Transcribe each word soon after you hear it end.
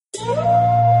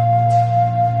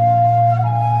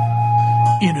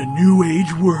In a new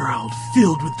age world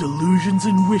filled with delusions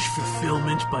and wish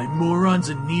fulfillment by morons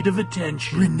in need of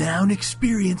attention, renowned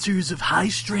experiencers of high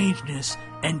strangeness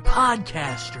and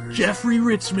podcasters Jeffrey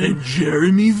Ritzman and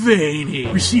Jeremy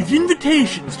Vaney received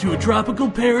invitations to a tropical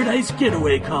paradise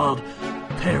getaway called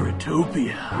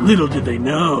Paratopia. Little did they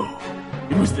know,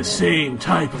 it was the same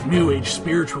type of new age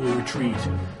spiritual retreat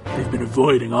they've been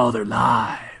avoiding all their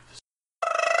lives.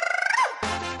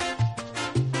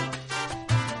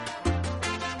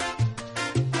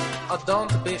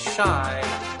 Don't be shy.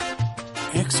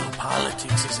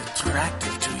 Exopolitics is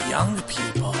attractive to young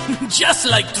people, just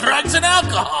like drugs and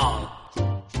alcohol.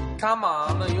 Come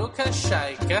on, you can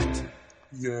shake it.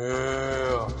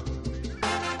 Yeah.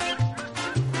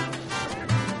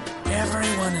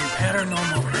 Everyone in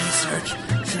paranormal research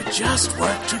should just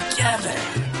work together.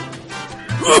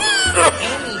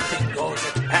 Anything goes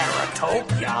at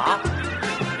Paratopia.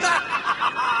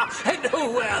 And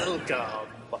welcome.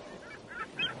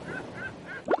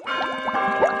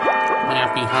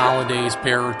 Happy holidays,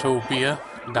 Paratopia.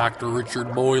 Dr.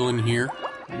 Richard Boylan here.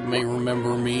 You may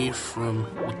remember me from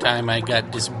the time I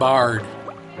got disbarred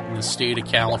in the state of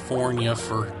California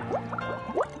for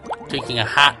taking a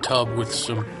hot tub with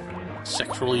some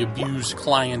sexually abused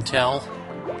clientele,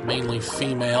 mainly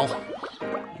female.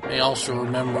 You may also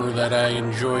remember that I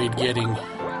enjoyed getting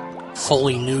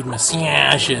fully nude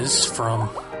massages from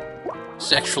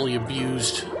sexually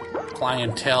abused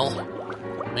clientele,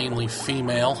 mainly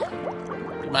female.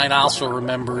 You might also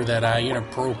remember that I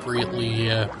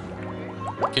inappropriately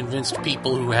convinced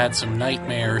people who had some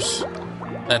nightmares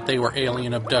that they were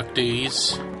alien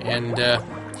abductees and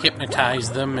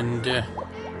hypnotized them and,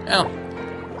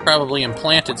 probably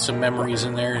implanted some memories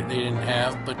in there they didn't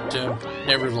have, but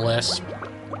nevertheless,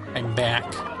 I'm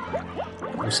back.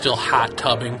 I'm still hot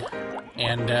tubbing,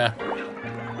 and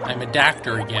I'm a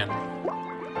doctor again.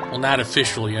 Well, not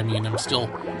officially, I'm still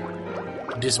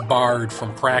disbarred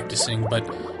from practicing, but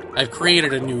I've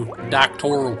created a new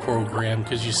doctoral program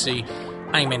because, you see,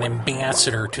 I'm an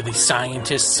ambassador to the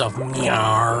scientists of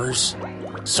Mars.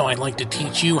 So I'd like to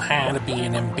teach you how to be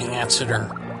an ambassador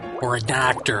or a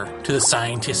doctor to the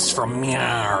scientists from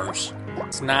Mars.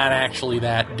 It's not actually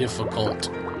that difficult.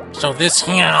 So this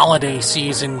holiday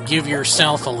season, give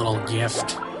yourself a little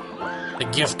gift. The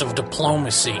gift of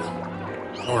diplomacy.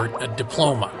 Or a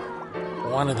diploma.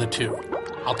 One of the two.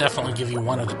 I'll definitely give you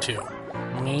one of the two.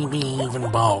 Maybe even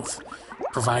both,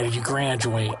 provided you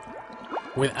graduate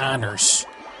with honors.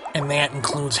 And that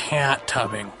includes hot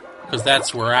tubbing, because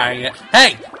that's where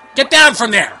Hey! Get down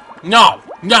from there! No!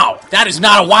 That is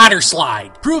not a water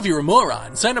slide! Prove you're a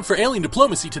moron. Sign up for Alien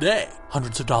Diplomacy today.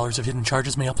 Hundreds of dollars of hidden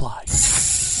charges may apply.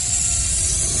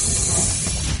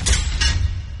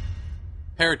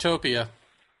 Paratopia.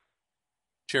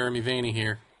 Jeremy Vaney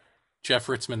here. Jeff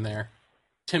Ritzman there.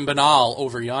 Tim Banal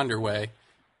over yonder way.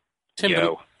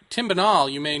 Tim Banal,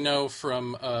 you may know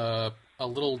from a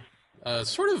little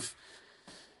it's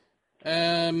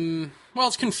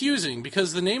confusing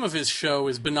because the name of his show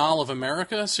is Banal of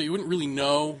America, so you wouldn't really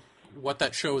know what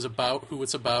that show is about, who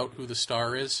the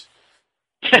star is.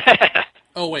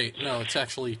 Oh, wait, no, it's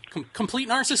actually Complete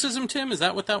Narcissism, Tim? Is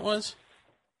that what that was?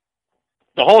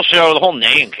 The whole show, the whole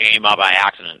name came up by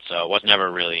accident, so it was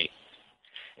never really...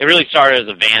 It really started as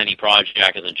a vanity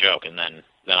project, as a joke, and then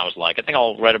I was like, I think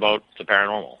I'll write about the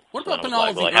paranormal. What about Banal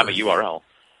of the Earth? I have a URL.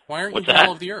 Why aren't you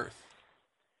Banal of the Earth?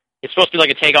 It's supposed to be like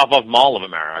a takeoff of Mall of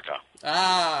America.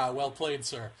 Ah, well played,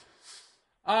 sir.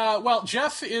 Well,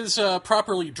 Jeff is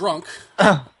properly drunk.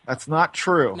 That's not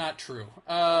true. Not true.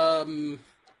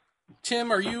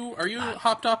 Tim, are you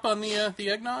hopped up on the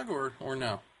eggnog or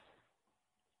no?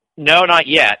 No, not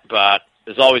yet, but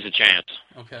there's always a chance.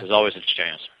 Okay. There's always a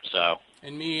chance. So.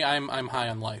 And me, I'm high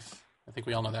on life. I think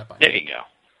we all know that by now. There you go.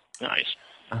 Nice.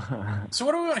 So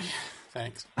what do we want?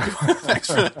 Thanks.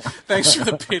 Thanks for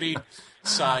the pity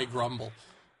sigh grumble.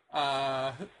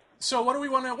 So what do we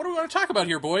want to talk about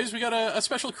here, boys? We got a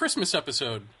special Christmas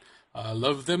episode. I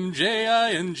love them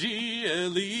Jingle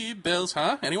bells.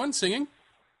 Huh? Anyone singing?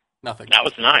 Nothing. That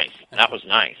was nice.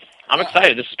 I'm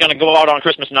excited. This is going to go out on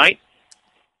Christmas night?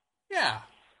 Yeah.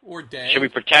 Or day. Should we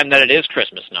pretend that it is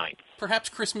Christmas night? Perhaps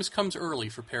Christmas comes early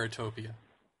for Paratopia.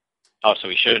 Oh, so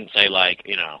we shouldn't say, I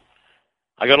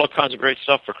got all kinds of great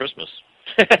stuff for Christmas.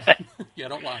 Yeah,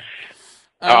 don't lie.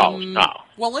 No.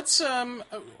 Well, let's,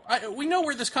 we know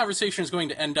where this conversation is going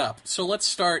to end up, so let's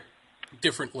start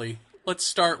differently. Let's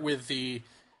start with the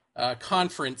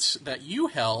conference that you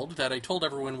held that I told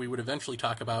everyone we would eventually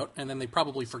talk about, and then they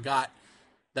probably forgot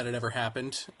that it ever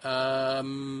happened.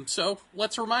 So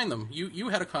let's remind them. You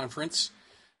had a conference.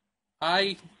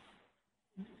 I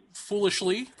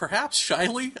foolishly, perhaps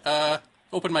shyly,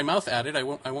 open my mouth at it. I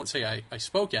won't say I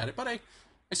spoke at it, but I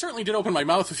certainly did open my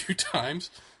mouth a few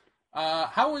times.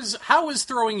 How was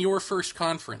throwing your first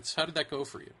conference? How did that go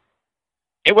for you?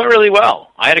 It went really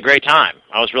well. I had a great time.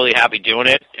 I was really happy doing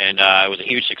it, and it was a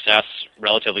huge success,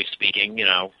 relatively speaking,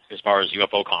 as far as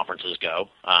UFO conferences go.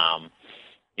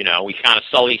 We kind of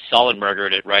solid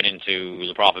murdered it right into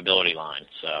the profitability line.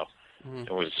 So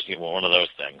it was one of those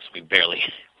things. We barely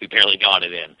got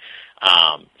it in.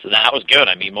 So that was good.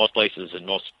 I mean, most places and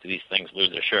most of these things lose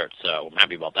their shirts, so I'm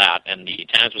happy about that. And the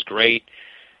attendance was great.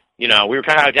 We were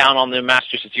kind of down on the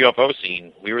Massachusetts UFO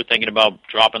scene. We were thinking about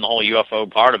dropping the whole UFO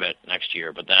part of it next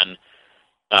year, but then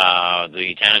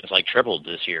the attendance tripled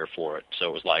this year for it. So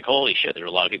it was like, holy shit, there are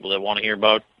a lot of people that want to hear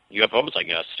about UFOs, I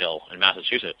guess, still in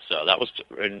Massachusetts. So that was,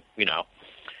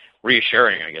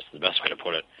 reassuring, I guess is the best way to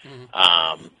put it.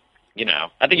 I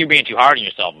think you're being too hard on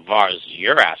yourself as far as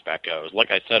your aspect goes. Like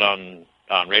I said on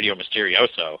Radio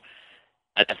Mysterioso,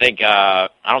 I don't think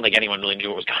anyone really knew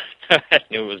what was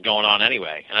going on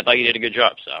anyway, and I thought you did a good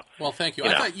job. So, well, thank you.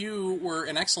 I thought you were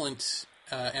an excellent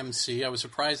MC. I was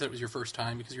surprised that it was your first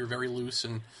time because you were very loose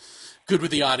and good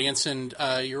with the audience, and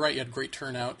you're right, you had a great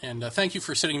turnout. And thank you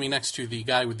for sitting me next to the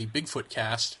guy with the Bigfoot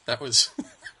cast. That was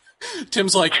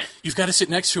Tim's like, you've got to sit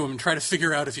next to him and try to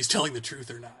figure out if he's telling the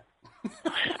truth or not.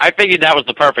 I figured that was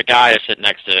the perfect guy to sit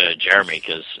next to Jeremy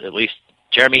because at least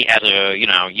Jeremy has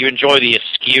you enjoy the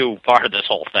askew part of this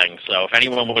whole thing. So if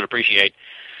anyone would appreciate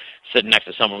sitting next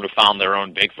to someone who found their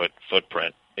own Bigfoot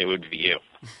footprint, it would be you.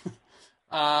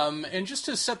 And just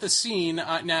to set the scene,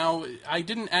 now, I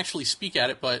didn't actually speak at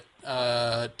it, but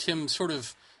Tim sort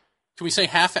of, can we say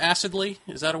half-assedly,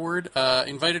 is that a word,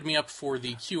 invited me up for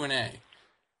the Q&A,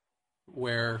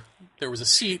 where there was a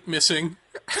seat missing.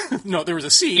 No, there was a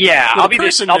seat with a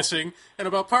person missing, and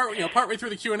about partway through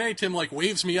the Q&A, Tim,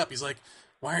 waves me up. He's like,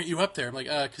 why aren't you up there? I'm like,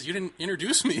 because you didn't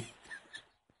introduce me.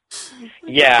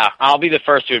 Yeah, I'll be the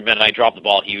first to admit I dropped the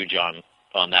ball huge on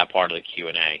that part of the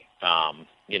Q&A. That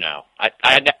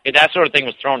sort of thing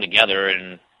was thrown together,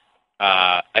 and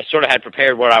I sort of had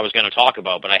prepared what I was going to talk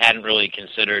about, but I hadn't really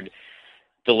considered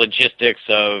the logistics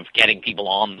of getting people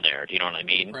on there. Do you know what I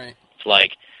mean? Right. It's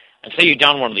like, until you've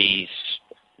done one of these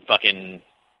fucking,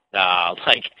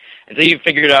 until you've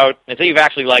figured out, until you've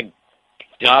actually,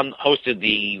 hosted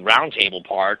the roundtable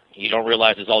part, you don't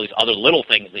realize there's all these other little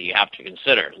things that you have to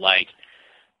consider. Nick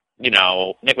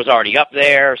was already up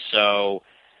there, so...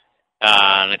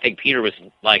 and I think Peter was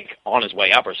on his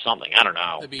way up or something. I don't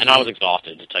know. And I was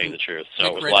exhausted, to tell you the truth. So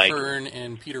Nick it was Redfern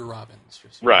and Peter Robbins.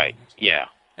 Right. Yeah.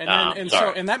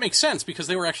 And that makes sense because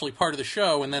they were actually part of the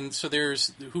show. And then so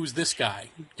there's who's this guy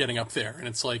getting up there? And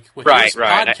it's like, well, here's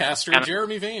podcaster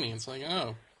Jeremy Vaney. It's like,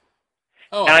 oh.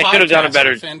 And I should have done a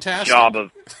better fantastic job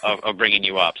of bringing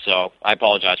you up. So I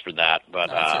apologize for that. But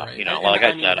no, that's all right.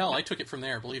 I said, hell, I took it from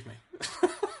there. Believe me.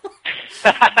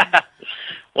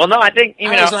 Well, no, I think,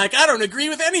 I was like, I don't agree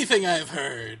with anything I've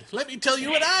heard. Let me tell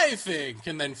you what I think.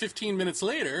 And then 15 minutes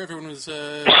later, everyone was, you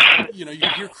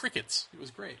hear crickets. It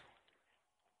was great.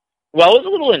 Well, it was a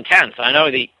little intense. I know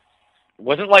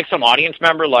wasn't some audience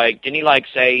member, didn't he,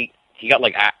 say he got,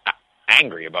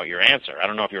 angry about your answer? I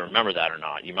don't know if you remember that or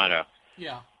not. You might have.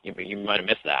 Yeah. You might have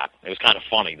missed that. It was kind of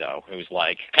funny, though. It was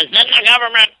like, because then the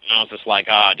government. And I was just like,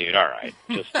 dude, all right.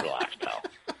 Just relax, pal.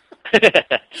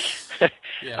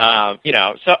 Yeah.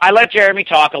 So I let Jeremy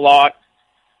talk a lot.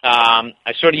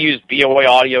 I sort of used BOA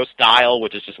audio style,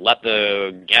 which is just let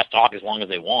the guest talk as long as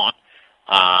they want.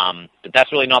 But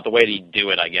that's really not the way to do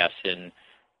it, I guess, in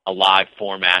a live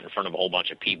format in front of a whole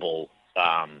bunch of people,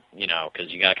 because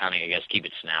you got to kind of, I guess, keep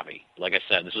it snappy. Like I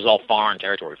said, this is all foreign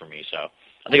territory for me, so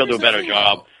I think I'll do a better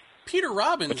job. Peter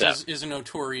Robbins is a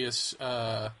notorious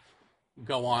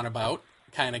go-on about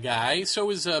kind of guy. So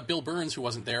is Bill Burns, who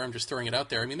wasn't there. I'm just throwing it out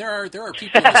there. I mean, there are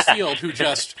people in this field who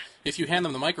just, if you hand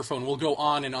them the microphone, will go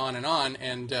on and on and on.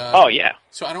 And oh yeah.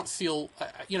 So I don't feel,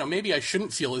 maybe I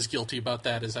shouldn't feel as guilty about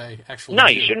that as I actually. No,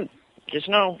 do. you shouldn't. There's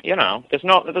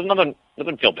nothing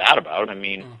to feel bad about. I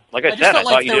mean, like I said, just felt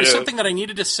I thought there was something that I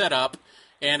needed to set up,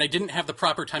 and I didn't have the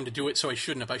proper time to do it, so I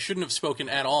shouldn't have. I shouldn't have spoken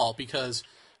at all because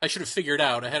I should have figured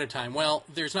out ahead of time. Well,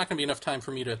 there's not going to be enough time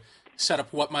for me to set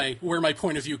up where my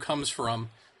point of view comes from,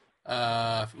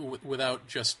 without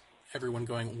just everyone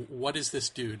going, "What is this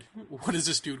dude? What is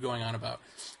this dude going on about?"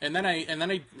 And then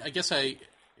I guess I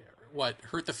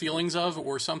hurt the feelings of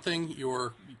or something.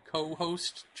 Your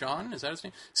co-host John, is that his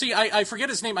name? See, I forget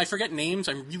his name. I forget names.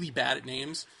 I'm really bad at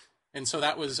names, and so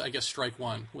that was, I guess, strike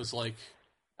one. Was like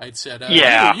I'd said,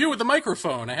 you with the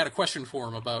microphone. I had a question for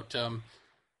him about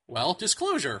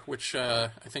disclosure, which I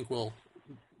think will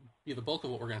be the bulk of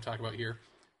what we're going to talk about here.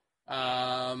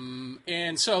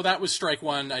 And so that was strike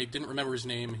one. I didn't remember his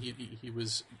name. He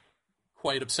was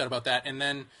quite upset about that. And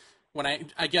then when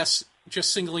I guess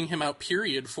just singling him out,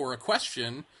 period, for a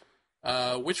question,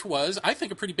 which was, I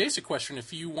think, a pretty basic question.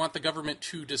 If you want the government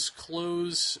to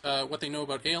disclose what they know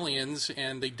about aliens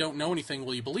and they don't know anything,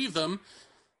 will you believe them?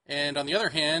 And on the other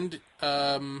hand,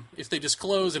 if they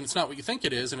disclose and it's not what you think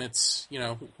it is, and it's,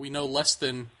 we know less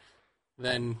than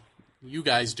you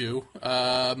guys do,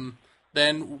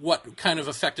 then what kind of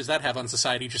effect does that have on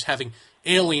society, just having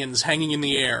aliens hanging in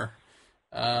the air?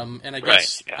 And I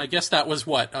guess that was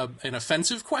an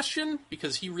offensive question,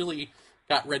 because he really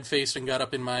got red-faced and got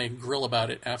up in my grill about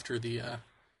it after the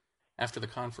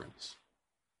conference.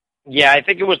 Yeah, I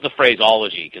think it was the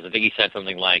phraseology, because I think he said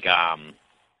something like,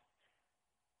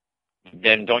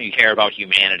 then don't you care about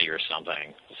humanity or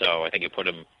something? So I think it put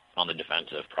him on the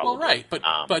defensive, probably. Well, right,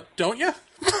 but don't you?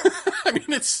 I mean,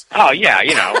 it's... Oh, yeah,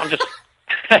 I'm just...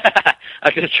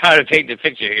 I'm just trying to paint the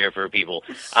picture here for people.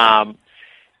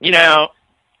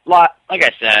 Like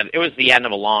I said, it was the end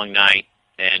of a long night,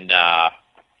 and,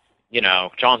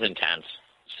 John's intense.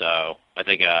 So I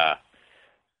think,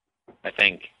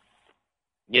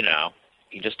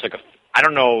 he just took I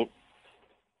don't know,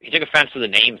 he took offense to the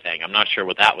name thing. I'm not sure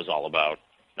what that was all about.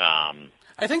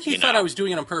 I think he thought I was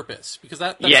doing it on purpose, because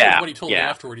that's what he told me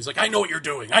afterward. He's like, I know what you're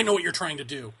doing. I know what you're trying to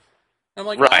do. And I'm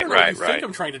like, I don't know what you think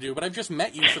I'm trying to do, but I've just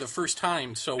met you for the first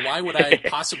time, so why would I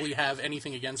possibly have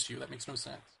anything against you? That makes no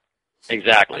sense.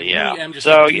 Exactly, I am just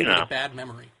so, with a bad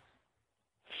memory.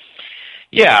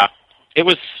 Yeah. It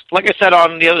was, like I said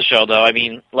on the other show, though, I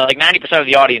mean, like 90% of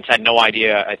the audience had no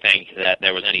idea, I think, that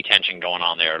there was any tension going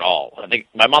on there at all. I think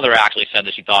my mother actually said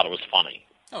that she thought it was funny.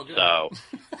 Oh, good. So,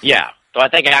 yeah. So I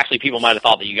think actually people might have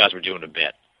thought that you guys were doing a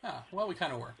bit. Ah, well, we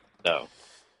kind of were. So,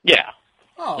 yeah.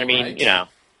 Oh, I mean,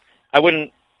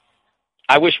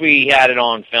 I wish we had it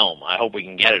on film. I hope we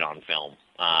can get it on film.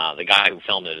 The guy who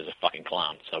filmed it is a fucking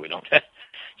clown, so we don't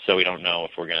know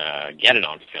if we're gonna get it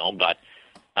on film, but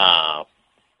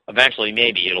eventually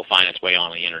maybe it'll find its way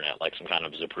on the internet, like some kind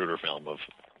of Zapruder film of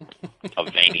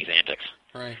Vaney's antics.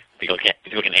 Right. People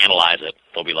can analyze it.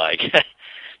 They'll be like,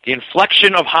 the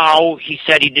inflection of how he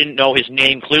said he didn't know his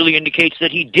name clearly indicates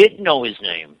that he did know his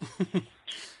name.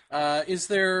 Is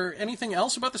there anything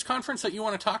else about this conference that you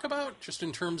want to talk about, just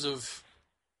in terms of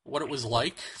what it was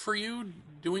like for you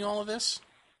doing all of this?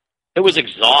 It was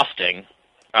exhausting,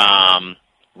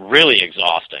 really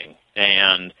exhausting,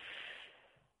 and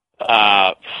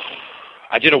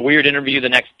I did a weird interview the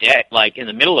next day, like in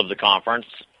the middle of the conference,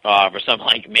 for some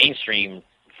like mainstream,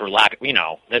 for lack of,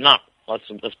 they're not.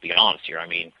 Let's be honest here. I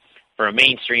mean, for a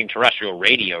mainstream terrestrial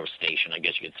radio station, I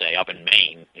guess you could say, up in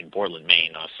Maine, in Portland,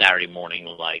 Maine, on a Saturday morning,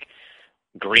 like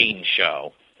green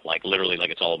show, like literally, like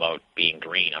it's all about being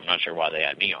green. I'm not sure why they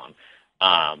had me on.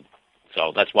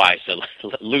 So that's why I said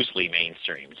loosely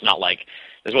mainstream. It's not like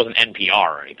this wasn't NPR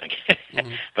or anything,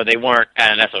 but they weren't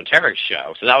at an esoteric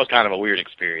show. So that was kind of a weird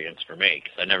experience for me,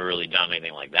 because I'd never really done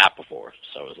anything like that before.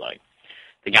 So it was like,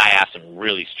 the guy asked some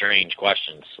really strange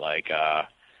questions, like,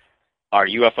 are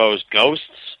UFOs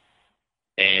ghosts?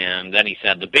 And then he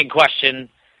said, the big question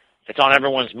that's on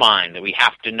everyone's mind that we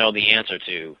have to know the answer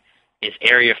to, is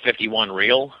Area 51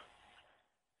 real?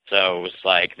 So it was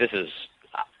like,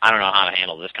 I don't know how to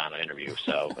handle this kind of interview.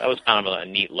 So that was kind of a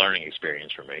neat learning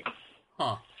experience for me.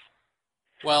 Huh.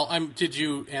 Well, did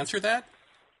you answer that?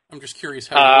 I'm just curious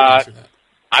how you would answer that.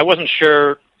 I wasn't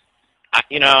sure.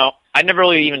 I never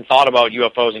really even thought about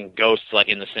UFOs and ghosts like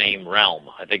in the same realm.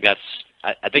 I think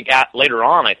later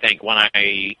on, when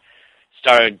I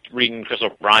started reading Chris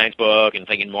O'Brien's book and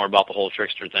thinking more about the whole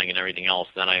trickster thing and everything else,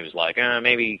 then I was like,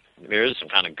 maybe there is some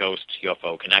kind of ghost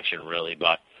UFO connection, really.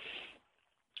 But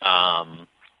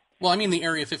well, I mean the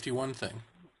Area 51 thing.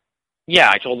 Yeah,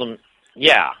 I told them.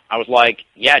 Yeah, I was like,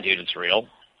 yeah, dude, it's real.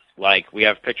 Like, we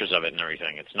have pictures of it and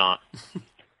everything. It's not,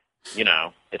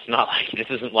 it's not like, this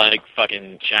isn't like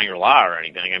fucking Shangri-La or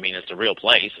anything. I mean, it's a real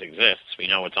place. It exists. We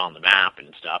know it's on the map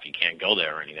and stuff. You can't go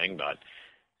there or anything, but,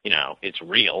 it's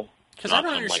real. Because I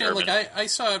don't understand, I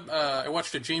saw, I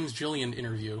watched a James Gillian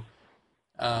interview.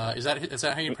 Is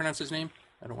that how you pronounce his name?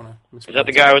 I don't want to mispronounce. Is that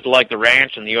the guy with, the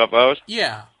ranch and the UFOs?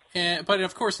 Yeah. But,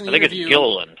 of course, in the interview... I think it's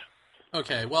Gilliland.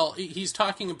 Okay, well, he's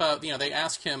talking about, they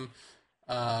ask him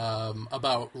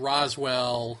about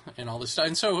Roswell and all this stuff.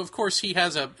 And so, of course, he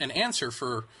has an answer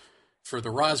for the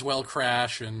Roswell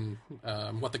crash and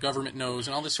what the government knows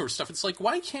and all this sort of stuff. It's like,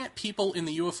 why can't people in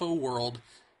the UFO world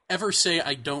ever say,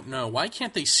 I don't know? Why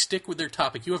can't they stick with their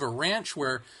topic? You have a ranch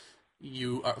where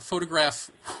you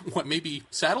photograph, maybe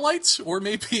satellites or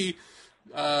maybe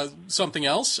something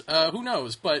else. Who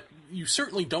knows? But you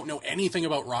certainly don't know anything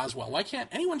about Roswell. Why can't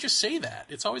anyone just say that?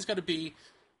 It's always got to be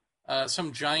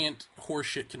some giant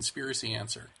horseshit conspiracy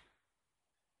answer.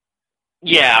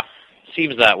 Yeah,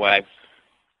 seems that way.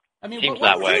 I mean, Seems why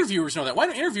that don't way. interviewers know that? Why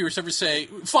don't interviewers ever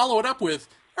follow it up with,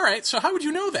 all right, so how would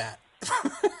you know that?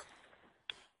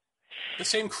 The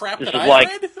same crap This that is I like-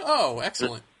 read? Oh,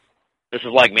 excellent. This is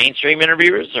like mainstream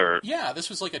interviewers, or Yeah, this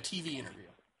was like a TV interview.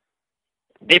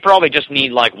 they probably just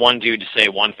need like one dude to say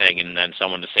one thing and then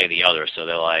someone to say the other. So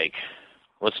they're like,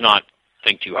 let's not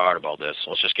think too hard about this.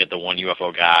 Let's just get the one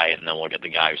UFO guy, and then we'll get the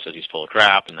guy who says he's full of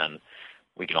crap, and then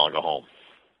we can all go home.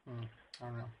 I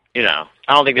don't know. You know,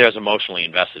 I don't think they're as emotionally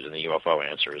invested in the UFO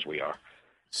answer as we are.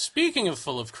 Speaking of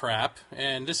full of crap,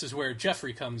 and this is where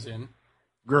Jeffrey comes in,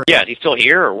 Yeah, is he still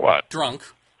here or what? drunk.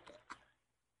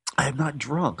 I am not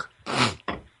drunk.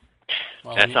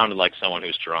 Well, That sounded like someone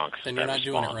who's drunk. then you're that not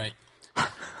doing it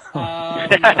response.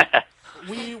 right.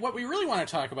 What we really want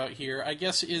to talk about here, I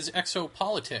guess, is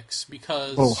exopolitics,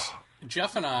 because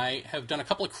Jeff and I have done a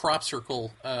couple of Crop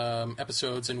Circle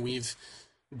episodes, and we've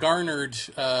garnered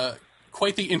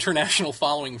quite the international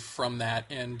following from that,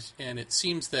 and it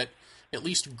seems that at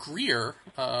least Greer,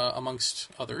 amongst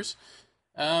others,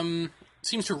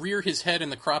 seems to rear his head in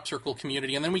the Crop Circle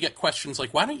community, and then we get questions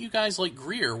like, why don't you guys like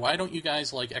Greer? Why don't you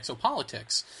guys like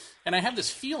exopolitics? And I have this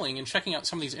feeling, in checking out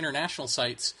some of these international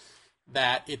sites,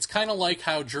 that it's kind of like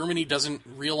how Germany doesn't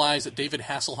realize that David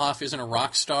Hasselhoff isn't a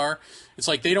rock star. It's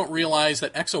like they don't realize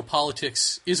that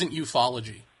exopolitics isn't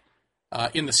ufology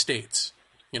in the States.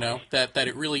 You know, that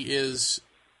it really is.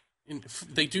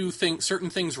 They do certain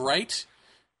things right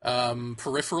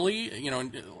peripherally. You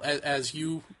know, as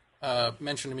you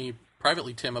mentioned to me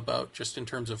privately, Tim, about just in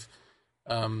terms of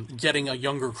getting a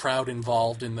younger crowd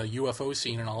involved in the UFO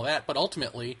scene and all that. But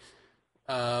ultimately,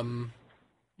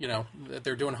 you know,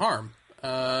 they're doing harm.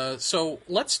 So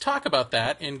let's talk about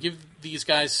that and give these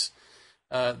guys,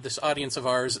 this audience of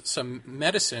ours, some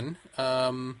medicine,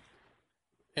 and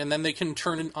then they can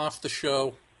turn off the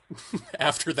show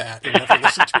after that and never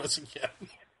listen to us again.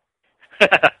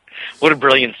 What a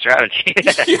brilliant strategy.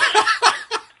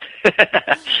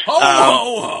 Ho,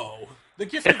 ho, ho! The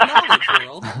gift of knowledge,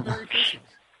 world. Merry Christmas.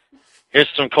 Here's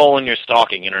some coal in your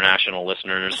stocking, international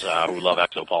listeners who love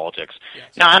exopolitics.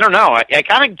 Yes. Now, I don't know. I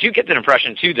kind of do get the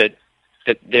impression, too, that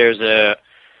there's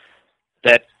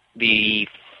that the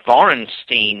foreign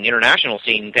scene, international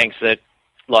scene, thinks that,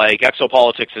 like,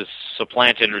 exopolitics is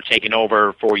supplanted or taken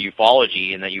over for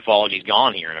ufology, and that ufology's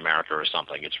gone here in America or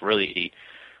something. It's really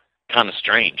kind of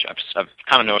strange. I've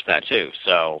kind of noticed that, too.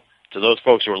 So, to those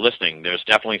folks who are listening, there's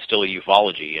definitely still a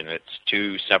ufology, and it's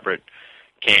two separate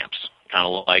camps. Kind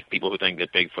of like people who think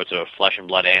that Bigfoot's a flesh and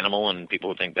blood animal, and people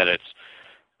who think that it's,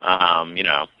 you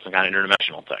know, some kind of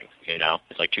interdimensional thing. You know,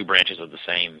 it's like two branches of the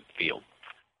same field.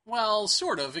 Well,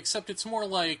 sort of, except it's more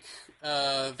like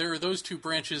there are those two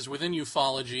branches within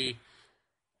ufology,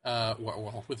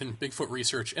 well, within Bigfoot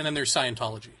research, and then there's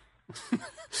Scientology.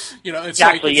 You know, it's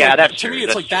Exactly, like, yeah, like, that's to true, me, it's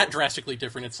that's like that true. drastically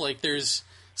different. It's like there's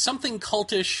something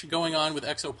cultish going on with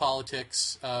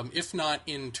exopolitics, if not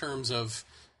in terms of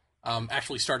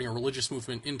actually starting a religious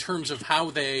movement, in terms of how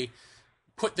they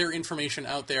put their information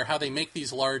out there, how they make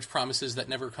these large promises that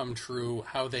never come true,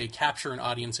 how they capture an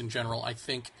audience in general, I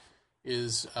think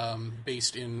is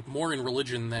based more in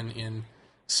religion than in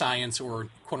science or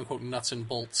quote-unquote nuts and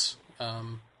bolts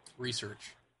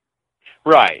research.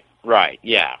 Right,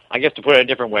 yeah. I guess to put it a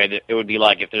different way, that it would be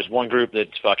like if there's one group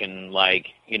that's fucking like,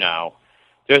 you know,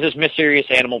 there's this mysterious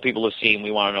animal people have seen,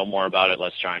 we want to know more about it,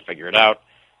 let's try and figure it out.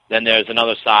 Then there's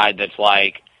another side that's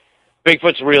like,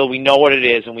 Bigfoot's real, we know what it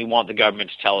is, and we want the government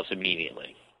to tell us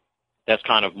immediately. That's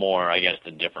kind of more, I guess,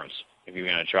 the difference, if you're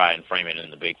going to try and frame it in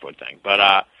the Bigfoot thing.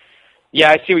 But, yeah,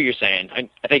 I see what you're saying.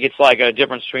 I think it's like a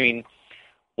difference between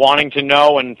wanting to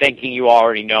know and thinking you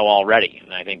already know already.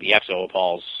 And I think the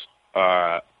exopals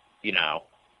are, you know,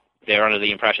 they're under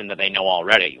the impression that they know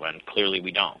already, when clearly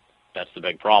we don't. That's the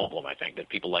big problem, I think, that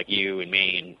people like you and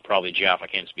me and probably Jeff, I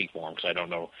can't speak for him because I don't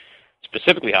know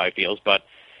specifically how he feels, but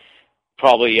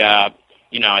probably,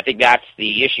 you know, I think that's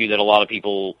the issue that a lot of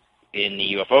people in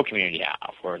the UFO community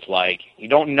have, where it's like, you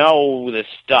don't know this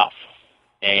stuff,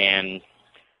 and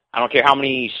I don't care how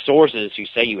many sources you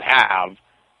say you have,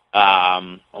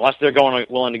 unless they're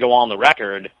willing to go on the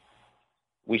record,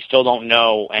 we still don't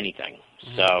know anything.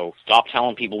 Mm-hmm. So stop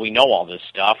telling people we know all this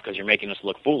stuff, because you're making us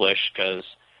look foolish, because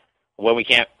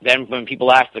when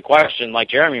people ask the question, like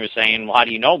Jeremy was saying, well, how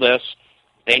do you know this?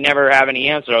 They never have any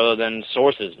answer other than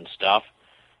sources and stuff.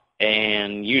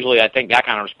 And usually I think that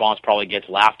kind of response probably gets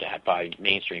laughed at by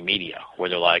mainstream media, where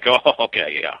they're like, oh,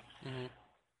 okay, yeah. Mm-hmm.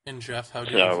 And Jeff, how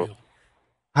do you feel?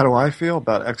 How do I feel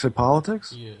about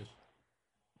exopolitics? Yes.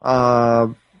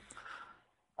 I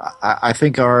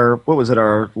think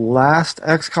our last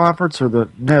X conference or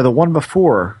the one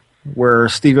before where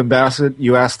Stephen Bassett,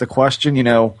 you asked the question,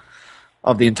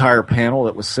 of the entire panel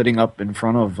that was sitting up in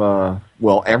front of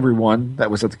everyone that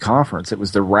was at the conference. It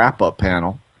was the wrap up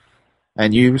panel,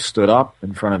 and you stood up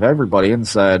in front of everybody and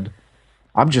said,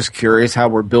 "I'm just curious how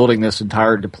we're building this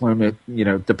entire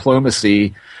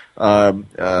diplomacy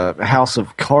house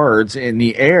of cards in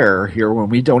the air here when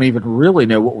we don't even really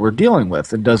know what we're dealing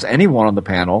with. And does anyone on the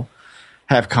panel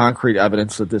have concrete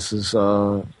evidence that this is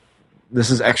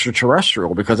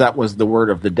extraterrestrial?" Because that was the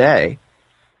word of the day.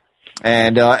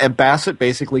 And Bassett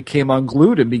basically came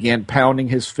unglued and began pounding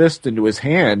his fist into his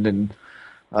hand and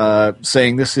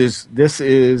saying, "This is."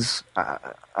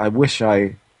 I wish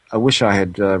I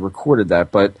had recorded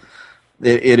that, but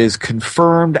it is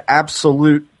confirmed,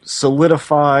 absolute,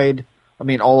 solidified. I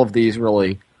mean, all of these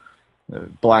really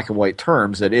black and white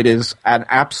terms, that it is an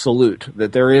absolute,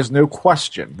 that there is no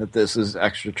question that this is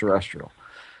extraterrestrial.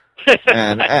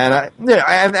 and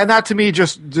that to me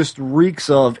just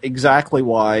reeks of exactly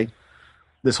why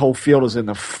this whole field is in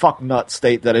the fuck nut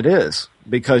state that it is,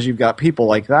 because you've got people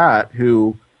like that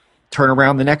who turn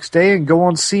around the next day and go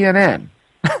on CNN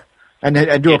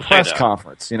and do a press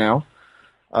conference,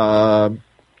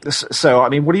 So, I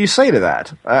mean, what do you say to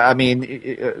that? I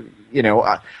mean,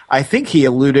 I think he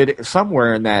alluded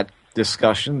somewhere in that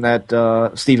discussion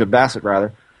that Stephen Bassett,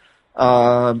 rather,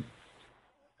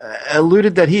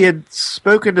 alluded that he had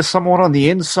spoken to someone on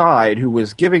the inside who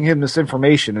was giving him this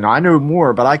information, and I know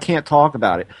more, but I can't talk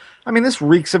about it. I mean, this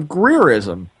reeks of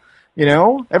Greerism.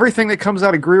 Everything that comes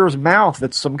out of Greer's mouth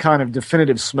that's some kind of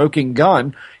definitive smoking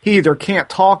gun, he either can't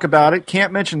talk about it,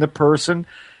 can't mention the person,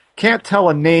 can't tell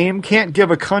a name, can't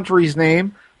give a country's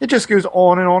name. It just goes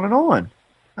on and on and on.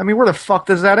 I mean, where the fuck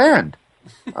does that end?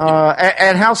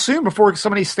 And how soon before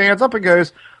somebody stands up and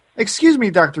goes, "Excuse me,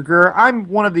 Dr. Greer, I'm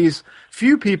one of these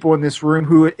few people in this room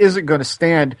who isn't going to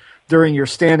stand during your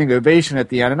standing ovation at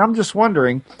the end, and I'm just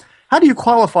wondering, how do you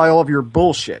qualify all of your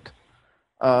bullshit?"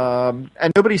 And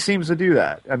nobody seems to do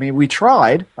that. I mean, we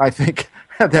tried, I think,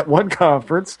 at that one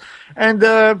conference, and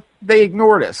they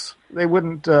ignored us. They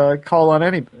wouldn't call on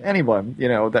anyone,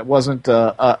 that wasn't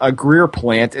a Greer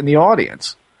plant in the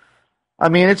audience. I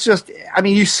mean, it's just,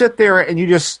 you sit there and you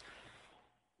just,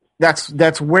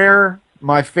 that's where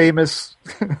my famous,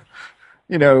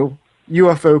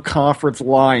 UFO conference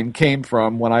line came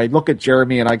from when I look at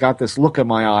Jeremy and I got this look in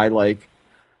my eye like,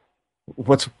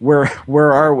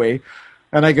 where are we?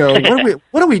 And I go,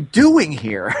 what are we doing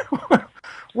here?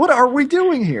 What are we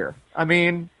doing here? I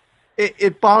mean,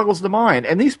 it boggles the mind.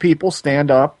 And these people stand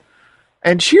up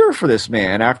and cheer for this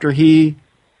man after he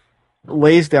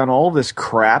lays down all this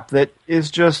crap that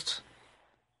is just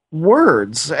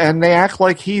words, and they act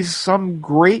like he's some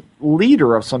great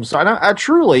leader of some sort. I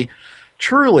truly,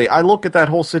 I look at that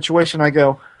whole situation, I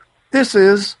go, this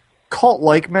is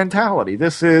cult-like mentality.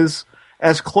 This is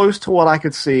as close to what I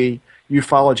could see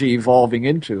ufology evolving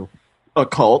into a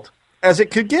cult as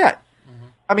it could get. Mm-hmm.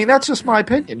 I mean, that's just my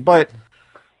opinion, but,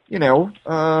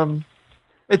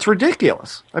 it's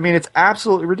ridiculous. I mean, it's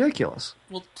absolutely ridiculous.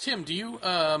 Well, Tim, do you,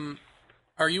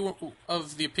 are you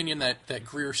of the opinion that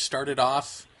Greer started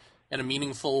off in a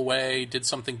meaningful way, did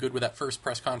something good with that first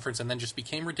press conference, and then just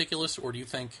became ridiculous, or do you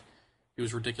think he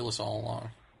was ridiculous all along?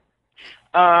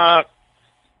 I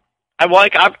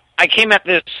came at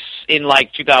this in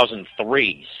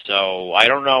 2003, so I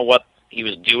don't know what he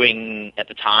was doing at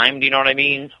the time. Do you know what I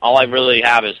mean? All I really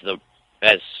have is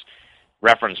as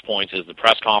reference points is the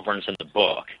press conference and the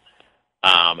book.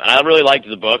 And I really liked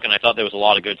the book, and I thought there was a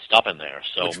lot of good stuff in there.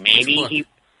 So maybe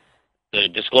the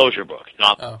disclosure book,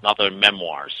 not the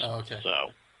memoirs. Oh, okay. So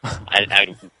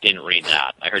I didn't read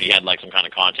that. I heard he had some kind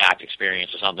of contact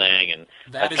experience or something, and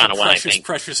that's kind of when I think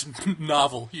precious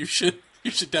novel. You should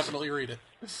definitely read it.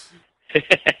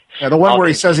 Yeah, the one where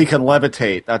he says he can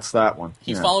levitate, that's that one.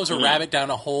 He follows a rabbit down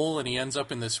a hole, and he ends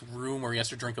up in this room where he has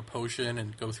to drink a potion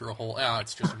and go through a hole.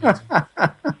 It's just amazing.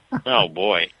 Oh,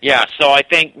 boy. Yeah, so I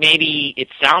think maybe it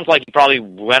sounds like he probably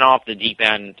went off the deep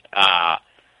end, at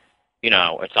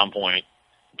some point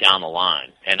down the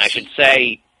line. And I should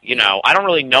say, I don't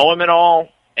really know him at all,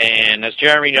 and as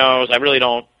Jeremy knows, I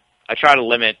try to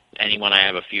limit anyone I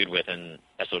have a feud with in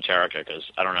Esoterica because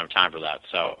I don't have time for that.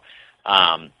 So,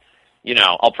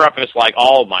 I'll preface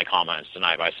all of my comments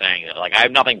tonight by saying that I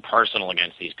have nothing personal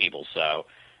against these people. So,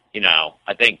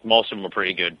 I think most of them are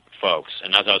pretty good folks.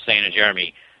 And as I was saying to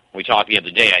Jeremy, when we talked the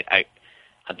other day, I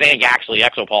think actually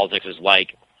exopolitics is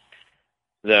like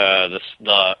the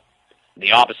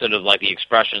opposite of the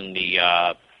expression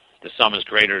the sum is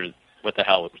greater what the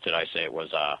hell did I say? It was,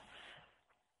 all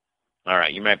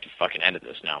right, you might have to fucking edit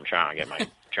this now. I'm trying to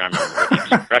remember what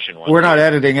the expression was. We're not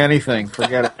editing anything.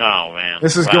 Forget it. Oh, man.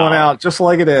 This is going out just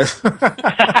like it is.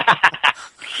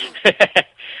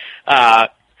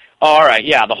 All right,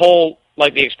 yeah, the whole,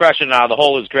 like the expression, the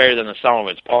whole is greater than the sum of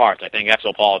its parts. I think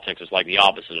exopolitics is like the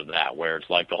opposite of that, where it's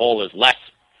like the whole is less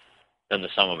than the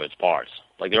sum of its parts.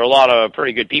 Like, there are a lot of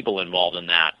pretty good people involved in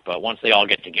that, but once they all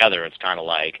get together, it's kind of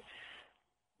like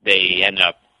they end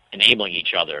up enabling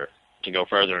each other to go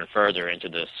further and further into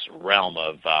this realm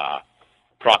of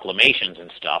proclamations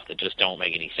and stuff that just don't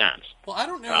make any sense. Well, I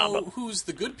don't know who's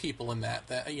the good people in that.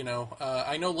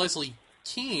 I know Leslie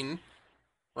Keane,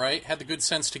 right, had the good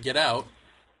sense to get out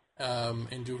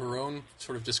and do her own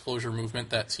sort of disclosure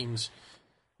movement that seems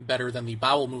better than the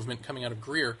bowel movement coming out of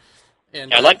Greer.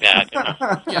 And, I like that.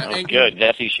 Yeah, good.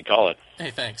 That's what you should call it.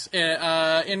 Hey, thanks.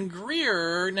 And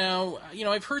Greer, now,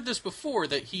 I've heard this before,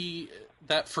 that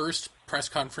that first press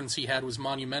conference he had was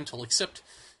monumental, except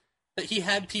that he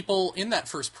had people in that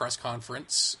first press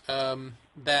conference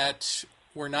that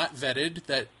were not vetted,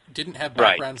 that didn't have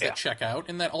backgrounds that check out,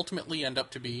 and that ultimately end up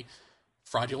to be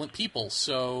fraudulent people.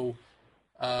 So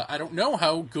I don't know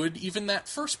how good even that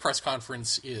first press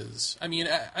conference is. I mean,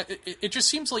 it just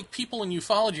seems like people in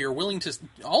ufology are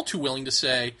all too willing to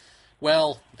say,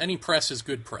 well, any press is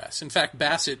good press. In fact,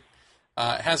 Bassett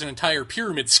has an entire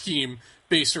pyramid scheme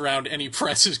based around any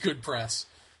press is good press.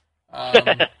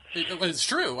 It's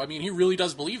true. I mean, he really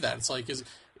does believe that. It's like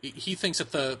he thinks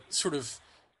that the sort of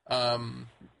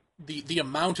the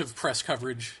amount of press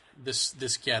coverage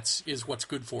this gets is what's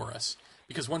good for us.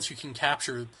 Because once you can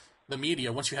capture the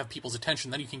media, once you have people's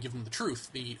attention, then you can give them the truth.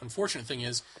 The unfortunate thing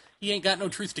is he ain't got no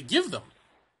truth to give them.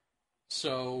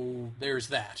 So there's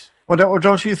that. Well,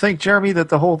 don't you think, Jeremy, that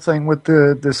the whole thing with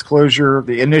the disclosure,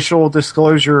 the initial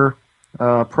disclosure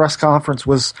press conference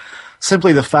was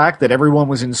simply the fact that everyone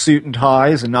was in suit and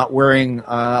ties and not wearing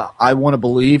I Want to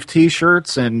Believe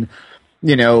T-shirts, and,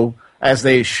 as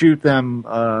they shoot them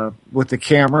with the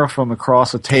camera from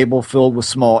across a table filled with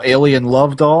small alien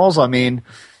love dolls. I mean,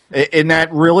 isn't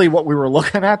that really what we were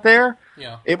looking at there?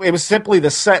 Yeah. It was simply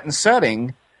the set and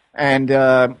setting and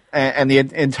the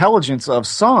intelligence of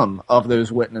some of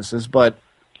those witnesses, but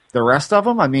the rest of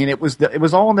them, I mean, it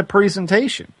was all in the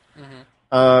presentation.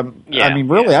 I mean,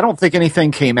 really, I don't think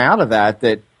anything came out of that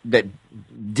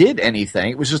did anything.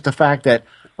 It was just the fact that,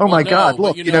 God,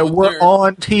 look, we're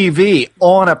on TV,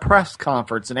 on a press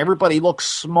conference, and everybody looks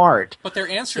smart. But their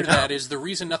answer to that is the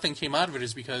reason nothing came out of it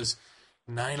is because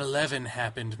 9/11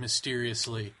 happened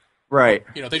mysteriously. Right.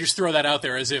 They just throw that out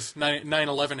there as if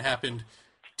 9/11 happened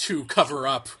to cover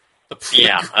up the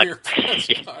Greer press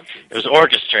conference. It was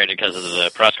orchestrated because of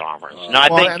the press conference. I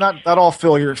think and that all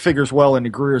figures well into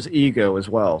Greer's ego as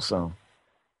well. So.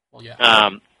 Well, yeah.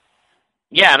 And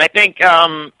I think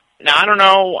now I don't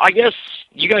know. I guess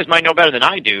you guys might know better than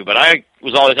I do, but I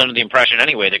was always under the impression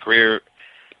anyway that Greer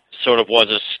sort of was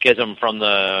a schism from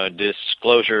the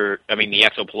disclosure. I mean, the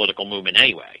exopolitical movement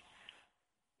anyway.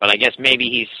 But I guess maybe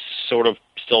he's sort of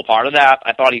still part of that.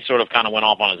 I thought he sort of kind of went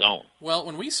off on his own. Well,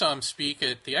 when we saw him speak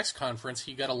at the X conference,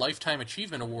 he got a Lifetime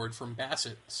Achievement Award from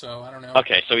Bassett, so I don't know.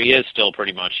 Okay, so he is still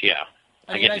pretty much,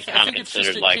 I guess he's kind of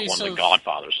considered like one of the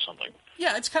godfathers or something.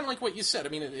 Yeah, it's kind of like what you said. I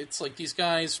mean, it's like these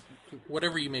guys,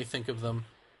 whatever you may think of them,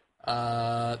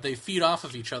 they feed off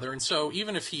of each other, and so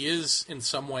even if he is in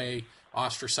some way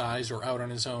ostracized or out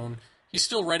on his own, he's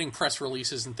still writing press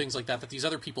releases and things like that these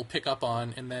other people pick up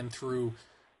on, and then through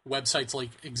websites like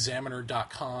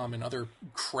Examiner.com and other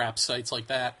crap sites like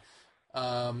that,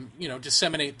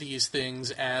 disseminate these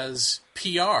things as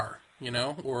PR,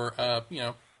 or, well,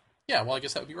 I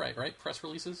guess that would be right? Press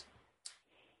releases?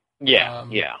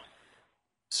 Yeah.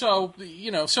 So,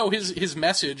 so his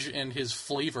message and his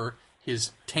flavor,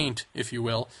 his taint, if you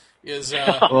will, is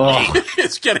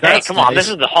it's getting... Hey, come on, this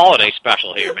is the holiday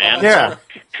special here, man. Yeah.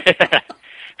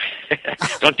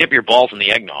 Don't dip your balls in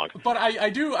the eggnog. But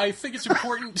I think it's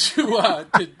important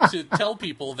to tell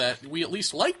people that we at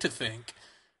least like to think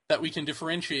that we can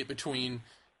differentiate between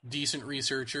decent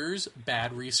researchers,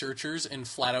 bad researchers, and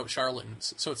flat-out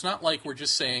charlatans. So it's not like we're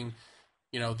just saying,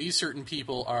 these certain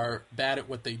people are bad at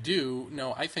what they do.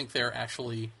 No, I think they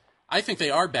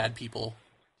are bad people,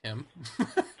 Tim.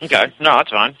 Okay, no,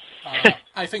 that's fine.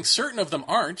 I think certain of them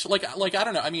aren't. Like I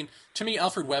don't know. I mean, to me,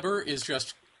 Alfred Weber is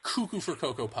just cuckoo for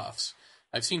Cocoa Puffs.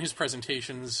 I've seen his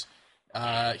presentations.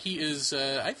 He is.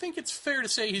 I think it's fair to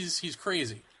say he's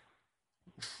crazy.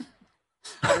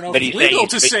 I don't know if it's legal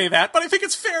to say that, but I think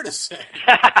it's fair to say.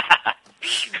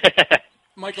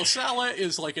 Michael Salla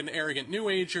is like an arrogant New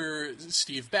Ager.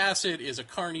 Steve Bassett is a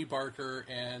carny barker,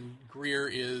 and Greer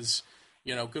is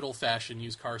good old-fashioned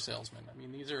used car salesman. I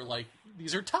mean, these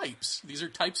are types. These are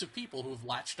types of people who have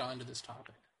latched onto this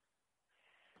topic.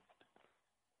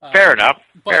 Fair enough.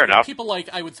 But Fair enough. People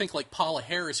I would think like Paula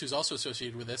Harris, who's also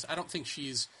associated with this, I don't think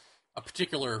she's a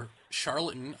particular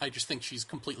charlatan. I just think she's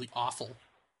completely awful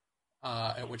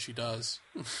at what she does.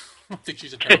 I don't think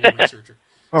she's a terrible researcher.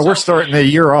 Well, we're starting the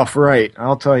year off right.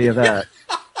 I'll tell you that.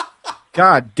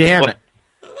 God damn it.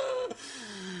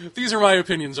 These are my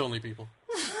opinions only, people.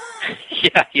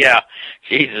 Yeah.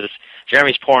 Jesus.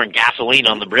 Jeremy's pouring gasoline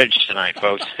on the bridge tonight,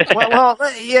 folks. well,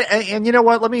 yeah, and you know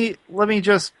what? Let me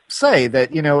just say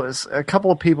that a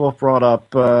couple of people have brought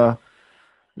up,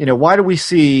 why do we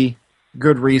see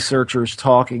good researchers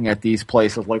talking at these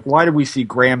places? Like, why did we see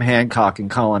Graham Hancock and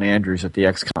Colin Andrews at the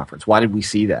X conference? Why did we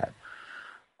see that?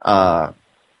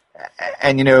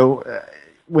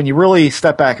 When you really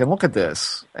step back and look at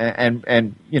this,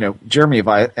 and Jeremy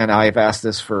and I have asked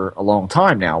this for a long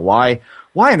time now. Why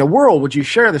in the world would you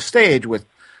share the stage with,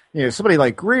 somebody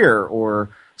like Greer or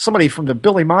somebody from the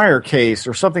Billy Meyer case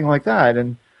or something like that?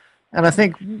 And I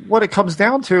think what it comes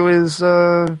down to is,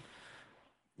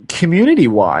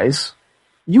 community-wise,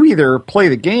 you either play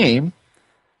the game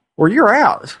or you're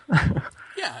out.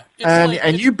 Yeah.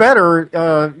 And you better,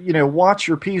 watch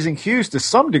your P's and Q's to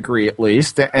some degree at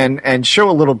least, and show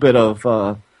a little bit of,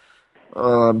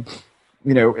 at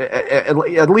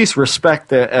least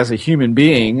respect as a human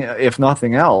being, if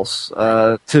nothing else,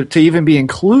 to even be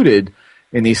included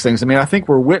in these things. I mean, I think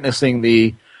we're witnessing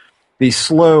the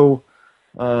slow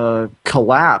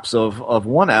collapse of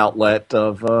one outlet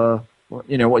of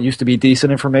what used to be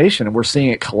decent information, and we're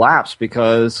seeing it collapse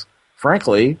because,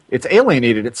 frankly, it's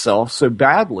alienated itself so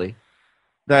badly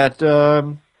that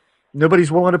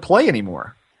nobody's willing to play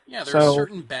anymore. Yeah, there are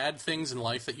certain bad things in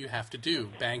life that you have to do.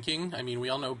 Banking, I mean, we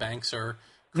all know banks are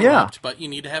corrupt, but you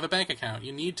need to have a bank account.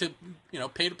 You need to,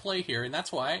 pay to play here, and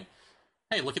that's why,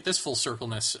 hey, look at this full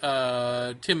circleness.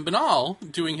 Tim Binnall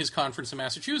doing his conference in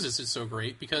Massachusetts is so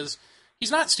great because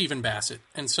he's not Stephen Bassett,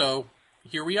 and so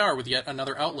here we are with yet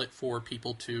another outlet for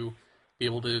people to be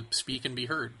able to speak and be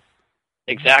heard.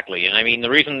 Exactly, and I mean, the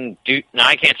reason, now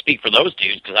I can't speak for those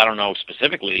dudes because I don't know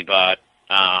specifically, but,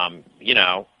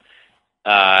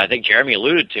 I think Jeremy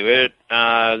alluded to it.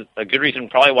 A good reason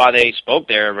probably why they spoke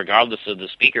there, regardless of the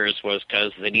speakers, was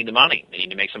because they need the money. They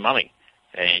need to make some money.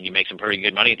 And you make some pretty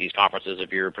good money at these conferences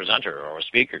if you're a presenter or a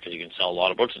speaker because you can sell a lot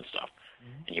of books and stuff.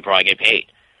 Mm-hmm. And you probably get paid.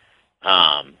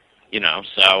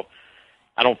 So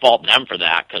I don't fault them for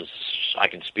that because I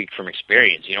can speak from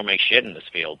experience. You don't make shit in this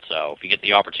field. So if you get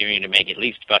the opportunity to make at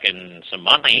least fucking some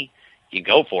money, you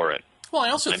go for it. Well, I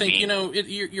also think,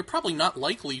 you're probably not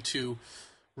likely to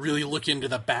really look into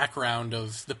the background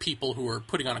of the people who are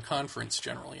putting on a conference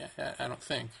generally. I don't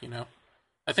think,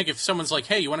 I think if someone's like,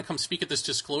 hey, you want to come speak at this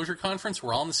disclosure conference?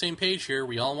 We're all on the same page here.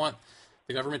 We all want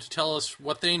the government to tell us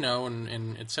what they know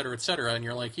and et cetera, and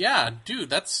you're like, yeah, dude,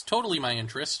 that's totally my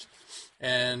interest.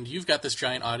 And you've got this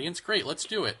giant audience. Great, let's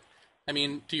do it. I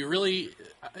mean, do you really...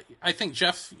 I think,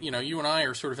 Jeff, you and I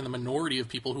are sort of in the minority of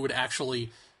people who would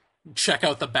actually check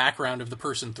out the background of the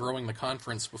person throwing the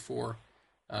conference before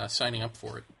signing up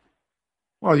for it.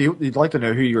 Well, you'd like to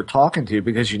know who you're talking to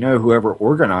because whoever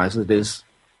organized it is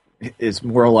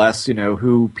more or less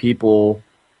who people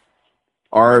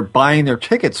are buying their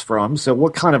tickets from. So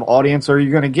what kind of audience are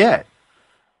you going to get?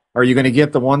 Are you going to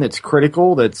get the one that's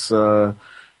critical, that's is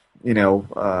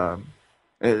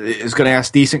going to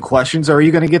ask decent questions, or are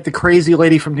you going to get the crazy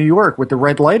lady from New York with the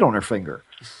red light on her finger?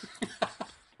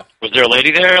 Was there a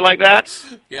lady there like that?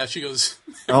 Yeah, she goes...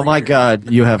 Oh my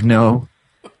God, you have no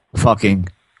fucking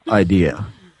idea.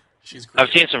 She's great.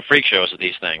 I've seen some freak shows of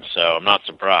these things, so I'm not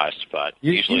surprised. But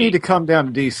you need to come down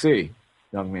to D.C.,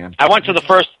 young man. I went to the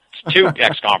first two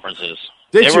X conferences.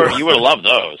 Did you? You would have loved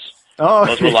those. Oh,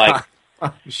 those were like...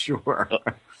 I'm sure.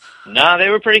 No, they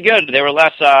were pretty good. They were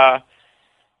less... The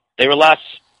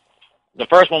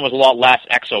first one was a lot less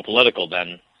exopolitical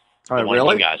than the one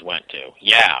you guys went to.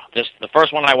 Yeah. The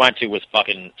first one I went to was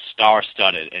fucking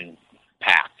star-studded and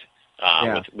packed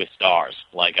with stars.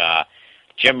 Like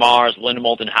Jim Mars, Linda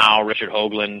Moulton Howe, Richard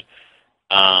Hoagland.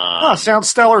 Sounds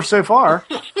stellar so far.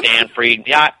 Stan Fried.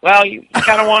 Yeah, well, you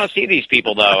kind of want to see these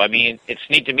people, though. I mean, it's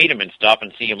neat to meet them and stuff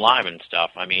and see them live and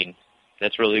stuff. I mean,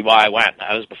 that's really why I went.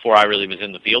 That was before I really was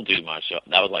in the field too much. So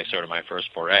that was like sort of my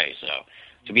first foray. So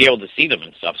to be able to see them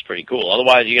and stuff is pretty cool.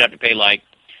 Otherwise, you'd have to pay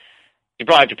you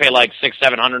probably have to pay like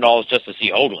 $600-700 just to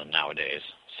see Hoagland nowadays.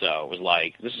 So it was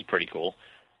like, this is pretty cool.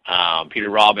 Peter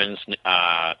Robbins,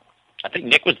 I think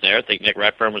Nick was there. I think Nick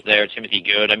Redfern was there. Timothy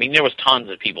Good. I mean, there was tons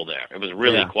of people there. It was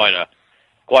really quite a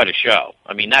show.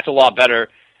 I mean, that's a lot better,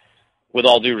 with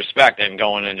all due respect, than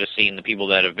going and just seeing the people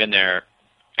that have been there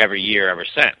every year ever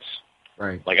since.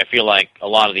 Right. Like, I feel like a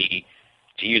lot of the,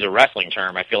 to use a wrestling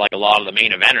term, I feel like a lot of the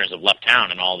main eventers have left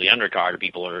town, and all the undercard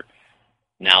people are,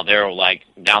 now they're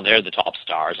the top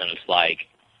stars, and it's like,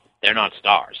 they're not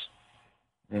stars.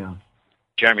 Yeah.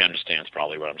 Jeremy understands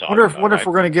probably what I'm talking about. Wonder if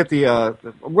we're going to get the,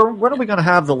 when are we going to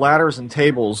have the ladders and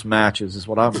tables matches is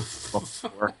what I'm looking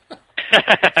for.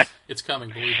 It's coming,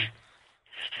 believe me.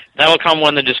 That'll come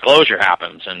when the disclosure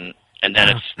happens, and then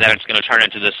it's going to turn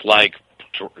into this, like,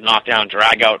 knockdown,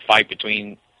 drag-out fight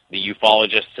between the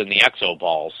ufologists and the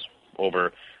exoballs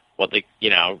over what the,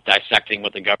 dissecting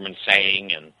what the government's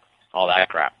saying and all that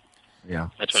crap. Yeah.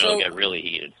 That's when it'll get really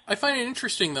heated. I find it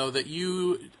interesting, though, that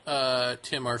you,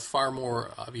 Tim, are far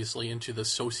more, obviously, into the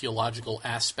sociological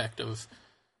aspect of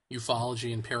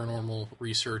ufology and paranormal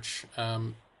research,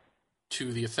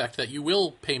 to the effect that you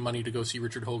will pay money to go see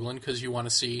Richard Hoagland because you want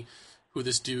to see who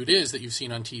this dude is that you've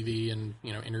seen on TV and,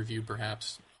 interviewed,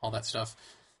 perhaps, all that stuff.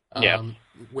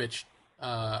 Which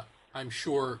I'm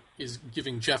sure is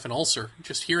giving Jeff an ulcer,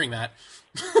 just hearing that.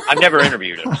 I've never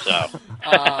interviewed him, so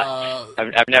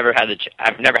I've never had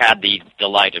the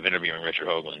delight of interviewing Richard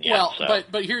Hoagland yet. Well, so.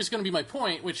 but here's going to be my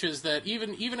point, which is that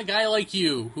even a guy like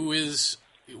you who is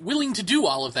willing to do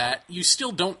all of that, you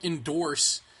still don't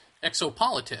endorse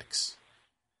exopolitics.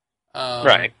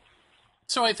 Right.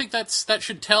 So I think that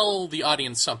should tell the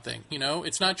audience something.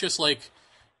 It's not just like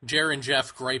Jer and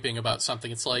Jeff griping about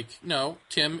something. It's like, no,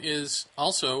 Tim is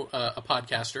also a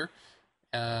podcaster.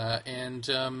 And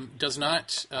does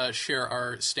not share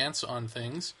our stance on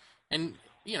things, and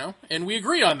we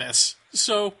agree on this.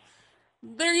 So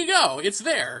there you go. It's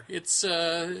there. It's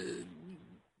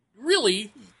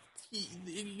really,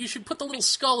 you should put the little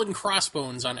skull and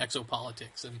crossbones on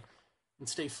exopolitics and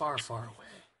stay far, far away.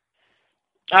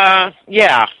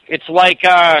 Yeah, it's like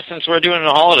since we're doing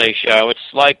a holiday show, it's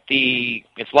like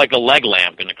a leg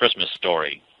lamp in A Christmas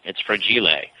Story. It's fragile.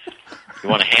 You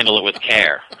want to handle it with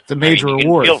care. It's a major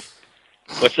award.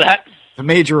 What's that? A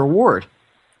major award.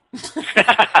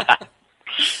 I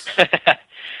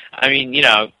mean,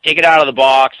 take it out of the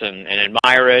box and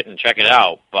admire it and check it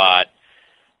out, but,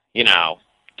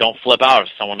 don't flip out if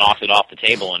someone knocks it off the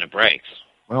table and it breaks.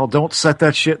 Well, don't set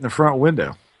that shit in the front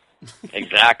window.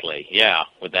 Exactly, yeah,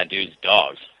 with that dude's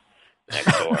dogs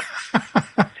next door.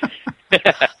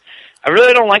 I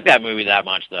really don't like that movie that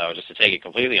much, though, just to take it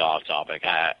completely off topic.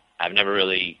 I've never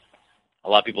really, a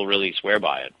lot of people really swear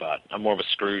by it, but I'm more of a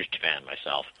Scrooged fan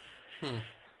myself.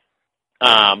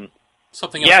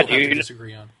 Something else we'll have to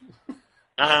disagree on.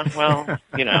 Well,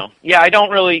 yeah, I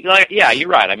don't really, yeah, you're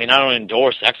right. I mean, I don't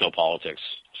endorse exopolitics.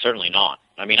 Certainly not.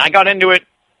 I mean, I got into it,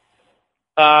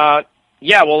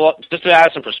 yeah, well, just to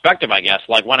add some perspective, I guess,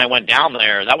 like when I went down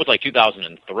there, that was like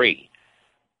 2003.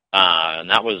 And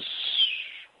that was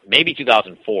maybe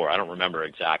 2004. I don't remember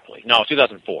exactly. No,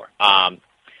 2004. And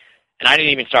I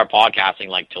didn't even start podcasting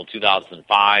like till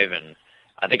 2005. And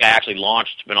I think I actually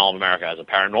launched Banal of America as a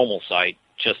paranormal site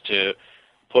just to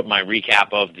put my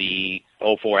recap of the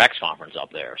 04X conference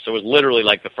up there. So it was literally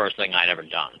like the first thing I'd ever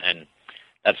done. And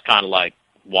that's kind of like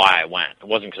why I went. It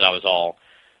wasn't because I was all,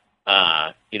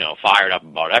 fired up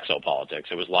about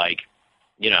exopolitics. It was like,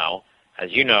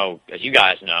 as you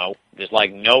guys know, there's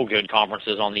like no good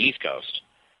conferences on the East Coast.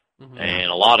 Mm-hmm. And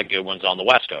a lot of good ones on the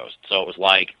West Coast. So it was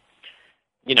like,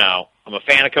 I'm a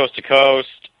fan of Coast to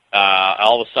Coast.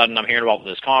 All of a sudden I'm hearing about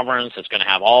this conference. It's going to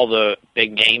have all the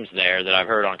big names there that I've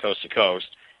heard on Coast to Coast.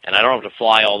 And I don't have to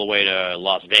fly all the way to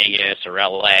Las Vegas or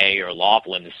LA or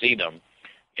Laughlin to see them.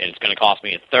 And it's going to cost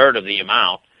me a third of the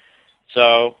amount.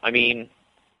 So, I mean,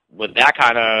 with that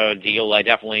kind of deal, I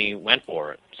definitely went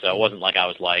for it. So it wasn't like I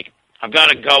was like, I've got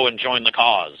to go and join the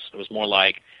cause. It was more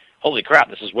like, holy crap,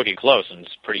 this is wicked close and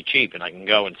it's pretty cheap, and I can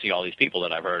go and see all these people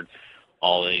that I've heard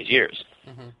all these years.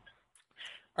 Mm-hmm.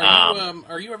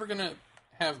 Are you ever going to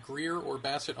have Greer or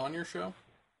Bassett on your show?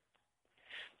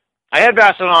 I had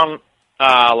Bassett on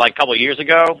like a couple of years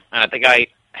ago, and I think I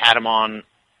had him on.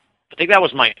 I think that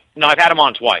was I've had him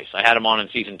on twice. I had him on in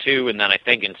season 2, and then I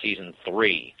think in season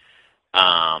 3.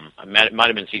 It might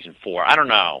have been season 4. I don't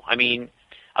know. I mean,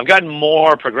 I've gotten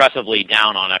more progressively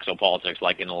down on exopolitics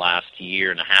like in the last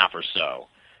year and a half or so.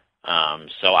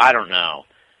 So I don't know.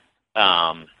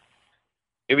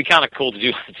 It'd be kind of cool to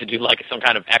do like some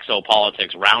kind of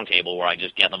exopolitics roundtable where I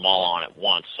just get them all on at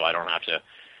once, so I don't have to,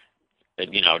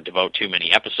 devote too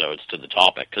many episodes to the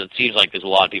topic, because it seems like there's a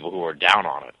lot of people who are down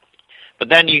on it. But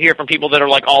then you hear from people that are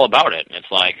like all about it, and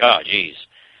it's like, oh, geez,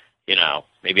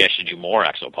 maybe I should do more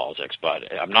exopolitics, but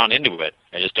I'm not into it.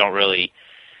 I just don't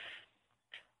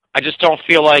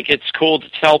feel like it's cool to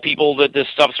tell people that this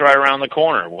stuff's right around the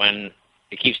corner when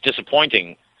it keeps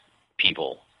disappointing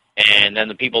people. And then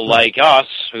the people like us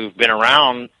who've been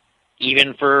around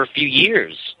even for a few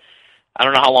years. I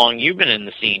don't know how long you've been in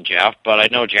the scene, Jeff, but I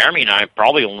know Jeremy and I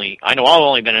I know I've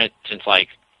only been in it since like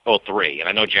 2003, and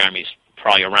I know Jeremy's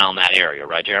probably around that area,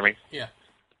 right, Jeremy? Yeah.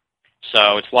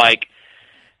 So it's like,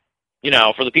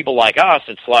 for the people like us,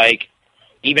 it's like,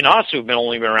 even us who've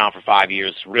only been around for 5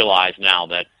 years realize now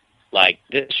that, like,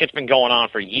 this shit's been going on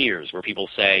for years, where people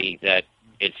say that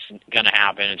it's going to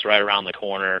happen, it's right around the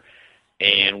corner,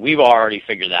 and we've already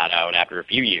figured that out after a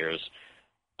few years.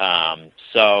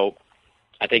 So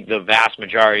I think the vast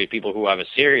majority of people who have a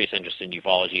serious interest in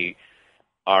ufology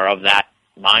are of that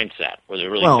mindset, where they're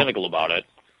really cynical about it.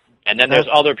 And then there's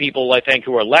other people, I think,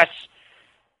 who are less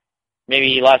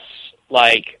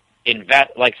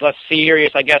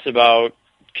serious, I guess, about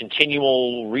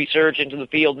continual research into the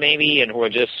field, maybe, and who are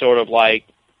just sort of like,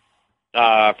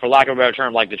 for lack of a better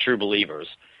term, like the true believers.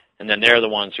 And then they're the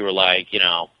ones who are like,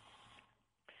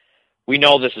 we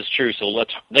know this is true, so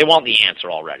they want the answer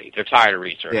already. They're tired of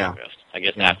researching this. I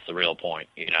guess that's the real point,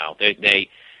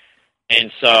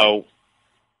 and so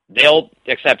they'll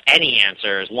accept any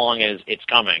answer as long as it's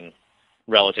coming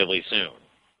relatively soon.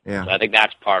 Yeah. So I think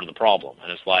that's part of the problem.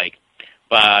 And it's like,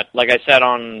 but like I said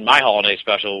on my holiday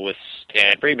special with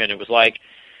Stan Friedman, it's like,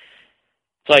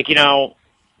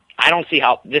 I don't see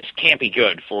how this can't be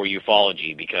good for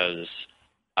ufology, because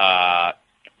I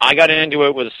got into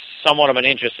it with somewhat of an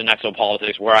interest in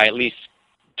exopolitics, where I at least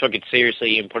took it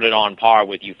seriously and put it on par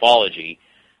with ufology,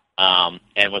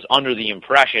 and was under the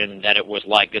impression that it was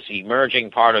like this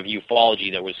emerging part of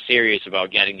ufology that was serious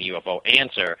about getting the UFO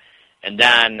answer. And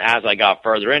then as I got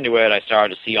further into it, I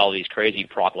started to see all these crazy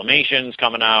proclamations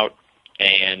coming out,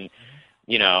 and,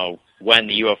 when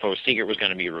the UFO secret was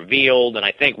going to be revealed. And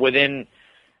I think within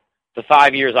the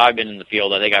 5 years I've been in the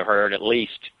field, I think I've heard at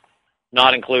least,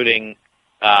 not including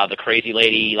the crazy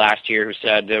lady last year who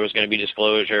said there was going to be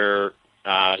disclosure,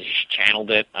 she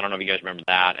channeled it. I don't know if you guys remember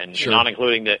that. And not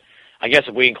including I guess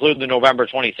if we include the November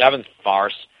 27th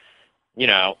farce,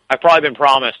 I've probably been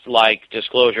promised, like,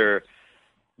 disclosure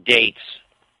dates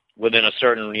within a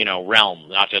certain, realm,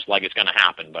 not just like it's going to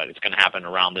happen, but it's going to happen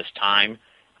around this time.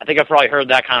 I think I've probably heard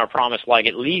that kind of promise like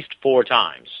at least 4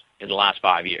 times in the last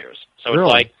 5 years. So It's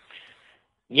like,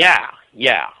 yeah.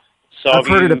 So I've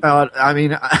heard it about, I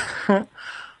mean,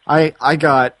 I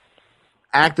got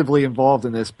actively involved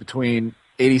in this between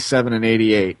 87 and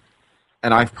 88,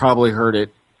 and I've probably heard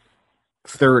it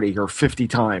 30 or 50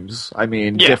 times. I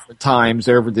mean, different times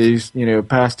over these,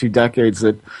 past 2 decades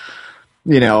that,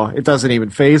 it doesn't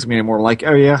even faze me anymore. Like,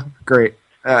 oh yeah, great.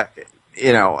 I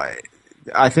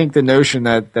think the notion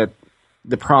that the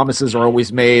promises are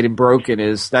always made and broken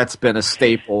that's been a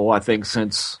staple, I think,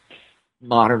 since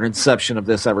modern inception of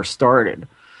this ever started.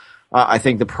 I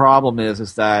think the problem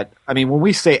is that, I mean, when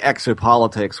we say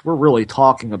exopolitics, we're really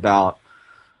talking about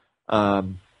a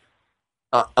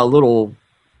little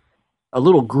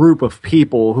group of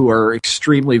people who are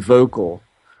extremely vocal.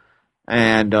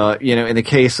 And, in the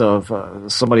case of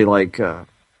somebody like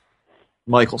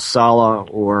Michael Salla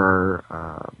or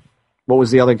what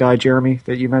was the other guy, Jeremy,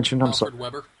 that you mentioned? I'm sorry.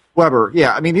 Weber,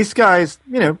 yeah. I mean, these guys,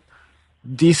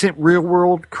 decent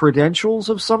real-world credentials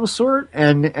of some sort,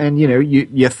 and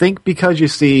you think because you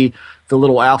see the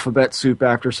little alphabet soup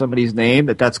after somebody's name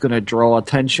that's going to draw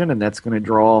attention and that's going to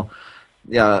draw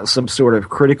some sort of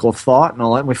critical thought and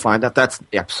all that, and we find out that's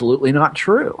absolutely not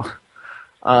true.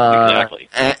 Exactly.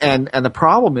 And the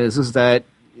problem is that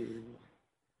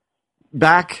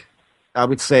back, I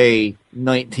would say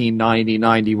 1990,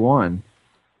 91,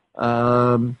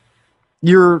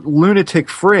 your lunatic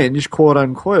fringe, quote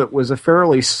unquote, was a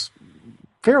fairly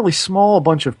small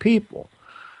bunch of people.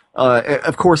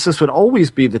 Of course, this would always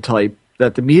be the type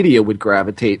that the media would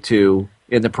gravitate to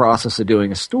in the process of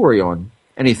doing a story on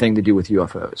anything to do with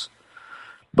UFOs.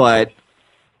 But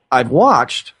I've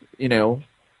watched,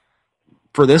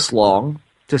 for this long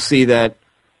to see that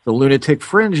the lunatic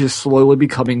fringe is slowly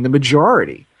becoming the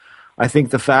majority. I think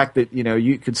the fact that,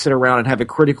 you could sit around and have a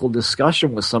critical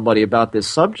discussion with somebody about this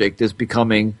subject is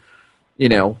becoming,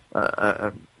 a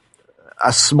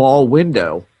small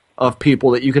window of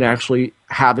people that you can actually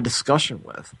have a discussion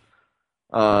with,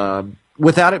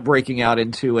 without it breaking out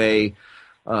into you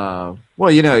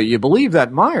believe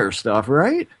that Meyer stuff,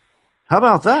 right? How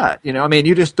about that?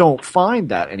 You just don't find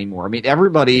that anymore. I mean,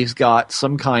 everybody's got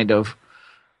some kind of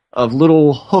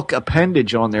little hook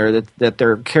appendage on there that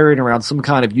they're carrying around some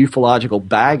kind of ufological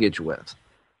baggage with.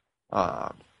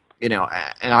 And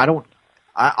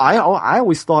I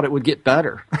always thought it would get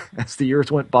better as the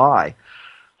years went by.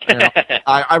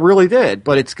 I really did,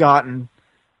 but it's gotten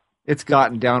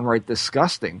downright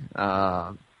disgusting.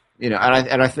 and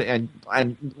I think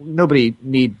and nobody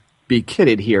need be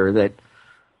kidded here that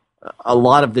a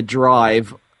lot of the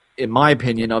drive, in my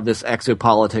opinion, of this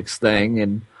exopolitics thing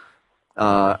and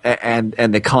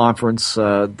the conference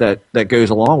that goes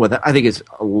along with it, I think it's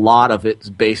a lot of it's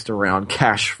based around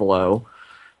cash flow,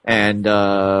 and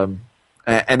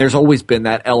there's always been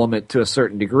that element to a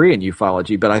certain degree in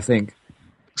ufology. But I think,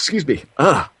 excuse me,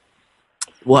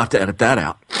 we'll have to edit that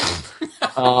out.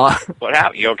 What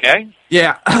happened? You okay?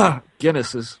 Yeah,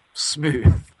 Guinness is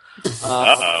smooth.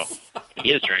 Uh-oh.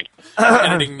 He is drinking.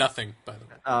 Editing nothing, by the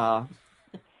way.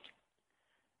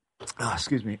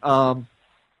 Excuse me.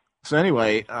 So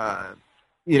anyway, I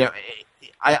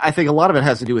think a lot of it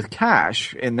has to do with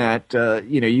cash, in that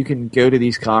you can go to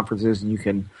these conferences and you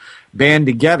can band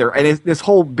together, and it's this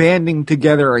whole banding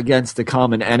together against the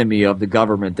common enemy of the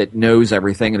government that knows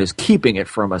everything and is keeping it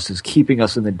from us, is keeping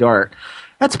us in the dark.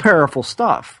 That's powerful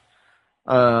stuff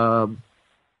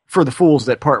for the fools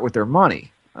that part with their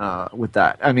money with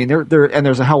that. I mean, and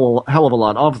there's a hell of a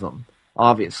lot of them,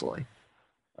 obviously.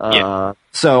 Yeah.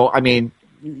 So, I mean,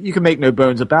 you can make no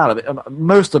bones about it.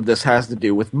 Most of this has to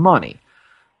do with money.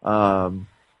 And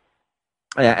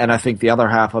I think the other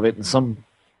half of it, in some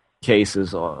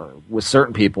cases, with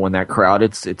certain people in that crowd,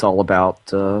 it's all about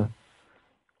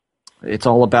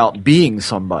being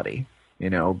somebody,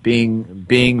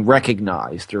 being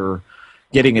recognized or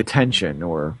getting attention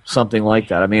or something like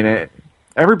that. I mean,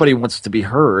 everybody wants to be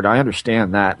heard. I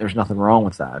understand that. There's nothing wrong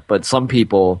with that. But some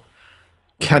people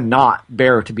cannot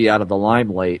bear to be out of the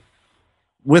limelight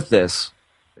with this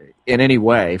in any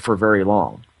way for very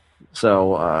long.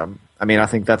 So, I mean, I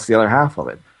think that's the other half of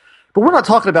it. But we're not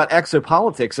talking about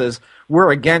exopolitics as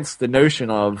we're against the notion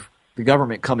of the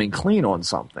government coming clean on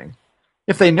something.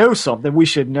 If they know something, we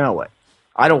should know it.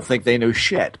 I don't think they know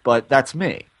shit, but that's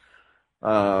me.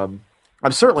 I'm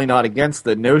certainly not against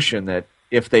the notion that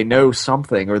if they know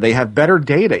something or they have better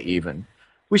data even,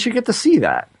 we should get to see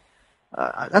that.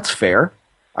 That's fair.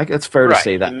 It's fair to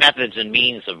say that. The methods and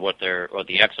means of what the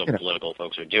exopolitical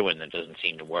folks are doing that doesn't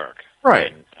seem to work.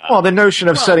 Right. And, well, the notion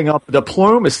of setting up a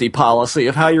diplomacy policy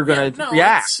of how you're going to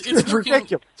react is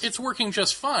ridiculous. It's working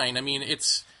just fine. I mean,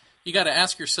 you got to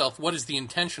ask yourself, what is the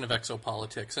intention of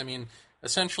exopolitics? I mean,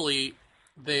 essentially,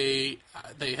 they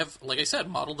have, like I said,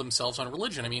 modeled themselves on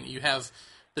religion. I mean, you have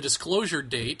the disclosure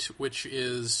date, which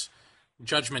is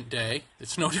Judgment Day.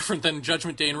 It's no different than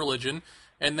Judgment Day in religion.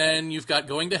 And then you've got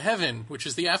going to heaven, which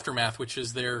is the aftermath, which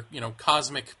is their,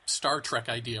 cosmic Star Trek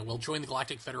idea. We'll join the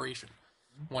Galactic Federation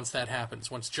once that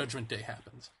happens, once Judgment Day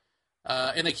happens.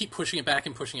 And they keep pushing it back,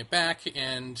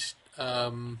 and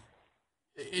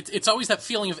it's always that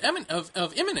feeling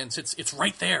of imminence. It's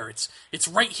right there. It's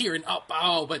right here. And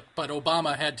but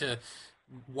Obama had to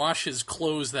wash his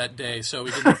clothes that day, so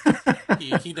he didn't.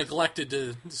 he neglected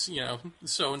to,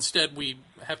 So instead, we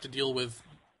have to deal with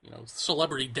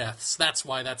celebrity deaths. That's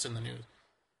why that's in the news,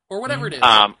 or whatever it is.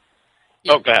 Oh,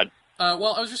 go ahead.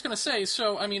 Well, I was just going to say.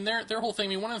 So, I mean, their whole thing. I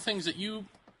mean, one of the things that you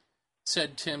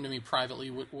said, Tim, to me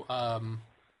privately,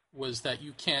 was that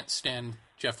you can't stand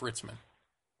Jeff Ritzmann.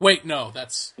 Wait, no,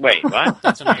 Wait, what?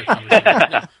 That's another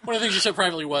conversation. No, one of the things you said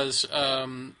privately was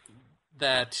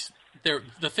that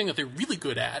the thing that they're really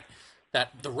good at,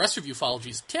 that the rest of ufology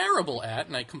is terrible at,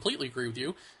 and I completely agree with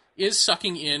you, is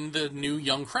sucking in the new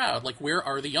young crowd. Like, where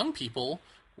are the young people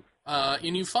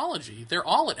in ufology? They're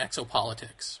all at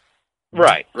exopolitics.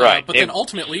 Right. But then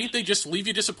ultimately, they just leave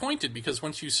you disappointed, because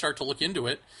once you start to look into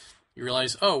it, you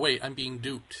realize, oh, wait, I'm being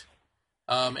duped.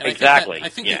 And exactly. I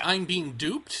think that I'm being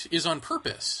duped is on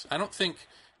purpose. I don't think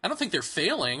they're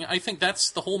failing. I think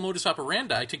that's the whole modus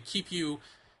operandi, to keep you,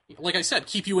 like I said,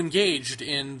 keep you engaged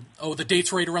in, the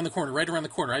date's right around the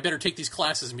corner. I better take these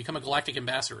classes and become a galactic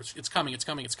ambassador. It's coming. And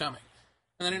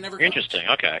then it never comes. Interesting,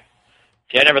 okay.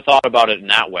 See, I never thought about it in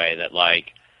that way, that,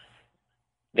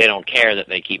 they don't care that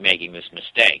they keep making this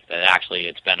mistake, that actually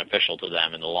it's beneficial to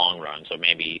them in the long run, so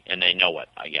maybe, and they know it,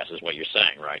 I guess, is what you're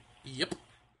saying, right? Yep.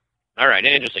 All right,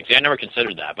 interesting. See, I never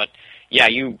considered that, but, yeah,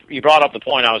 you brought up the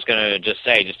point I was going to just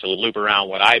say, just to loop around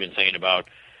what I've been saying about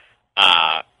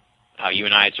how you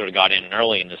and I had sort of got in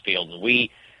early in this field, and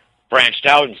we branched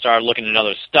out and started looking at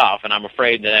other stuff, and I'm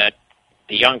afraid that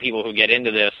the young people who get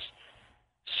into this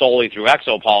solely through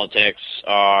exopolitics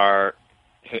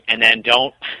and then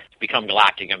don't become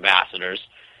galactic ambassadors,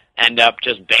 end up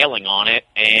just bailing on it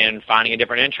and finding a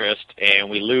different interest, and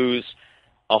we lose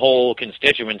a whole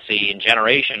constituency and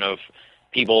generation of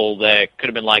people that could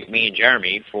have been like me and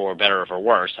Jeremy, for better or for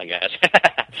worse, I guess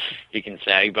you can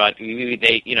say. But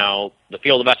they, the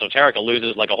field of esoterica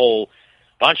loses a whole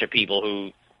bunch of people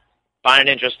who find an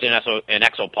interest in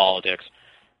exopolitics,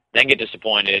 then get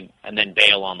disappointed, and then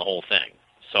bail on the whole thing.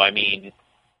 So, I mean,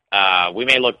 we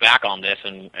may look back on this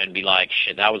and be like,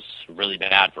 shit, that was really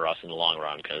bad for us in the long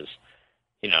run because,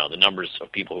 you know, the numbers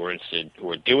of people who are interested, who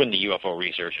are doing the UFO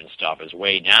research and stuff is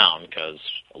way down because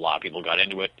a lot of people got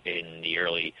into it in the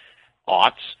early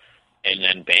aughts and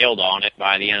then bailed on it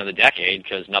by the end of the decade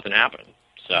because nothing happened.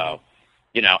 So,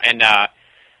 you know, and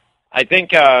I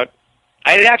think I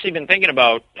had actually been thinking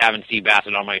about having Steve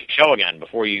Bassett on my show again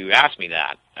before you asked me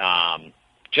that,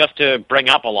 just to bring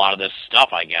up a lot of this stuff,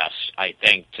 I guess. I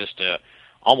think just to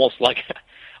almost like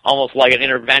an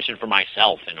intervention for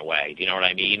myself in a way. Do you know what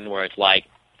I mean? Where it's like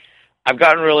I've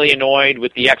gotten really annoyed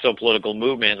with the exopolitical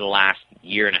movement in the last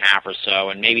year and a half or so,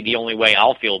 and maybe the only way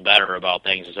I'll feel better about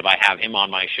things is if I have him on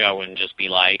my show and just be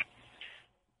like,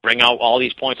 bring out all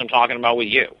these points I'm talking about with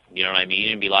you. You know what I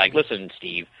mean? And be like, listen,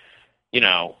 Steve, you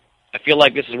know, I feel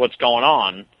like this is what's going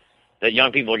on, that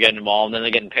young people are getting involved and then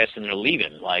they're getting pissed and they're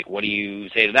leaving. Like, what do you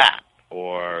say to that?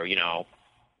 Or, you know,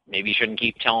 maybe you shouldn't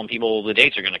keep telling people the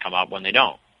dates are going to come up when they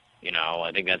don't. You know,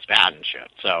 I think that's bad and shit.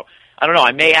 So, I don't know.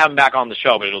 I may have him back on the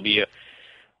show, but it'll be a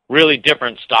really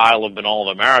different style of Banal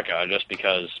of America just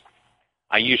because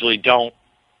I usually don't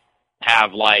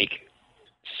have, like,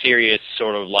 serious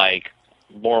sort of, like,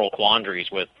 moral quandaries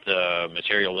with the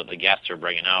material that the guests are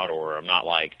bringing out, or I'm not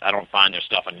like, I don't find their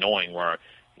stuff annoying where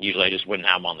usually I just wouldn't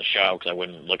have them on the show because I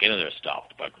wouldn't look into their stuff.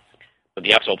 But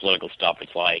the exopolitical stuff,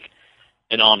 it's like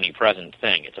an omnipresent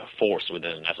thing. It's a force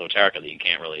within esoterica that you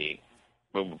can't really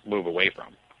move away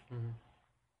from. Mm-hmm.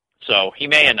 So he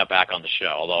may end up back on the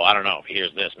show, although I don't know. If he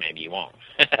hears this, maybe he won't.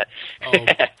 Oh,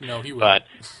 no, he will.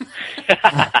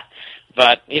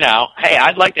 But, you know, hey,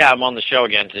 I'd like to have him on the show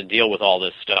again to deal with all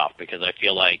this stuff because I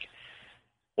feel like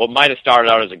what might have started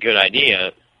out as a good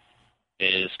idea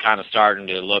is kind of starting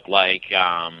to look like,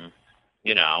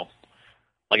 you know,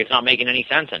 like it's not making any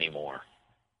sense anymore.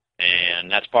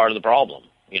 And that's part of the problem,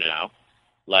 you know.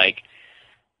 Like,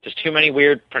 there's too many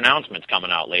weird pronouncements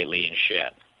coming out lately and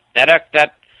shit.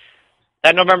 That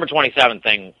November 27th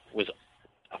thing was,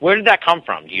 where did that come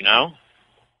from? Do you know?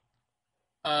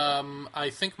 I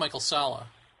think Michael Salla.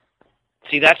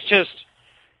 See, that's just,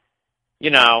 you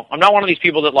know, I'm not one of these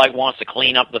people that, like, wants to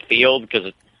clean up the field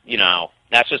because, you know,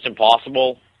 that's just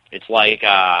impossible. It's like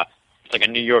a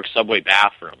New York subway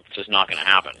bathroom. It's just not going to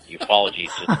happen. Ufology,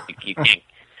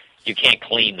 you can't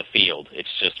clean the field.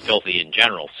 It's just filthy in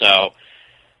general. So,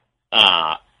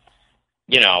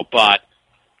 you know, but,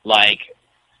 like,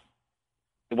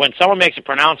 when someone makes a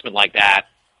pronouncement like that,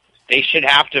 they should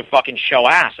have to fucking show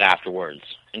ass afterwards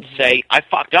and say, I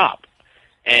fucked up,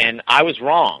 and I was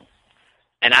wrong,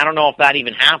 and I don't know if that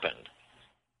even happened.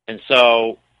 And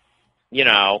so, you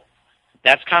know,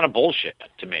 that's kind of bullshit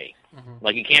to me. Mm-hmm.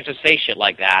 Like, you can't just say shit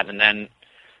like that and then,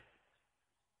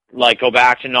 like, go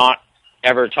back to not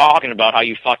ever talking about how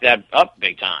you fucked that up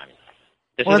big time.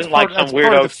 This isn't like some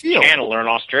weirdo channeler in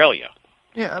Australia.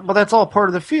 Yeah, well, that's all part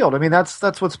of the field. I mean, that's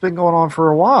what's been going on for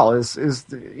a while. Is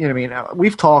you know, I mean,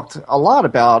 we've talked a lot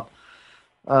about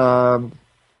the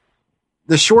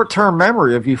short-term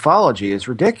memory of ufology is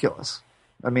ridiculous.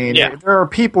 I mean, there are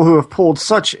people who have pulled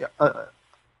such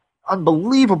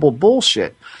unbelievable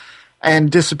bullshit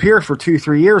and disappear for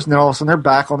 2-3 years, and then all of a sudden they're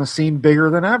back on the scene bigger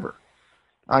than ever.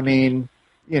 I mean,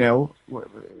 you know,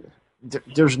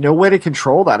 there's no way to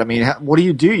control that. I mean, what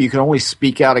do? You can only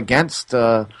speak out against.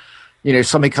 You know,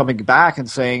 somebody coming back and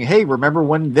saying, hey, remember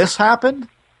when this happened?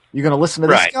 You're going to listen to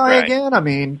this guy again? I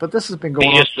mean, but this has been going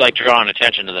on. You just like drawing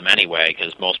attention to them anyway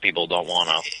because most people don't want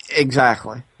to.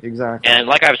 Exactly. And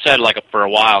like I've said, like for a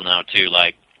while now too,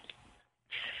 like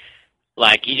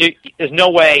there's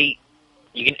no way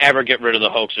you can ever get rid of the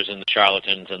hoaxers and the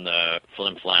charlatans and the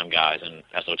flim-flam guys and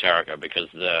esoterica because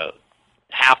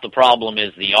half the problem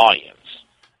is the audience.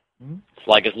 Mm-hmm. It's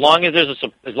like as long as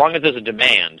there's a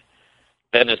demand,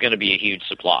 then there's going to be a huge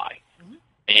supply. Mm-hmm.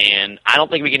 And I don't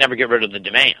think we can ever get rid of the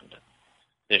demand.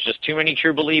 There's just too many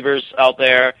true believers out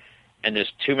there, and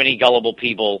there's too many gullible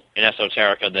people in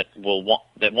esoterica that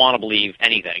want to believe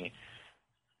anything.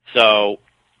 So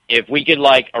if we could,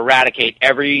 like, eradicate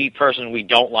every person we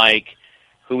don't like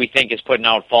who we think is putting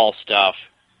out false stuff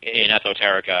in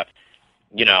esoterica,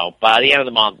 you know, by the end of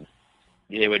the month,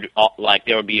 there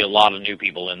would be a lot of new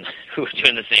people who are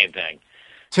doing the same thing.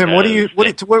 Tim, what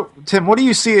do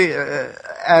you see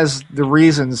as the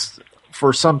reasons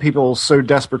for some people so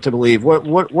desperate to believe?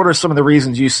 What are some of the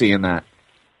reasons you see in that?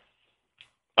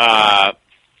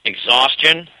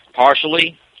 Exhaustion,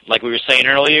 partially. Like we were saying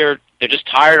earlier, they're just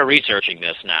tired of researching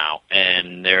this now,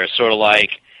 and they're sort of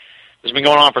like, this has been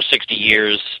going on for 60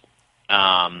 years,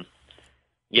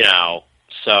 you know,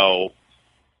 so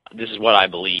this is what I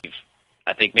believe.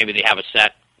 I think maybe they have a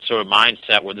set sort of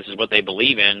mindset where this is what they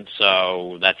believe in,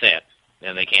 so that's it,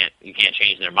 and you can't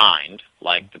change their mind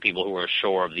like the people who are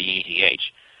sure of the ETH.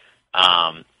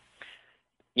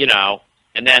 You know,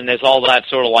 and then there's all that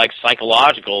sort of like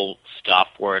psychological stuff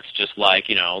where it's just like,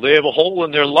 you know, they have a hole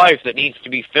in their life that needs to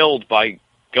be filled by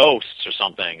ghosts or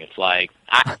something. It's like,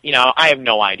 I have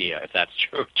no idea if that's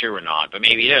true or not, but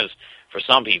maybe it is for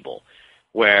some people,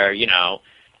 where, you know,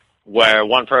 where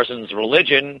one person's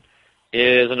religion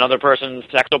is another person's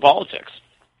exopolitics.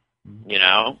 You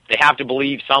know, they have to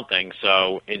believe something,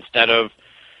 so instead of,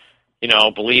 you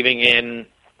know, believing in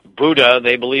Buddha,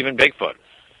 they believe in Bigfoot.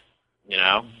 You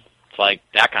know, it's like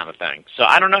that kind of thing. So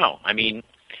I don't know. I mean,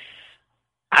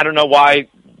 I don't know why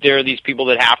there are these people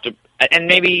that have to, and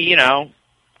maybe, you know,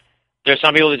 there's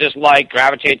some people that just like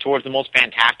gravitate towards the most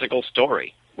fantastical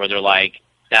story where they're like,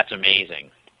 that's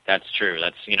amazing. That's true.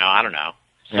 That's, you know, I don't know.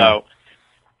 So,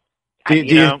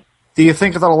 do you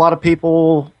think that a lot of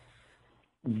people,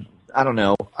 I don't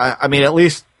know, I mean, at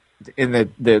least in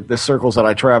the circles that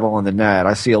I travel on the net,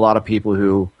 I see a lot of people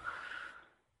who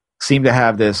seem to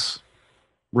have this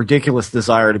ridiculous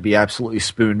desire to be absolutely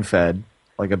spoon-fed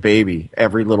like a baby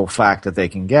every little fact that they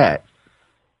can get,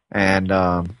 and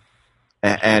tell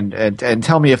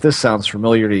me if this sounds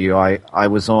familiar to you. I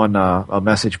was on a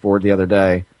message board the other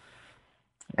day,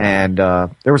 and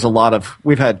there was a lot of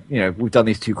we've done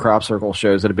these 2 crop circle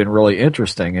shows that have been really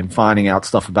interesting in finding out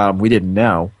stuff about them we didn't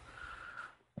know,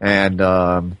 and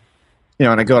you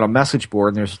know, and I go on a message board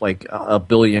and there's like a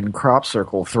billion crop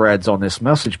circle threads on this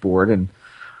message board, and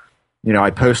you know,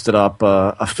 I posted up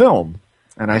a film,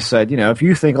 and I said, you know, if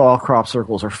you think all crop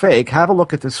circles are fake, have a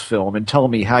look at this film and tell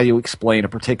me how you explain a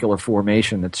particular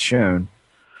formation that's shown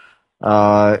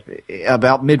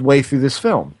about midway through this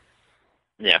film.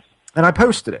 Yeah. And I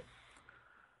posted it.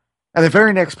 And the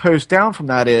very next post down from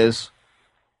that is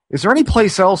there any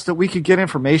place else that we could get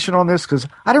information on this? Because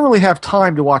I didn't really have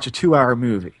time to watch a 2-hour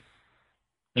movie.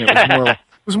 You know, it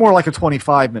was more like a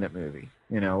 25-minute movie,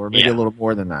 you know, or maybe a little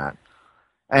more than that.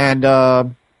 And,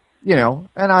 you know,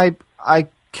 and I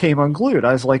came unglued.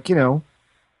 I was like, you know,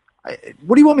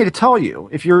 what do you want me to tell you?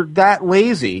 If you're that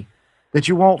lazy that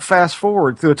you won't fast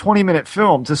forward through a 20-minute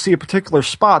film to see a particular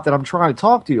spot that I'm trying to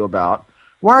talk to you about,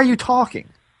 why are you talking?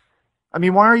 I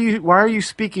mean, why are you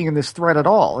speaking in this thread at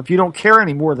all? If you don't care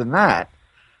any more than that,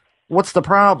 what's the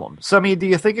problem? So, I mean, do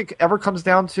you think it ever comes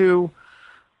down to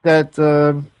that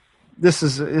this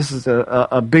is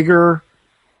a bigger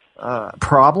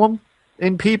problem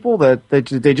in people, that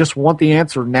they just want the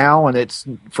answer now, and it's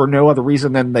for no other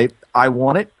reason than I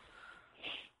want it?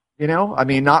 You know, I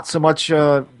mean, not so much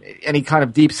any kind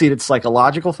of deep-seated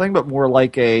psychological thing, but more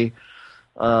like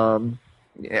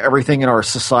everything in our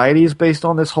society is based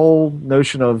on this whole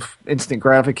notion of instant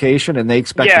gratification, and they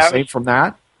expect the same from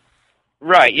that.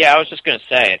 Right, yeah, I was just going to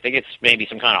say, I think it's maybe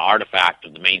some kind of artifact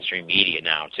of the mainstream media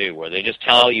now, too, where they just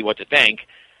tell you what to think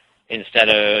instead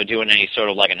of doing any sort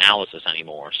of, like, analysis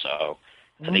anymore. So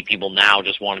I think people now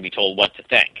just want to be told what to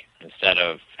think instead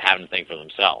of having to think for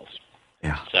themselves.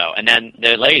 Yeah. So, and then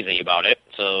they're lazy about it.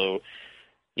 So,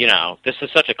 you know, this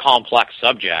is such a complex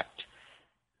subject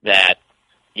that,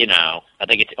 you know, I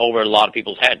think it's over a lot of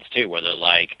people's heads, too, where they're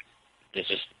like, this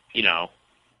is, you know,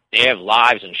 they have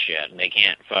lives and shit, and they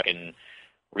can't fucking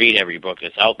read every book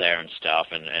that's out there and stuff,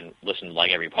 and listen to,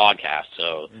 like, every podcast.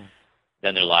 So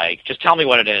then they're like, just tell me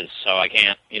what it is, so I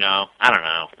can't, you know, I don't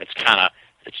know.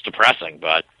 It's depressing,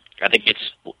 but I think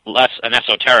it's less an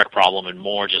esoteric problem and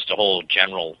more just a whole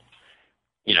general,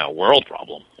 you know, world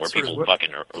problem where sort people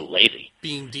fucking are lazy.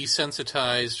 Being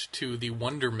desensitized to the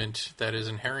wonderment that is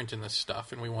inherent in this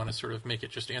stuff, and we want to sort of make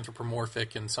it just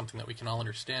anthropomorphic and something that we can all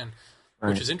understand,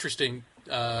 which is interesting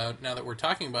now that we're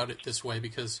talking about it this way,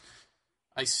 because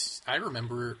I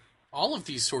remember all of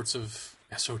these sorts of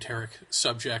esoteric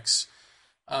subjects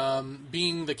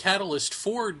being the catalyst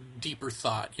for deeper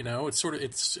thought. You know, it's sort of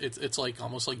it's like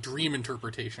almost like dream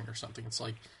interpretation or something. It's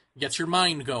like gets your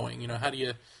mind going. You know, how do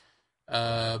you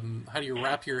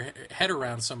wrap your head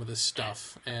around some of this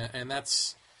stuff? And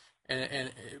that's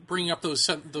and bringing up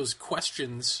those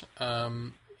questions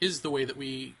is the way that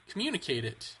we communicate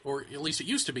it, or at least it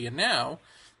used to be. And now,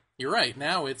 you're right.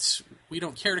 Now we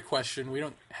don't care to question. We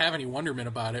don't have any wonderment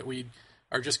about it. We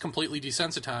are just completely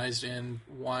desensitized and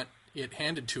want it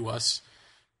handed to us.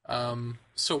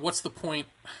 So what's the point?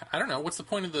 I don't know. What's the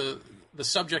point of the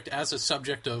subject as a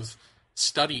subject of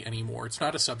study anymore? It's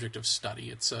not a subject of study.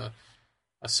 It's a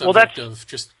subject of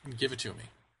just give it to me.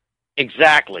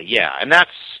 Exactly, yeah. And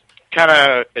that's kind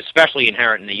of especially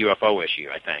inherent in the UFO issue,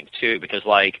 I think, too, because,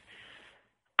 like,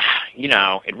 you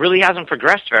know, it really hasn't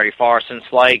progressed very far since,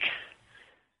 like,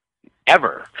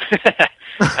 ever.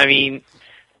 I mean,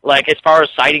 like, as far as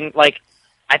sighting, like,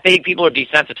 I think people are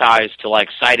desensitized to, like,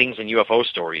 sightings and UFO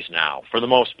stories now, for the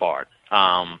most part.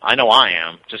 I know I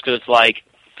am, just because it's like,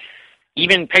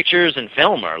 even pictures and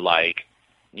film are, like,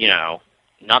 you know,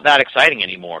 not that exciting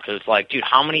anymore, because it's like, dude,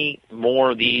 how many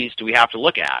more of these do we have to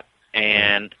look at?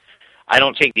 And I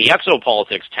don't take the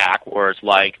exopolitics tack, where it's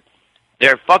like,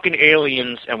 they're fucking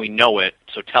aliens and we know it,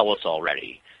 so tell us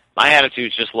already. My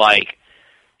attitude's just like,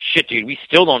 shit, dude, we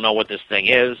still don't know what this thing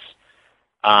is.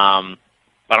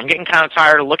 But I'm getting kind of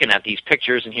tired of looking at these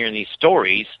pictures and hearing these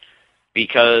stories,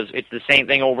 because it's the same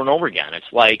thing over and over again.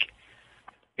 It's like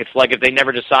if they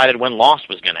never decided when Lost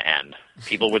was going to end.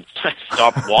 People would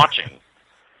stop watching.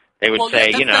 They would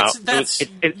say, that's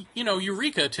you know,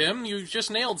 Eureka, Tim. You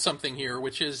just nailed something here,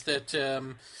 which is that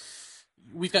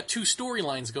we've got two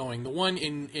storylines going. The one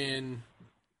in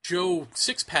Joe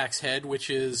Sixpack's head, which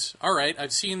is, all right,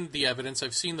 I've seen the evidence,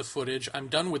 I've seen the footage, I'm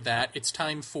done with that. It's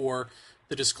time for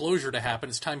the disclosure to happen.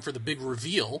 It's time for the big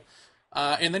reveal.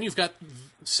 And then you've got,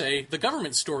 say, the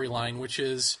government storyline, which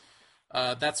is,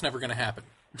 that's never going to happen.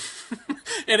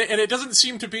 and it doesn't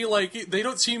seem to be like, they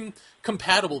don't seem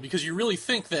compatible, because you really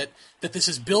think that this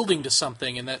is building to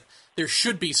something and that there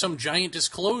should be some giant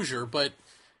disclosure, but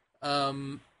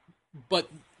the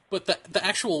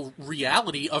actual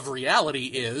reality of reality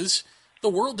is the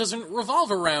world doesn't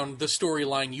revolve around the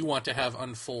storyline you want to have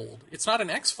unfold. It's not an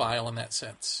X-File in that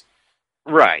sense.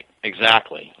 Right,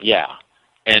 exactly, yeah.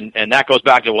 And that goes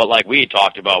back to what, like, we had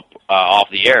talked about off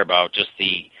the air, about just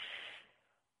the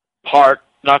part,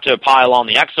 not to pile on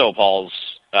the exopols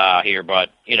here, but,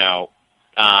 you know,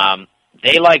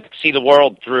 they like to see the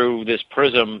world through this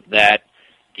prism that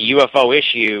the UFO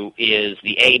issue is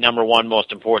the number one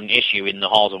most important issue in the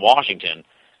halls of Washington,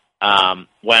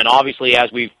 when obviously,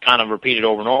 as we've kind of repeated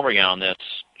over and over again on this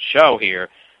show here,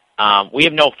 we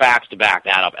have no facts to back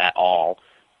that up at all.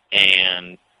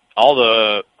 And all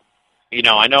the, you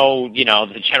know, I know, you know,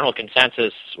 the general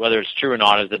consensus, whether it's true or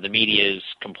not, is that the media is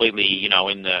completely, you know,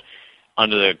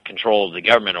 under the control of the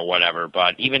government or whatever,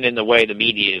 but even in the way the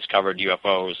media has covered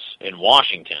UFOs in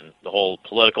Washington, the whole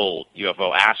political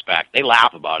UFO aspect, they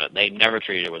laugh about it. They never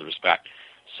treat it with respect.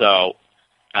 So,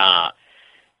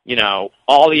 you know,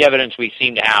 all the evidence we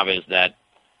seem to have is that,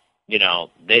 you know,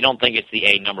 they don't think it's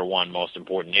the number one most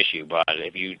important issue, but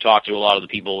if you talk to a lot of the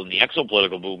people in the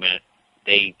exopolitical movement,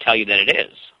 they tell you that it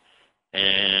is.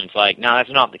 And it's like, no,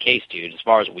 that's not the case, dude, as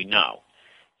far as we know.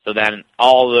 So then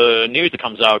all the news that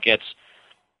comes out gets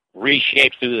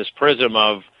reshaped through this prism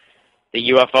of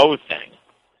the UFO thing,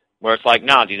 where it's like,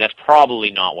 no, dude, that's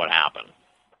probably not what happened.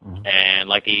 Mm-hmm. And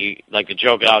like the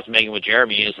joke that I was making with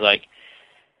Jeremy is like,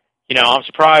 you know, I'm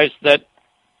surprised that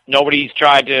nobody's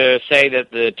tried to say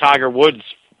that the Tiger Woods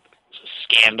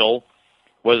scandal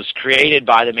was created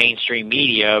by the mainstream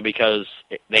media because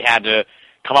they had to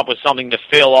come up with something to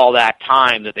fill all that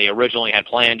time that they originally had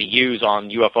planned to use on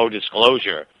UFO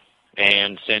disclosure.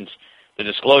 And since the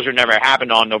disclosure never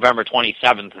happened on November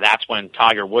 27th, that's when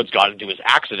Tiger Woods got into his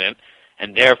accident,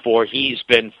 and therefore he's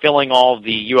been filling all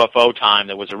the UFO time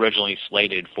that was originally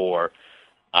slated for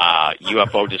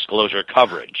UFO disclosure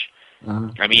coverage. Uh-huh.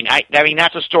 I mean,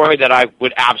 that's a story that I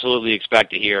would absolutely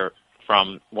expect to hear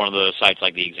from one of the sites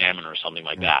like the Examiner or something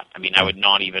like that. I mean, I would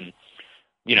not even,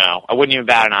 you know, I wouldn't even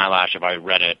bat an eyelash if I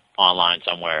read it online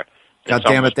somewhere. God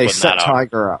damn it, they set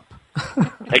Tiger up.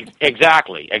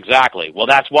 Exactly. Well,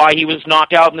 that's why he was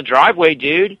knocked out in the driveway,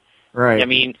 dude. Right. I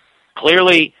mean,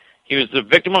 clearly he was the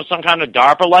victim of some kind of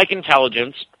DARPA-like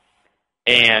intelligence,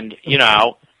 and, you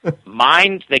know,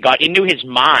 they got into his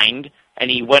mind, and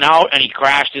he went out and he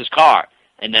crashed his car.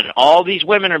 And then all these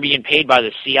women are being paid by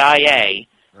the CIA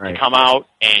to come out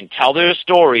and tell their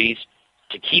stories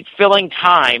to keep filling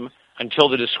time until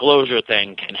the disclosure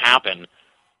thing can happen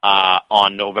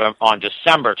on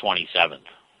December 27th.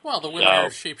 Well, the women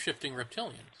are shape-shifting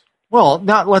reptilians. Well,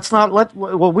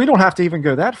 we don't have to even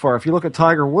go that far. If you look at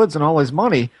Tiger Woods and all his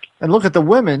money, and look at the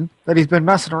women that he's been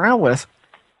messing around with,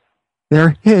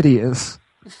 they're hideous.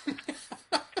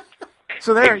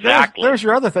 So there's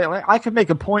your other thing. I could make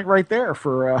a point right there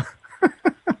for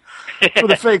for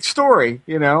the fake story,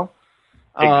 you know.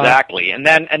 Exactly, and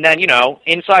then you know,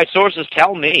 inside sources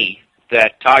tell me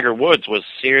that Tiger Woods was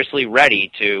seriously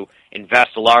ready to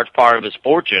invest a large part of his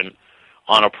fortune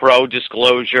on a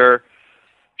pro-disclosure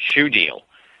shoe deal.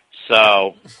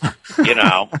 So, you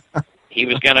know, he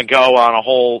was going to go on a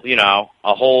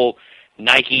whole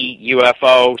Nike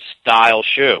UFO style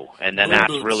shoe, and then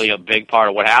that's really a big part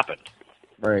of what happened.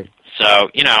 Right. So,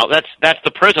 you know, that's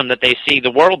the prism that they see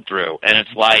the world through, and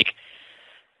it's like,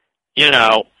 you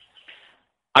know,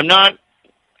 I don't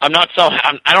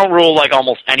rule like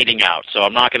almost anything out, so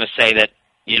I'm not going to say that,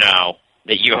 you know,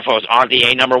 that UFOs aren't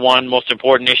the number one most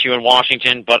important issue in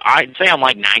Washington, but I'd say I'm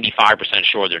like 95%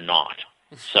 sure they're not.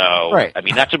 So, Right. I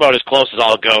mean, that's about as close as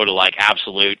I'll go to like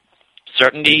absolute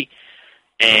certainty.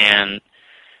 And,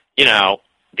 you know,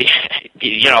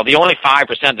 the only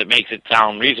 5% that makes it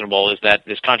sound reasonable is that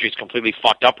this country's completely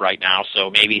fucked up right now. So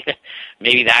maybe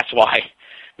that's why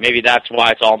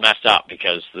it's all messed up,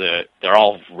 because they're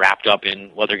all wrapped up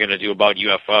in what they're going to do about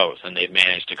UFOs, and they've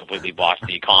managed to completely botch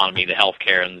the economy, the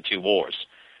healthcare, and the two wars.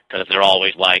 Because they're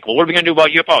always like, well, what are we going to do about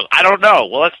UFOs? I don't know.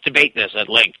 Well, let's debate this at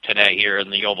length today here in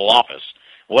the Oval Office.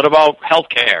 What about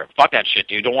healthcare? Fuck that shit,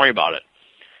 dude. Don't worry about it.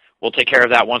 We'll take care of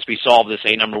that once we solve this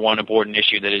number one important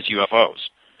issue that is UFOs.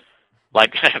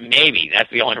 Like, maybe. That's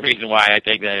the only reason why I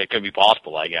think that it could be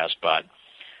possible, I guess. But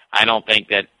I don't think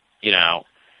that, you know,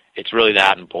 it's really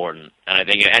that important. And I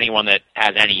think anyone that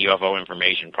has any UFO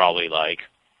information probably, like,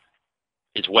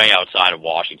 is way outside of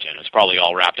Washington. It's probably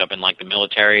all wrapped up in, like, the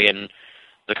military and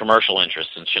the commercial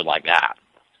interests and shit like that.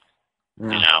 Yeah.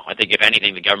 You know, I think if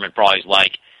anything, the government probably is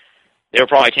like, they were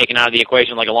probably taken out of the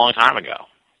equation like a long time ago.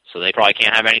 So they probably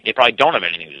can't have any. They probably don't have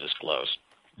anything to disclose.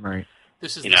 Right.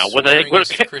 This is the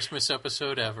swearingest Christmas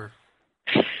episode ever.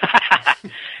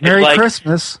 Merry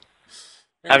Christmas.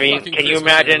 I mean, can you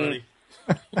imagine?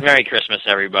 Merry Christmas,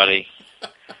 everybody.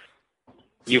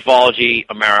 Ufology,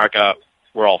 America,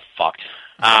 we're all fucked.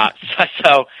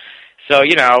 So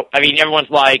you know, I mean, everyone's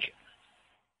like,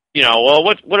 you know,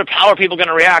 well, how are people going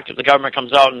to react if the government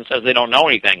comes out and says they don't know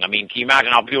anything? I mean, can you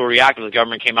imagine how people react if the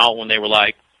government came out when they were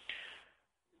like,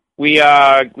 we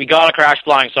got a crash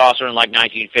flying saucer in like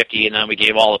 1950, and then we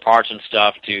gave all the parts and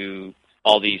stuff to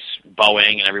all these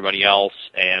Boeing and everybody else,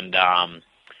 and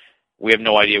we have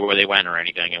no idea where they went or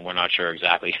anything, and we're not sure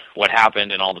exactly what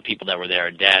happened, and all the people that were there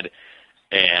are dead,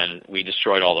 and we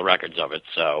destroyed all the records of it.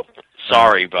 So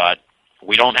sorry, but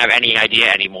we don't have any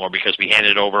idea anymore because we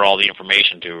handed over all the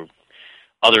information to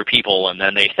other people, and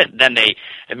then they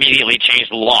immediately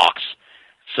changed the locks.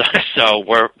 So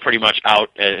we're pretty much out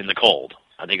in the cold.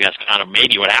 I think that's kind of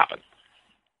maybe what happened.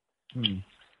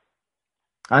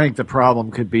 I think the problem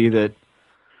could be that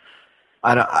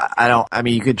I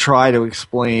mean, you could try to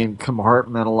explain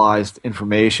compartmentalized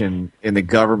information in the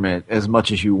government as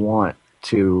much as you want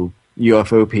to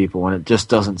UFO people, and it just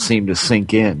doesn't seem to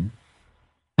sink in.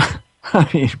 I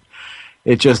mean,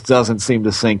 it just doesn't seem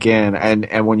to sink in.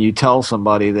 And when you tell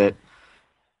somebody that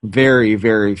very,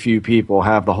 very few people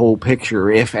have the whole picture,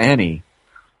 if any,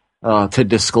 to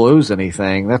disclose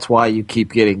anything, that's why you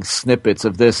keep getting snippets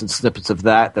of this and snippets of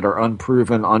that that are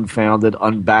unproven, unfounded,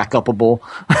 unbackupable.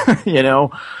 You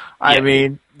know, I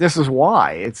mean, this is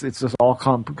why it's just all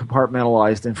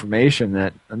compartmentalized information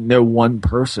that no one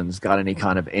person's got any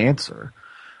kind of answer.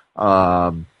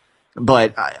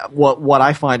 But what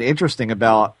I find interesting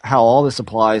about how all this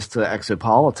applies to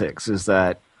exopolitics is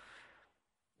that,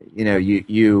 you know,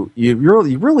 you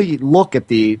really look at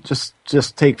the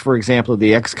just take, for example,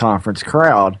 the X conference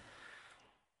crowd,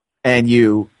 and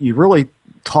you really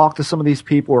talk to some of these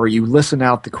people, or you listen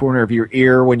out the corner of your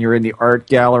ear when you're in the art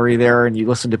gallery there and you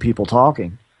listen to people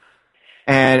talking.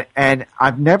 And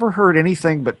I've never heard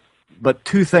anything but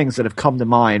two things that have come to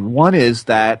mind. One is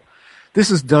that this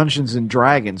is Dungeons and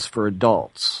Dragons for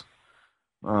adults.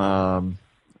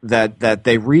 That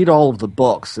they read all of the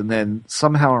books, and then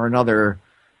somehow or another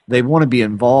they want to be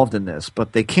involved in this,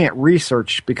 but they can't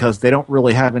research because they don't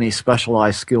really have any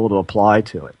specialized skill to apply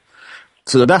to it.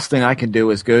 So the best thing I can do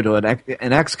is go to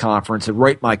an X conference and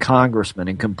write my congressman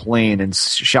and complain and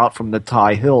shout from the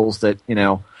high hills that, you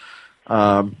know,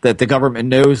 that the government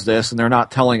knows this and they're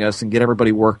not telling us, and get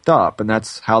everybody worked up, and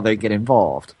that's how they get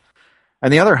involved.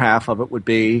 And the other half of it would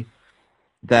be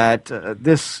that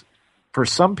this, for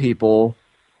some people,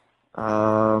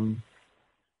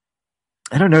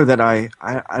 I don't know that I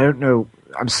don't know.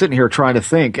 I'm sitting here trying to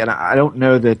think, and I don't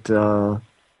know that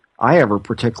I ever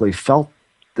particularly felt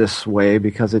this way,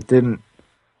 because it didn't.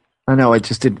 I know it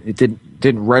just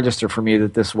didn't register for me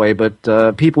that this way.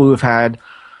 But people who have had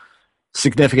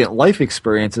significant life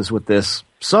experiences with this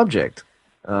subject,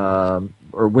 or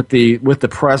with the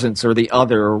presence or the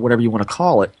other, or whatever you want to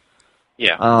call it,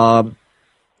 you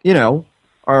know,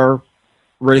 are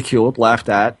ridiculed, laughed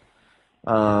at.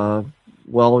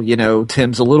 Well, you know,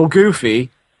 Tim's a little goofy,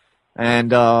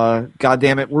 and God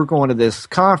damn it, we're going to this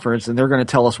conference, and they're going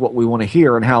to tell us what we want to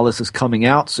hear and how this is coming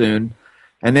out soon,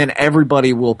 and then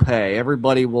everybody will pay.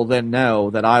 Everybody will then know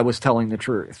that I was telling the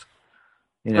truth.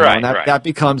 You know, and that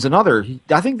becomes another.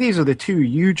 I think these are the two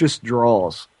hugest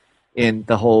draws in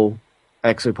the whole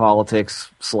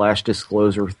exopolitics /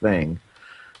 disclosure thing,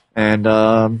 and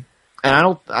I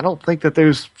don't think that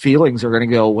those feelings are going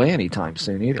to go away anytime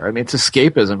soon either. I mean, it's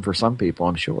escapism for some people,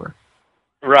 I'm sure.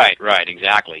 Right,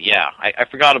 exactly. Yeah, I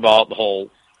forgot about the whole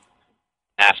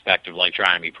aspect of like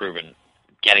trying to be proven,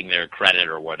 getting their credit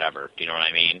or whatever. Do you know what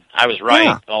I mean? I was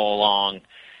right all along.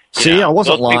 See, I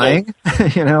wasn't lying.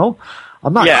 You know,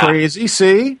 I'm not crazy.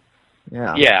 See,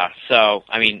 yeah. So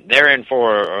I mean, they're in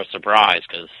for a surprise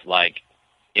because, like,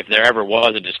 if there ever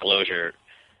was a disclosure,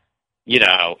 you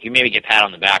know, you maybe get pat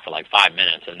on the back for like 5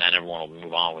 minutes, and then everyone will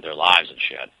move on with their lives and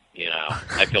shit. You know,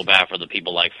 I feel bad for the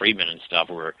people like Friedman and stuff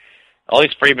who are. At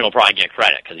least Friedman will probably get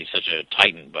credit because he's such a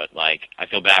titan, but, like, I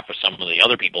feel bad for some of the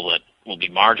other people that will be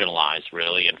marginalized,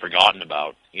 really, and forgotten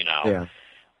about, you know,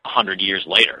 100 years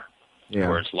later. Yeah.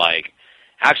 Where it's like,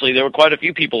 actually, there were quite a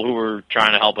few people who were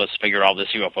trying to help us figure out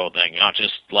this UFO thing, not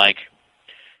just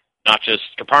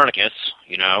Copernicus,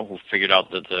 you know, who figured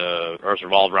out that the Earth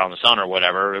revolved around the sun or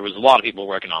whatever. There was a lot of people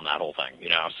working on that whole thing, you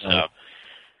know, so...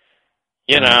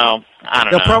 You know, I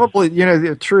don't know. Probably, you know,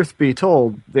 the truth be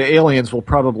told, the aliens will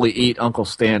probably eat Uncle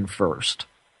Stan first.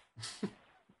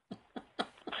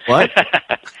 What?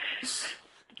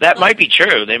 That might be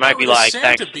true. They might be like,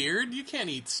 Santa thanks. Beard, you can't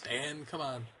eat Stan. Come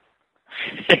on.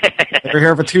 Ever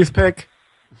hear of a toothpick?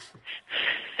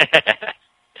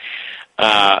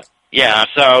 Yeah.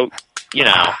 So, you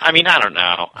know, I mean, I don't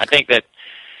know. I think that.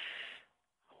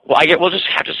 Well, we'll just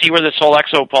have to see where this whole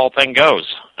exopol thing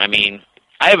goes. I mean.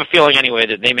 I have a feeling anyway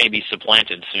that they may be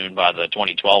supplanted soon by the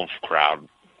 2012 crowd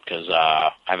because I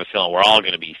have a feeling we're all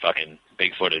going to be fucking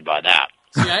big-footed by that.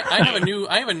 See, I have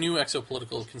a new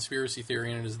exopolitical conspiracy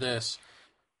theory, and it is this: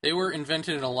 they were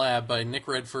invented in a lab by Nick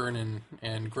Redfern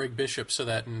and Greg Bishop, so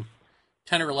that in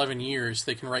 10 or 11 years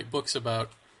they can write books about.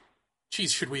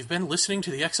 Geez, should we have been listening to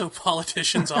the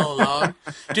exopoliticians all along?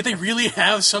 Did they really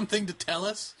have something to tell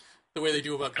us? The way they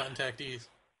do about contactees.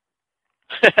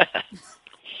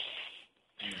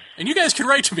 And you guys can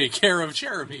write to me, care of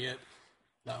Jeremy.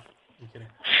 No, I'm kidding.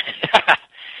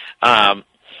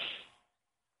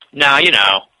 Now, you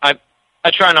know, I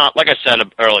try not, like I said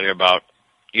earlier about,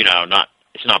 you know,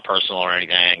 it's not personal or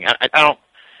anything. I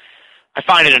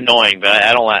find it annoying, but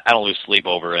I don't lose sleep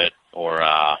over it or,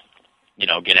 you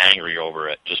know, get angry over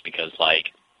it just because, like,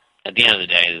 at the end of the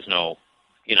day, there's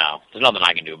nothing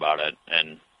I can do about it.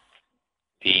 And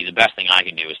the best thing I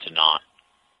can do is to not,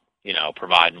 you know,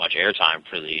 provide much airtime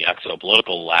for the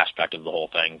exopolitical aspect of the whole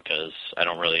thing because I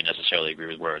don't really necessarily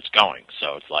agree with where it's going.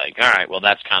 So it's like, all right, well,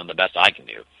 that's kind of the best I can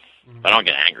do. But I don't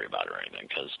get angry about it or anything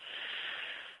because,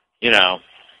 you know,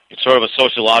 it's sort of a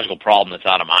sociological problem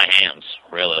that's out of my hands,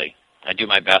 really. I do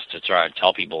my best to try to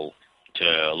tell people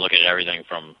to look at everything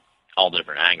from all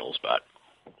different angles, but...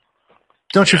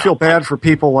 Don't you feel bad for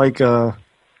people like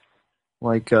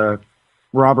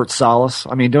Robert Salas?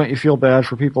 I mean, don't you feel bad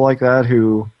for people like that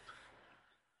who...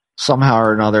 somehow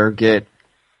or another get,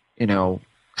 you know,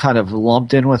 kind of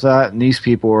lumped in with that. And these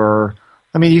people are,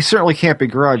 I mean, you certainly can't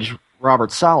begrudge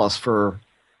Robert Salas for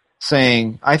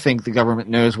saying, I think the government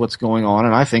knows what's going on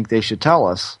and I think they should tell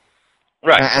us.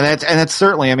 Right. And that's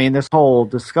certainly, I mean, this whole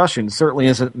discussion certainly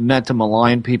isn't meant to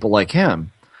malign people like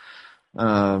him.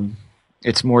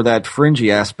 It's more that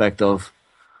fringy aspect of,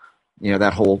 you know,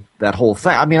 that whole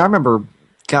thing. I mean, I remember,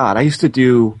 God, I used to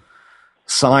do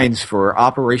signs for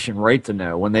Operation Right to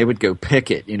Know when they would go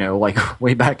picket, you know, like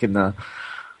way back in the,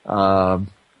 I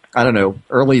don't know,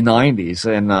 early 90s.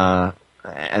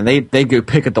 And they'd go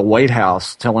picket the White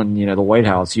House telling, you know, the White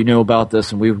House, you know about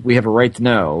this and we have a right to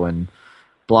know and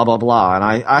blah, blah, blah. And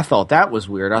I thought that was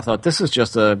weird. I thought this is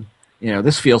just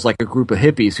this feels like a group of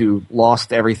hippies who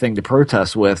lost everything to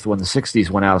protest with when the 60s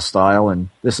went out of style. And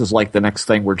this is like the next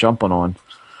thing we're jumping on.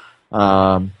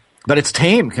 But it's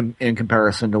tame in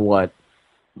comparison to what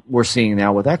we're seeing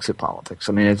now with exit politics.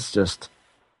 I mean, it's just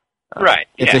right.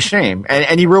 It's a shame,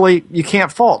 and you can't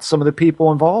fault some of the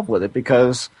people involved with it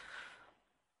because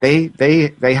they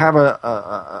have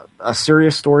a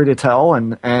serious story to tell,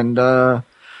 and I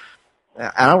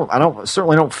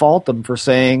certainly don't fault them for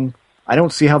saying I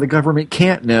don't see how the government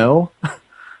can't know,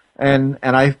 and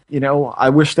I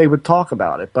wish they would talk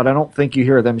about it, but I don't think you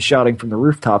hear them shouting from the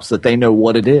rooftops that they know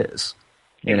what it is.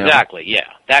 You know? Exactly, yeah.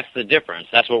 That's the difference.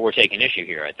 That's what we're taking issue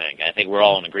here, I think. I think we're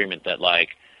all in agreement that, like,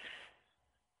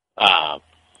 well,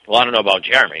 I don't know about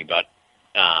Jeremy, but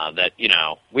that, you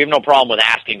know, we have no problem with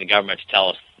asking the government to tell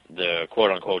us the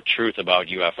quote-unquote truth about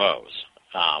UFOs.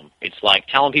 It's like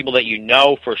telling people that you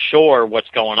know for sure what's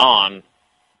going on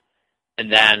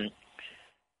and then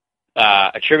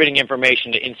attributing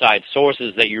information to inside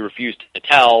sources that you refuse to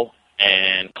tell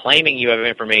and claiming you have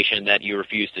information that you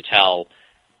refuse to tell,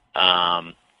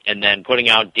 and then putting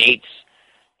out dates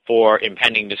for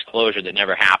impending disclosure that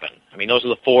never happened. I mean, those are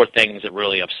the four things that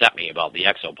really upset me about the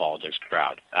exopolitics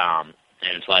crowd. And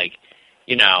it's like,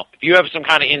 you know, if you have some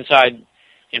kind of inside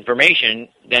information,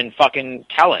 then fucking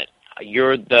tell it.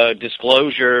 You're the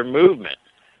disclosure movement,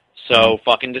 so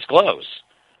fucking disclose.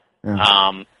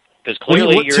 Yeah. Because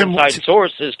clearly your Tim, inside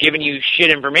source is giving you shit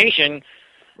information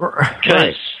because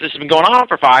right. this has been going on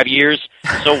for 5 years.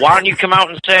 So why don't you come out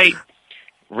and say,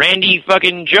 Randy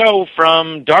fucking Joe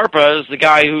from DARPA is the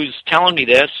guy who's telling me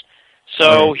this.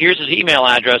 So here's his email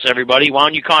address, everybody. Why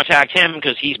don't you contact him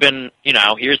because he's been,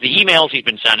 here's the emails he's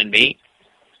been sending me.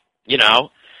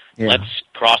 Let's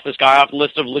cross this guy off the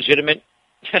list of legitimate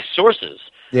sources.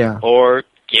 Yeah. Or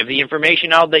give the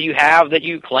information out that you have that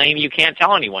you claim you can't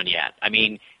tell anyone yet. I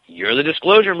mean, you're the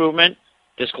disclosure movement.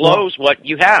 Disclose what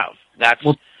you have. That's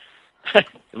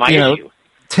my issue.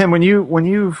 Tim, when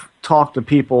you've talked to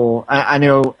people, I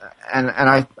know, and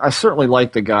I certainly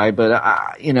like the guy, but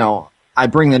I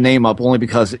bring the name up only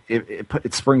because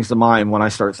it springs to mind when I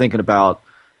start thinking about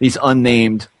these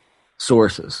unnamed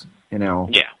sources.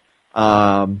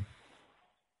 Yeah.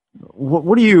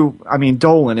 What do you? I mean,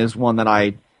 Dolan is one that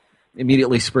I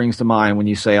immediately springs to mind when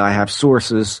you say I have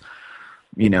sources,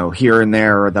 here and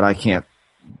there that I can't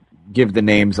give the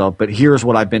names of, but here's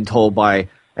what I've been told by,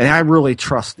 and I really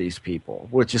trust these people,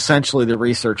 which essentially the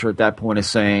researcher at that point is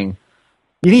saying,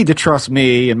 you need to trust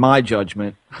me and my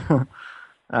judgment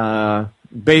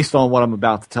based on what I'm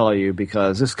about to tell you,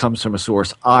 because this comes from a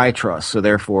source I trust. So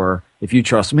therefore, if you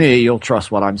trust me, you'll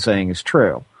trust what I'm saying is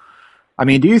true. I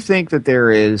mean, do you think that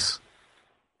there is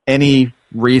any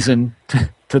reason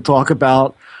to talk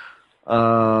about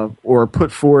or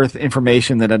put forth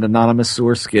information that an anonymous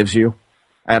source gives you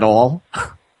at all?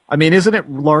 I mean, isn't it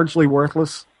largely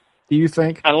worthless, do you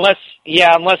think? Unless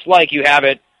like you have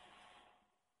it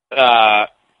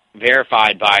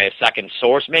verified by a second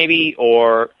source, maybe,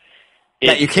 or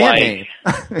that you can't name,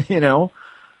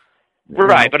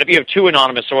 Right, but if you have two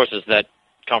anonymous sources that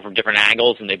come from different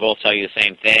angles and they both tell you the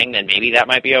same thing, then maybe that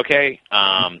might be okay.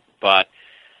 But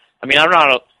I mean,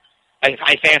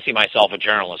 I fancy myself a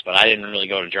journalist, but I didn't really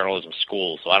go to journalism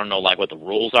school, so I don't know what the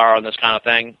rules are on this kind of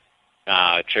thing,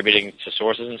 attributing to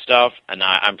sources and stuff. And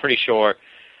I'm pretty sure,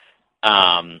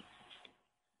 I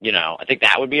think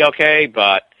that would be okay.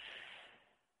 But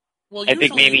I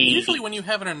think usually when you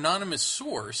have an anonymous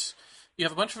source, you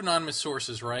have a bunch of anonymous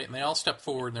sources, right? And they all step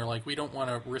forward and they're like, we don't want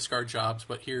to risk our jobs,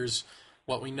 but here's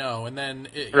what we know. And then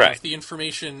if the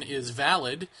information is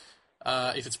valid,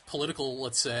 if it's political,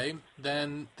 let's say,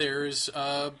 then there's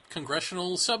a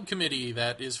congressional subcommittee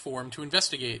that is formed to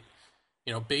investigate,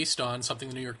 based on something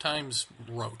the New York Times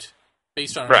wrote,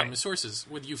 based on anonymous sources.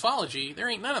 With ufology, there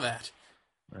ain't none of that.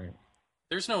 Right.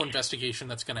 There's no investigation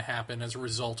that's going to happen as a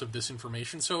result of this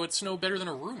information, so it's no better than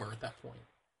a rumor at that point.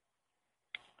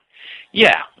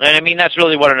 Yeah, and I mean, that's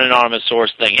really what an anonymous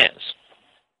source thing is.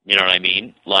 You know what I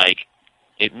mean?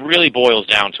 It really boils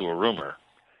down to a rumor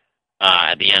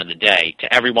at the end of the day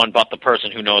to everyone but the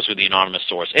person who knows who the anonymous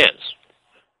source is.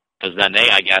 Because then they,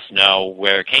 I guess, know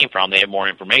where it came from. They have more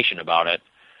information about it.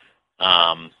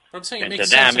 I'm saying and it makes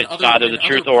to them, sense it's either the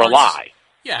truth or a lie.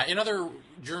 Yeah, in other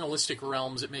journalistic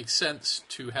realms, it makes sense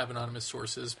to have anonymous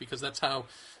sources because that's how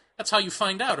you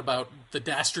find out about the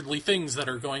dastardly things that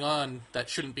are going on that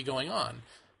shouldn't be going on.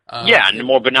 In a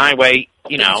more benign way,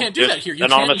 you can't do that here. You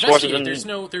anonymous can't sources.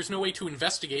 There's no way to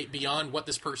investigate beyond what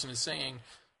this person is saying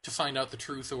to find out the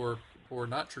truth or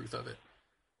not truth of it.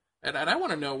 And I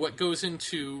want to know what goes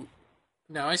into.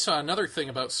 Now, I saw another thing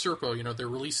about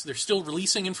Serpo. They're still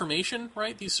releasing information,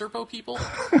 right? These Serpo people.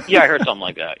 Yeah, I heard something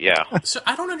like that. Yeah. So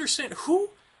I don't understand who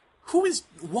is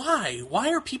why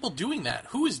are people doing that?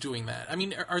 Who is doing that? I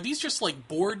mean, are these just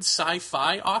bored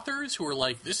sci-fi authors who are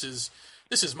like, this is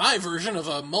my version of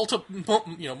a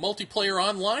multiplayer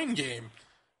online game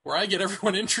where I get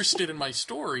everyone interested in my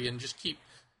story and just keep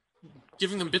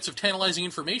giving them bits of tantalizing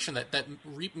information that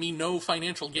reap me no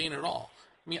financial gain at all.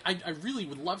 I mean, I really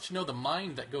would love to know the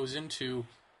mind that goes into,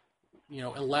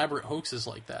 elaborate hoaxes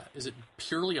like that. Is it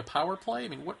purely a power play? I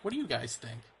mean, what do you guys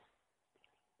think?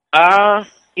 I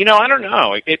don't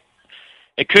know.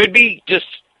 It could be just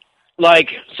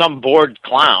some bored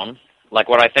clown, like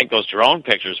what I think those drone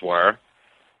pictures were,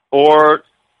 or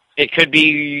it could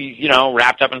be,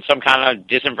 wrapped up in some kind of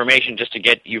disinformation just to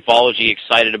get ufology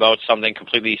excited about something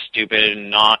completely stupid and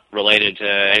not related to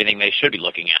anything they should be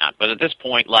looking at. But at this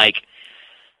point,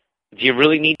 do you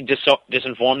really need to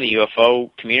disinform the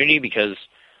UFO community? Because,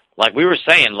 we were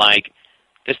saying,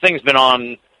 this thing's been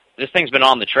on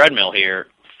the treadmill here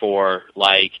for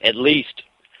at least,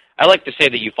 I like to say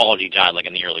that ufology died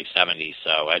in the early 70s.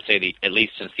 So I'd say at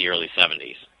least since the early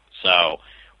 70s. So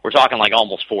we're talking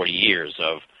almost 40 years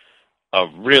of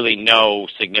really no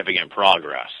significant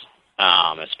progress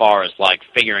as far as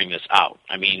figuring this out.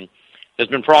 I mean, there's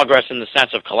been progress in the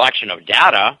sense of collection of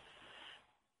data,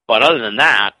 but other than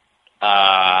that,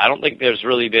 I don't think there's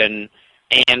really been,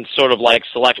 and sort of like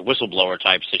select whistleblower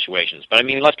type situations. But I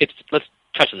mean, let's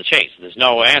cut to the chase. There's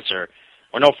no answer.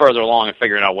 We're no further along in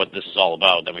figuring out what this is all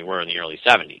about than we were in the early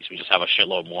 70s. We just have a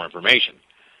shitload more information.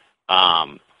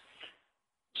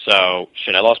 So,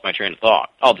 shit, I lost my train of thought.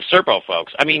 Oh, the Serpo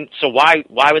folks. I mean, so why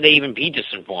would they even be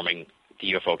disinforming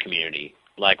the UFO community?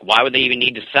 Like, why would they even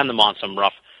need to send them on some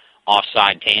rough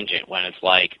offside tangent when it's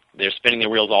like they're spinning their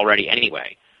wheels already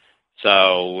anyway?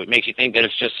 So it makes you think that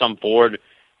it's just some bored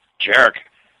jerk,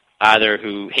 either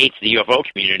who hates the UFO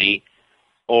community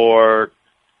or,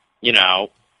 you know,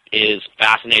 is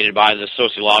fascinated by the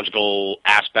sociological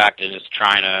aspect and is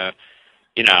trying to,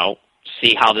 you know,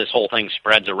 see how this whole thing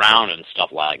spreads around and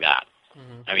stuff like that.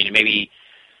 Mm-hmm. I mean, maybe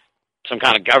some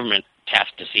kind of government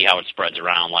test to see how it spreads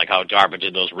around, like how DARPA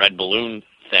did those red balloon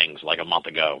things like a month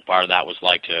ago. Part of that was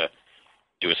like to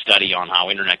do a study on how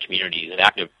internet communities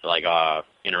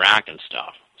interact and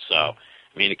stuff. So,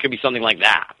 I mean, it could be something like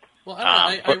that. Well,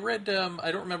 I read,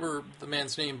 I don't remember the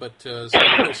man's name, but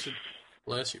someone posted,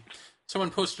 bless you,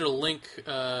 someone posted a link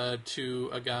to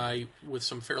a guy with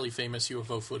some fairly famous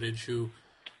UFO footage who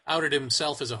outed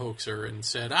himself as a hoaxer and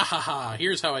said, "Ah ha ha,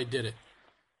 here's how I did it."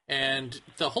 And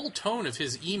the whole tone of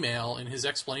his email and his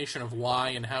explanation of why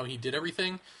and how he did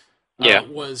everything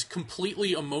was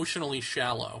completely emotionally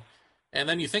shallow. And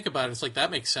then you think about it, it's like,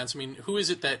 that makes sense. I mean, who is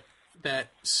it that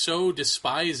so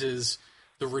despises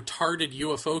the retarded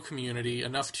UFO community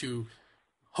enough to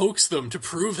hoax them to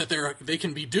prove that they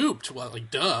can be duped? Well,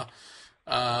 like, duh.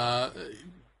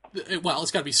 Well,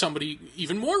 it's got to be somebody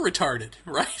even more retarded,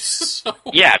 right? So.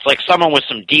 Yeah, it's like someone with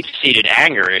some deep-seated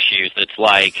anger issues that's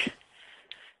like,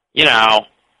 you know,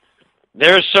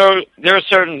 there are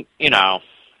certain, you know,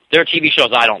 there are TV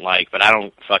shows I don't like, but I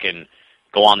don't fucking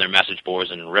go on their message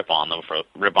boards and rip on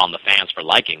the fans for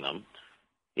liking them.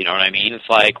 You know what I mean? It's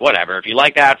like, whatever. If you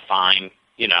like that, fine.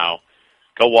 You know,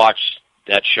 go watch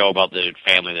that show about the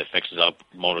family that fixes up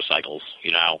motorcycles.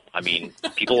 You know, I mean,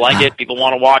 people like it. People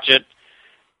want to watch it.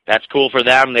 That's cool for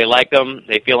them. They like them.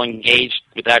 They feel engaged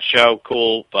with that show.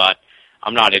 Cool, but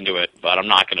I'm not into it. But I'm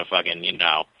not going to fucking, you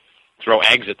know, throw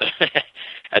eggs at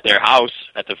at their house,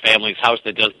 at the family's house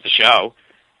that does the show.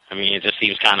 I mean, it just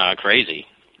seems kind of crazy.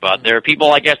 But there are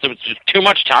people, I guess, with just too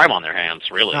much time on their hands,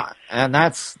 really. And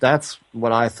that's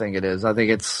what I think it is. I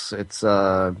think it's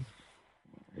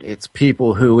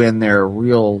people who in their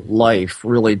real life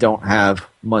really don't have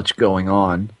much going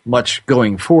on, much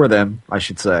going for them, I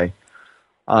should say.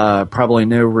 Probably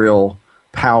no real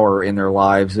power in their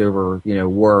lives over, you know,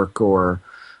 work or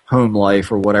home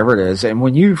life or whatever it is. And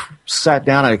when you've sat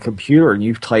down at a computer and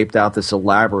you've typed out this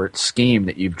elaborate scheme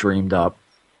that you've dreamed up,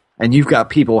 and you've got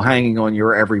people hanging on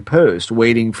your every post,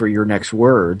 waiting for your next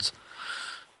words,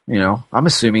 you know, I'm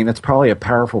assuming that's probably a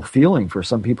powerful feeling for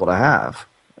some people to have.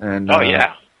 And,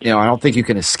 yeah. You know, I don't think you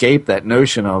can escape that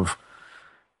notion of,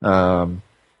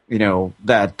 you know,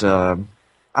 that,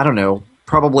 I don't know,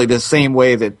 probably the same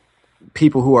way that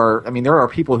people who are, I mean, there are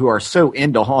people who are so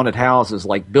into haunted houses,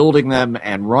 like building them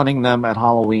and running them at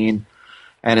Halloween,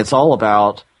 and it's all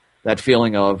about that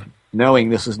feeling of knowing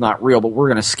this is not real, but we're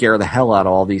going to scare the hell out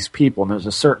of all these people. And there's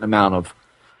a certain amount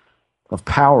of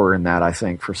power in that, I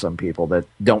think, for some people that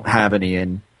don't have any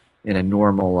in a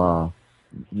normal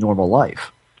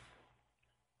life.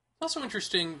 Also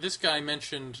interesting, this guy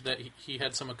mentioned that he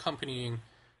had some accompanying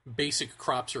basic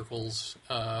crop circles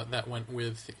that went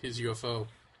with his UFO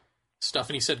stuff.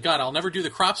 And he said, God, I'll never do the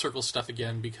crop circle stuff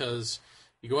again, because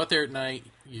you go out there at night,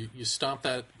 you stomp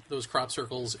those crop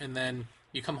circles, and then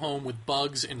you come home with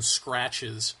bugs and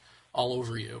scratches all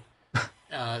over you.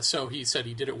 So he said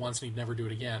he did it once and he'd never do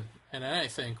it again. And I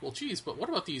think, well, geez, but what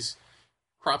about these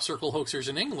crop circle hoaxers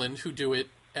in England who do it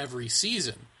every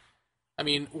season? I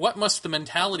mean, what must the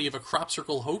mentality of a crop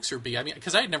circle hoaxer be? I mean,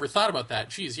 because I had never thought about that.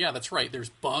 Geez, yeah, that's right. There's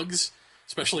bugs,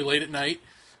 especially late at night.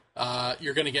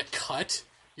 You're going to get cut.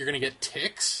 You're going to get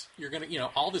ticks. You're going to, you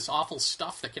know, all this awful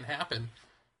stuff that can happen.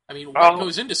 I mean, what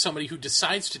goes into somebody who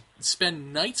decides to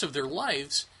spend nights of their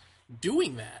lives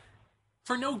doing that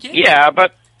for no gain? Yeah,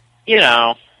 but, you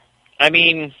know, I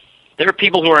mean, there are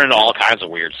people who are into all kinds of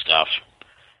weird stuff.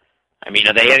 I mean,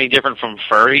 are they any different from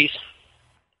furries?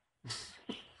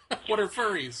 What are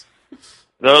furries?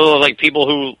 Those are like people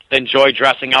who enjoy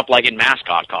dressing up like in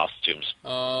mascot costumes.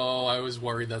 Oh, I was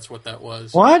worried that's what that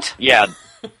was. What? Yeah.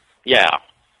 Yeah.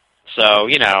 So,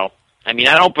 you know, I mean,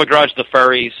 I don't begrudge the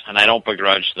furries, and I don't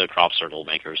begrudge the crop circle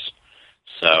makers.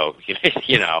 So,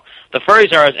 you know, the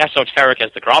furries are as esoteric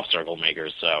as the crop circle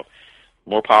makers, so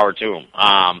more power to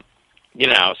them. You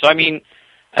know, so I mean,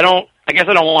 I I guess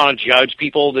I don't want to judge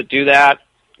people that do that,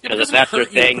 Yeah, because if that's their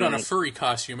hurt you to thing, put on a furry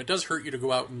costume. It does hurt you to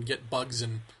go out and get bugs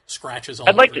and scratches all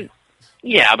I'd like over you. to.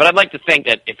 Yeah, but I'd like to think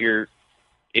that if you're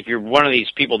one of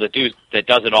these people that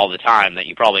does it all the time, that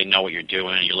you probably know what you're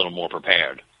doing and you're a little more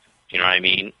prepared. You know what I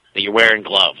mean? That you're wearing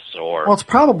gloves or. Well, it's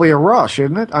probably a rush,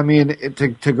 isn't it? I mean,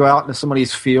 to go out into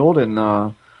somebody's field and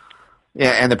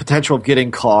and the potential of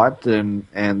getting caught and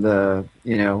the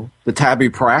the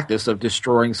taboo practice of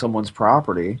destroying someone's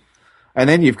property, and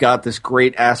then you've got this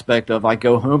great aspect of I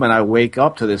go home and I wake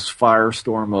up to this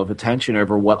firestorm of attention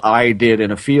over what I did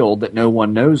in a field that no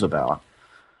one knows about.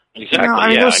 Exactly. I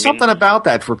mean, there's something about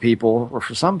that for people, or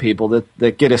for some people,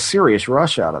 that get a serious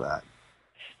rush out of that.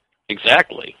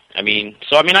 Exactly. I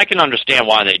can understand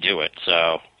why they do it.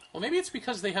 So. Well, maybe it's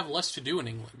because they have less to do in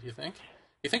England. Do you think?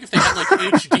 You think if they had like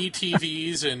HD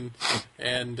TVs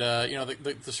and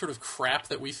the sort of crap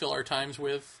that we fill our times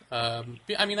with?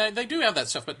 They do have that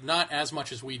stuff, but not as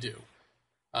much as we do.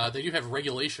 They do have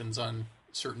regulations on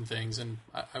certain things, and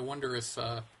I wonder if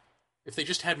they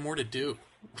just had more to do.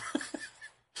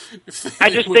 I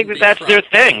just think that's their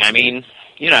thing. I mean,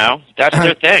 that's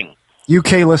their thing.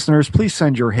 UK listeners, please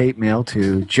send your hate mail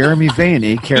to Jeremy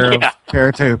Vaney, care of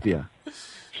Paratopia.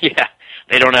 Yeah,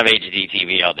 they don't have HD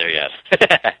TV out there yet.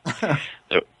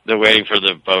 They're waiting for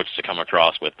the boats to come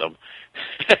across with them.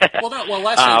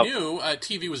 Last I knew,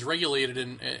 TV was regulated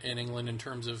in England in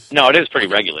terms of... No, it is pretty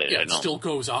regulated. Yeah, I know. It still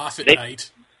goes off at night.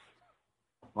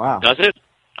 Wow. Does it?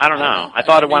 I don't know. I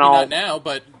thought it went all... Not now,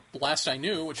 but last I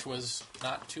knew, which was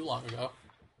not too long ago.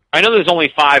 I know there's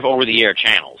only 5 over-the-air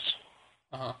channels.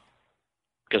 Uh-huh.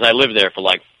 Because I lived there for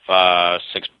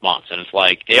 6 months, and it's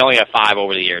like they only have 5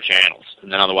 over-the-air channels,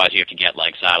 and then otherwise you have to get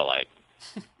satellite,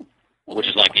 which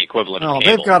is like the equivalent of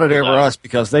cable. They've got it over us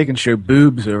because they can show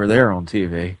boobs over there on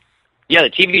TV. Yeah, the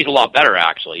TV's a lot better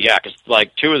actually. Yeah, because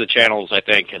 2 of the channels, I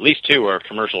think, at least 2 are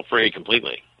commercial-free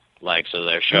completely. So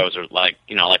their shows are like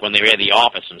when they had The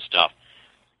Office and stuff,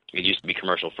 it used to be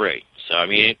commercial-free. So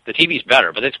the TV's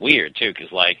better, but it's weird too because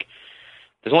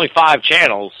there's only 5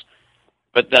 channels.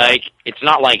 But it's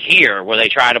not like here where they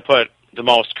try to put the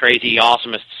most crazy,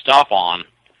 awesomest stuff on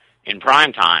in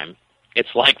prime time. It's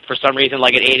for some reason,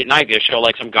 at 8 at night, they show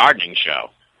some gardening show,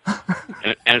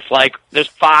 and it's there's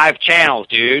 5 channels,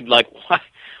 dude.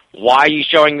 Why are you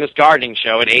showing this gardening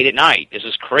show at 8 at night? This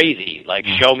is crazy.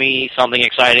 Show me something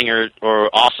exciting or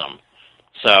awesome.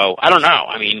 So I don't know.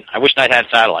 I wish I'd had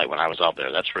satellite when I was out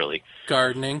there. That's really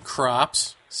gardening,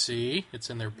 crops. See, it's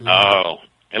in their blue. Oh,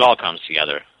 it all comes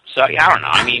together. So, I don't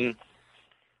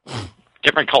know.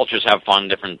 Different cultures have fun,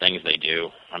 different things they do.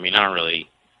 I don't really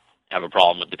have a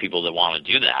problem with the people that want to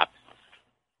do that.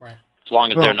 Right. As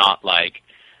long as they're not I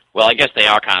guess they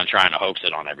are kind of trying to hoax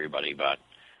it on everybody, but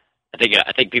I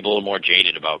think people are more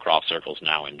jaded about crop circles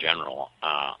now in general.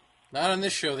 Not on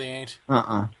this show, they ain't.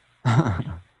 Nice.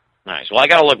 Well, I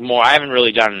got to look more. I haven't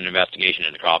really done an investigation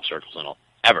into crop circles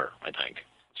ever, I think.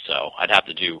 So, I'd have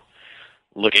to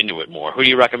look into it more. Who do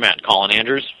you recommend? Colin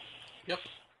Andrews? Yep.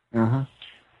 Uh-huh.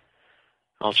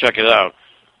 I'll check it out.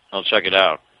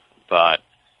 But,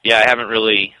 yeah, I haven't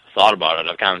really thought about it.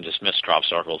 I've kind of dismissed crop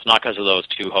circles. Not because of those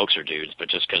 2 hoaxer dudes, but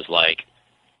just because,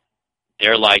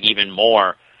 they're, even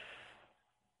more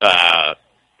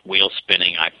wheel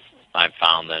spinning I've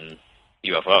found than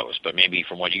UFOs. But maybe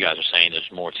from what you guys are saying,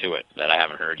 there's more to it that I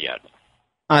haven't heard yet.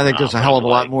 I think there's a hell of a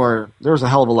lot more... There's a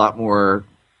hell of a lot more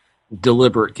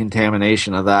deliberate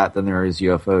contamination of that than there is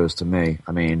UFOs to me.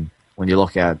 When you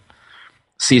look at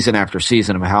season after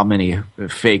season of how many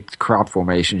fake crop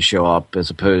formations show up as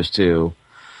opposed to,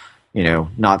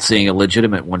 not seeing a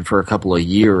legitimate one for a couple of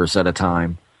years at a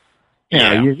time.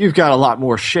 You've got a lot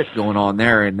more shit going on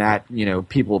there in that,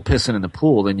 people pissing in the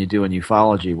pool than you do in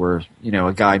ufology where,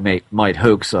 a guy might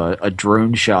hoax a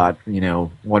drone shot,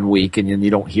 1 week and then you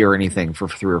don't hear anything for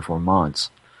 3 or 4 months.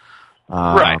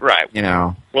 Right.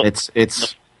 Well,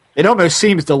 it almost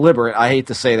seems deliberate. I hate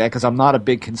to say that because I'm not a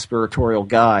big conspiratorial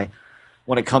guy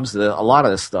when it comes to a lot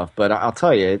of this stuff. But I'll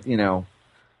tell you,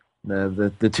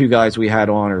 the 2 guys we had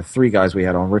on, or 3 guys we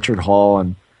had on, Richard Hall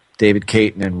and David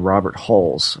Caton and Robert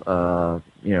Hulls,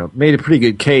 made a pretty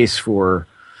good case for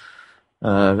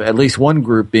at least one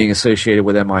group being associated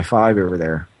with MI5 over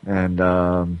there. And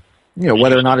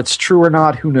whether or not it's true or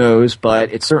not, who knows?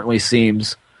 But it certainly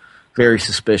seems very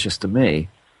suspicious to me,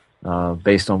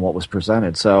 based on what was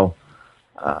presented. So,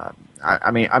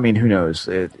 who knows?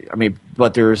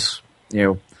 But there's,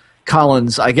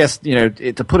 Collins. I guess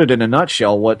to put it in a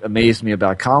nutshell, what amazed me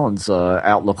about Collins'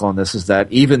 outlook on this is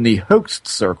that even the hoaxed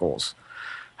circles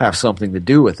have something to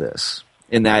do with this.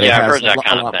 In that it has I've heard that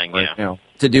kind of thing. More,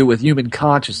 to do with human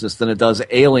consciousness than it does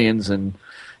aliens and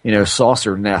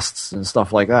saucer nests and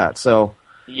stuff like that. So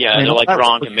yeah, I mean, they're like that's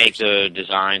drawn pretty to make the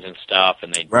designs and stuff,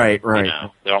 and they Right.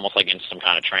 they're almost like in some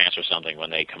kind of trance or something when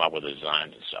they come up with the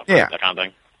designs and stuff. Yeah. That kind of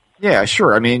thing. Yeah,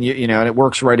 sure. I mean, and it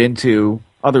works right into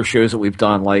other shows that we've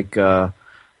done. Like I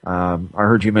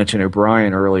heard you mention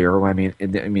O'Brien earlier. I mean,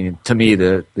 to me,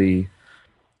 the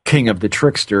king of the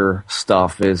trickster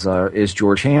stuff is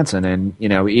George Hansen, and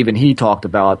even he talked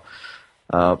about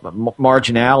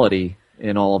marginality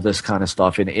in all of this kind of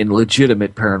stuff, in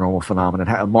legitimate paranormal phenomena,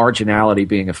 marginality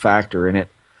being a factor in it,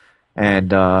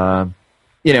 and and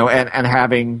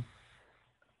having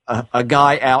a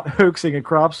guy out hoaxing a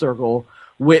crop circle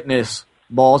witness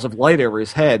balls of light over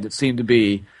his head that seem to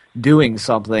be doing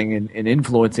something and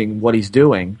influencing what he's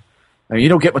doing. I mean, you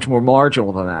don't get much more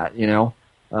marginal than that,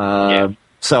 Yeah.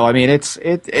 So I mean, it's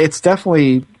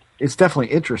definitely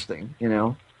interesting,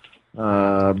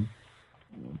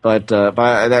 But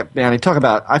that man, you talk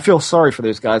about. I feel sorry for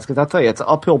those guys because I'll tell you, it's an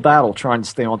uphill battle trying to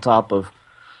stay on top of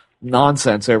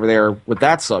nonsense over there with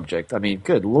that subject. I mean,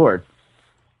 good Lord,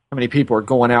 how many people are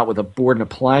going out with a board and a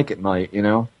plank at night?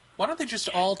 Why don't they just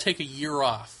all take a year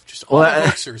off? Just all the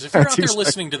hoaxers. If you're out there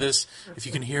listening to this, if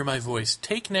you can hear my voice,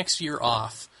 take next year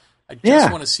off. I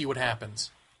just want to see what happens.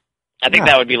 I think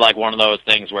that would be like one of those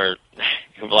things where,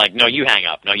 like, no, you hang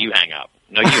up. No, you hang up.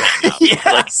 No, you hang up.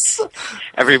 Yes. Like,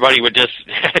 everybody would just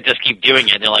keep doing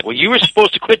it. And they're like, well, you were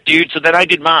supposed to quit, dude, so then I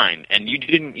did mine. And you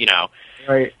didn't,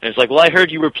 Right. And it's like, well, I heard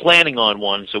you were planning on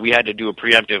one, so we had to do a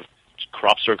preemptive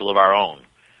crop circle of our own.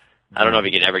 I don't know if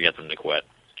you can ever get them to quit.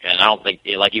 And I don't think,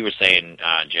 like you were saying,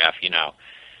 Jeff,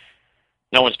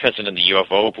 no one's pissing in the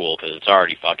UFO pool because it's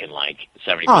already fucking like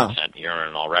 70%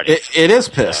 urine already. It is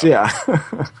piss, yeah.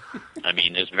 I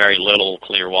mean, there's very little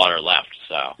clear water left,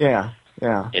 so Yeah.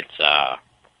 it's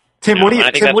Tim, I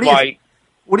think that's why.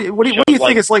 What do you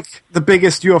think is like the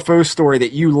biggest UFO story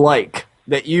that you like,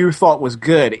 that you thought was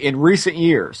good in recent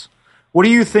years? What do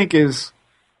you think is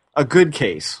a good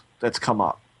case that's come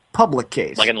up? Public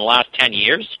case. Like in the last 10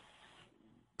 years?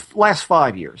 Last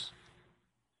 5 years.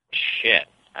 Shit.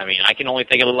 I mean, I can only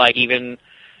think of even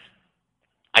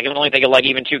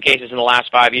 2 cases in the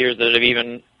last 5 years that have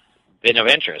even been of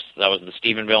interest. That was the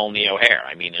Stephenville and the O'Hare.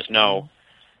 I mean, there's no,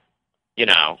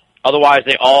 otherwise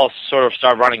they all sort of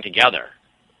start running together.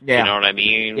 Yeah. You know what I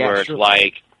mean? Yeah, Where sure. it's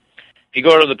like, if you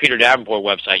go to the Peter Davenport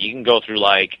website, you can go through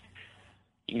like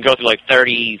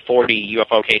 30, 40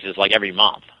 UFO cases like every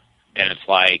month. And it's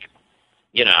like,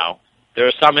 there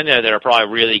are some in there that are probably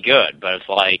really good, but it's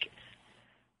like,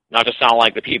 not to sound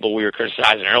like the people we were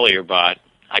criticizing earlier, but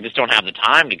I just don't have the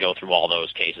time to go through all those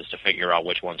cases to figure out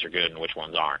which ones are good and which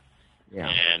ones aren't. Yeah.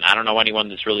 And I don't know anyone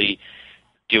that's really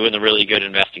doing the really good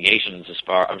investigations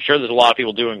I'm sure there's a lot of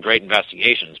people doing great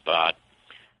investigations, but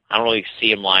I don't really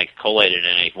see them like collated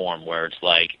in any form where it's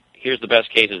like, here's the best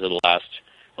cases of the last,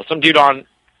 some dude on,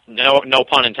 no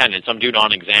pun intended, some dude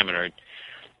on Examiner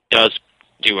does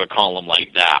do a column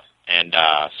like that. And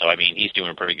so, I mean, he's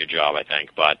doing a pretty good job, I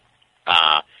think. But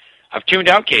I've tuned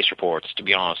out case reports, to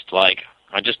be honest. Like,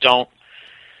 I just don't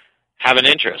have an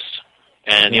interest.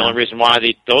 And the only reason why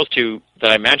those two that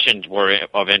I mentioned were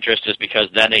of interest is because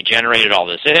then they generated all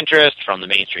this interest from the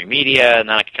mainstream media, and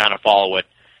then I could kind of follow it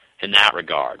in that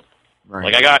regard. Right.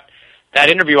 Like, I got that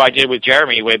interview I did with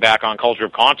Jeremy way back on Culture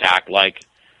of Contact, like,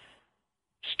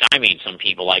 stymied some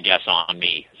people, I guess, on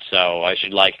me. So I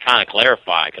should, like, kind of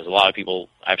clarify, because a lot of people,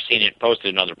 I've seen it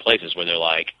posted in other places where they're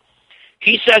like,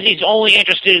 he says he's only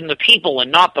interested in the people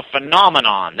and not the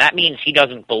phenomenon. That means he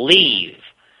doesn't believe.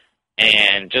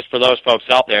 And just for those folks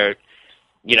out there,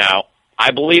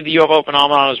 I believe the UFO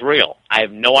phenomenon is real. I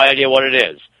have no idea what it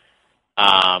is.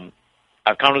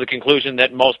 I've come to the conclusion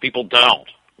that most people don't,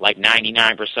 like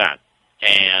 99%.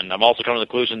 And I've also come to the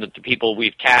conclusion that the people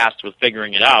we've tasked with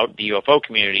figuring it out, the UFO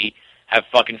community, have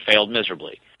fucking failed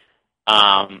miserably.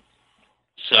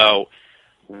 So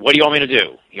what do you want me to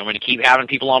do? You want me to keep having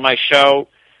people on my show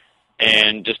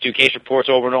and just do case reports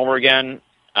over and over again?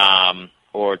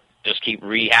 Or just keep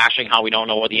rehashing how we don't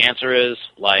know what the answer is?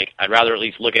 Like, I'd rather at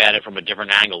least look at it from a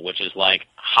different angle, which is like,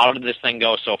 how did this thing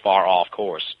go so far off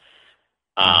course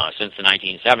since the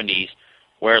 1970s,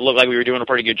 where it looked like we were doing a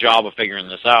pretty good job of figuring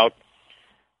this out?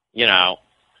 I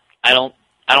don't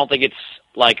think it's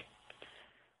like,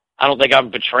 I don't think I'm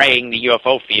betraying the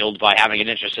UFO field by having an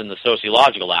interest in the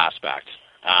sociological aspect.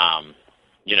 Some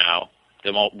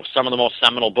of the most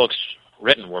seminal books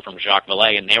written were from Jacques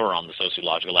Vallée, and they were on the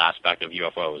sociological aspect of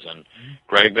UFOs. And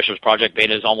Greg Bishop's Project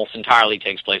Betas almost entirely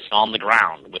takes place on the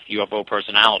ground with UFO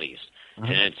personalities.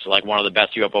 And it's like one of the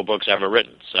best UFO books ever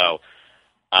written. So,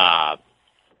 the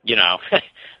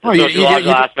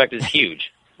sociological aspect is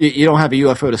huge. you don't have a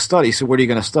UFO to study, so what are you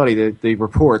going to study? The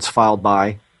reports filed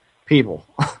by people.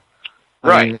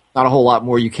 I mean, not a whole lot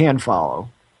more you can follow.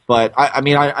 But,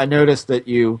 I noticed that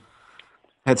you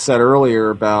had said earlier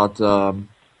about...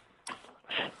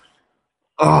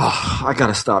 I got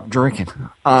to stop drinking.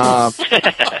 I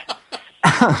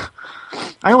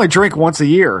only drink once a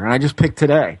year, and I just picked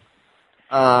today.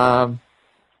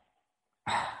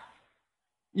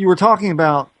 You were talking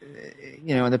about,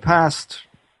 in the past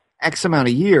X amount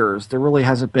of years, there really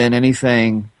hasn't been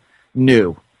anything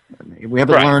new. We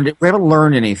haven't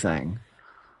learned anything.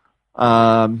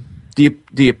 Do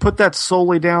you put that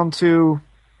solely down to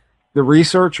the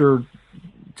research, or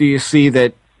do you see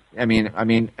that? I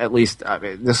mean, at least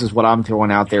this is what I'm throwing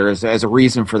out there as a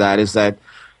reason for that, is that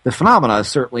the phenomena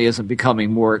certainly isn't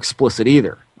becoming more explicit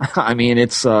either. I mean,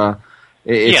 the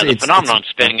phenomenon's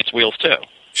spinning its wheels too.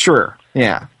 Sure,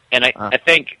 yeah. And I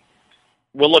think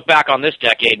we'll look back on this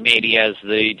decade maybe as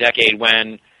the decade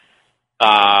when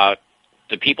the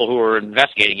people who were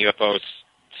investigating UFOs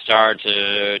started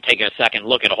to take a second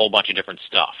look at a whole bunch of different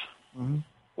stuff,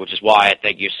 which is why I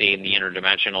think you're seeing the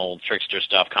interdimensional trickster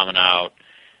stuff coming out.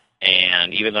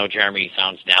 And even though Jeremy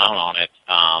sounds down on it,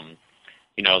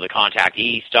 the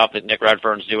contactee stuff that Nick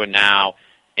Redfern's doing now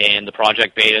and the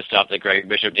Project Beta stuff that Greg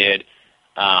Bishop did,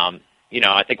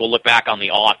 I think we'll look back on the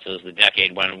aughts as the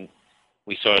decade when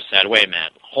we sort of said, wait a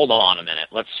minute, hold on a minute,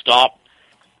 let's stop,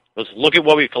 let's look at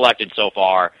what we've collected so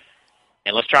far,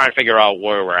 and let's try and figure out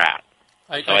where we're at.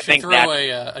 I should throw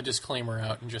a disclaimer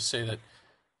out and just say that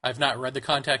I've not read the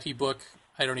contactee book.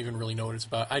 I don't even really know what it's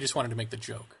about. I just wanted to make the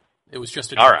joke. It was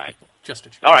just a joke. All right. Just a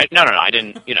joke. All right. No. I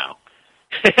didn't.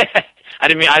 I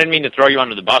didn't mean to throw you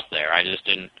under the bus there. I just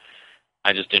didn't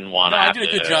want to. I did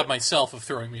a good job myself of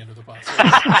throwing me under the bus,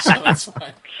 so that's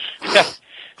fine.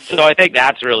 So I think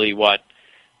that's really what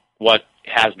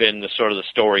has been the sort of the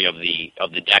story of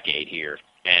the decade here,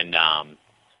 and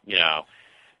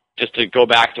just to go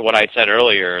back to what I said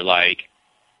earlier,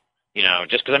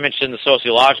 just because I'm interested in the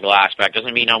sociological aspect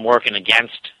doesn't mean I'm working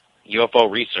against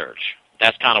UFO research.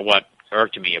 That's kind of what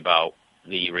irked me about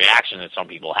the reaction that some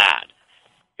people had.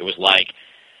 It was like,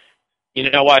 you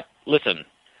know what? Listen,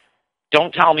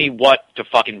 don't tell me what to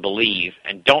fucking believe,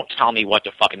 and don't tell me what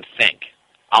to fucking think.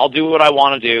 I'll do what I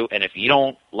want to do, and if you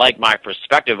don't like my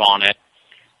perspective on it,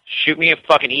 shoot me a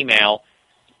fucking email,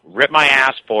 rip my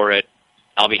ass for it.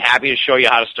 I'll be happy to show you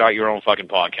how to start your own fucking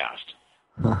podcast.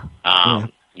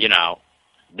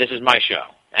 This is my show.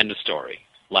 End of story.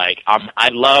 I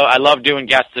love doing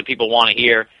guests that people want to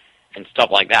hear and stuff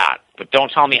like that, but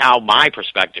don't tell me how my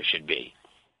perspective should be.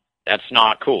 That's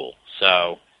not cool.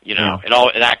 So,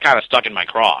 that kind of stuck in my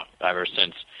craw ever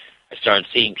since I started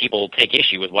seeing people take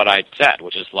issue with what I said,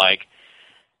 which is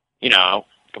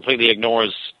completely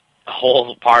ignores a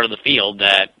whole part of the field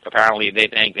that apparently they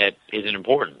think that isn't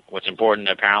important. What's important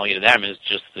apparently to them is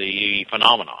just the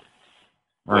phenomenon,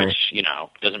 right. Which,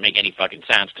 doesn't make any fucking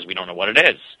sense because we don't know what it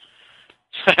is.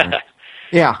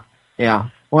 Yeah.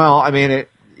 Well, I mean, it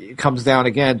comes down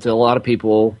again to a lot of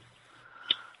people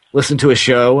listen to a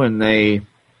show and they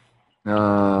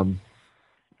don't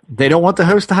want the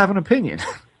host to have an opinion.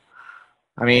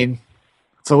 I mean,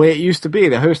 it's the way it used to be.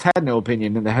 The host had no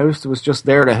opinion, and the host was just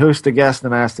there to host the guest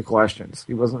and ask the questions.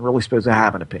 He wasn't really supposed to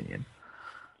have an opinion.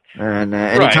 And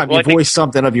anytime you voice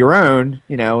something of your own,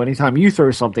 anytime you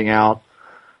throw something out,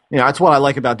 that's what I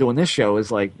like about doing this show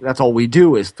is that's all we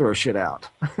do is throw shit out,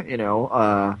 and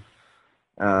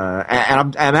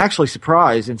I'm actually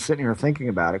surprised in sitting here thinking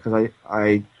about it because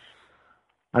I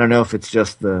don't know if it's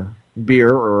just the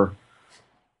beer or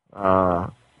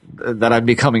that I'm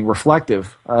becoming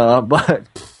reflective,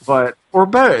 but or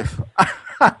both.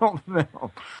 I don't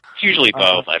know. It's usually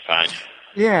both, I find.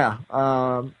 Yeah,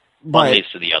 one leads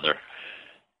to the other.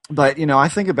 But I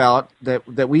think about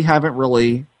that we haven't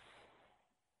really.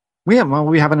 We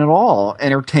haven't at all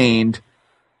entertained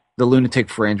the Lunatic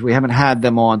Fringe. We haven't had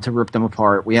them on to rip them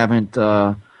apart. We haven't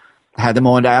had them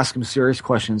on to ask them serious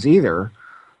questions either.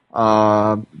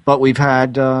 But we've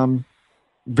had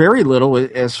very little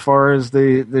as far as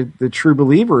the true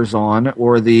believers on,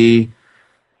 or the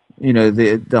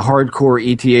hardcore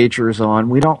ETHers on.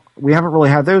 We haven't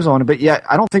really had those on, but yet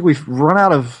I don't think we've run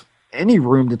out of any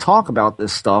room to talk about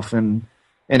this stuff in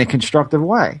a constructive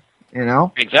way.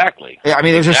 Exactly. I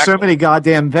mean, there's just so many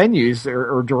goddamn venues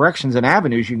or directions and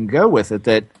avenues you can go with it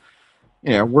that,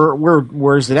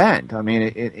 where does it end? I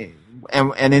mean,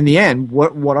 and in the end,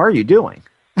 what are you doing?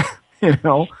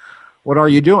 What are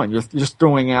you doing? You're just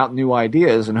throwing out new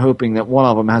ideas and hoping that one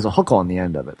of them has a hook on the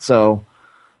end of it. So,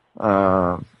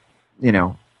 I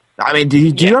mean, do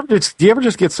you ever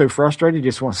just get so frustrated you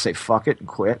just want to say fuck it and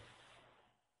quit?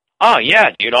 Oh yeah,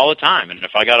 dude, all the time. And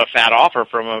if I got a fat offer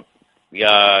from a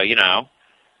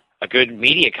good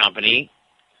media company,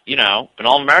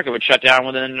 Banal America would shut down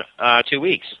within 2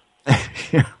 weeks.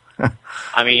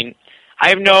 I mean, I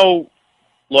have no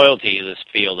loyalty to this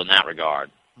field in that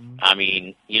regard. I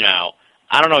mean,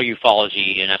 I don't know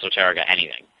ufology and esoterica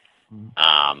anything.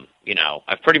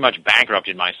 I've pretty much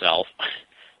bankrupted myself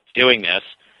doing this.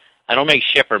 I don't make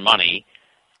shit for money.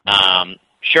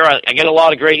 Sure, I get a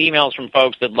lot of great emails from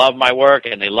folks that love my work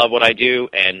and they love what I do,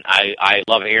 and I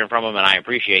love hearing from them, and I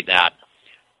appreciate that.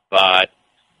 But,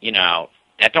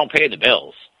 that don't pay the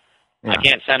bills. Yeah. I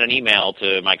can't send an email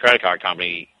to my credit card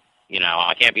company.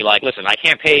 I can't be like, listen, I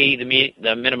can't pay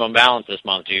the minimum balance this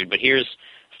month, dude, but here's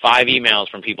 5 emails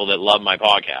from people that love my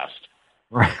podcast.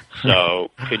 Right. So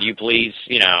could you please,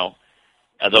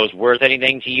 are those worth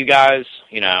anything to you guys?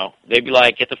 They'd be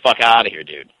like, get the fuck out of here,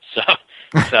 dude.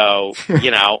 So,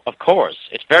 of course,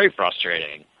 it's very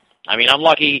frustrating. I mean, I'm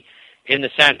lucky in the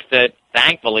sense that,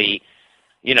 thankfully,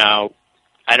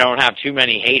 I don't have too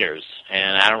many haters,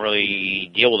 and I don't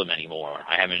really deal with them anymore.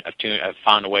 I've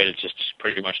found a way to just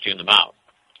pretty much tune them out.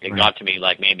 It got to me,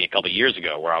 like, maybe a couple of years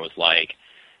ago where I was like,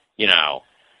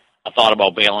 I thought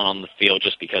about bailing on the field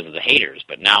just because of the haters,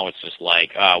 but now it's just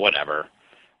like, whatever,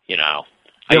 You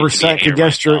ever second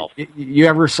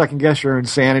guess your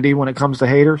insanity when it comes to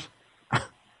haters?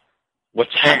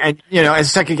 What's that? And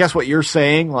as second guess what you're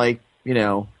saying, like,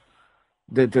 do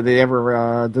they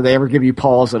ever give you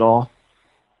pause at all?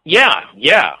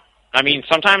 Yeah. I mean,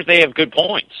 sometimes they have good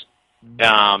points.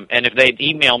 And if they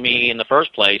email me in the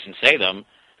first place and say them,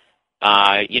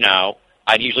 I'd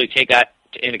usually take that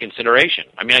into consideration.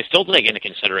 I mean, I still take into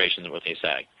consideration what they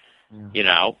say,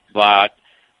 but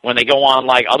when they go on,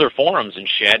 like, other forums and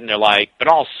shit, and they're like, it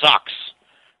all sucks.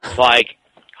 It's like,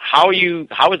 how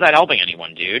is that helping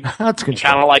anyone, dude? That's good.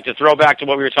 Kind of like to throw back to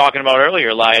what we were talking about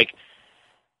earlier, like,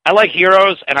 I like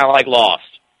Heroes and I like Lost,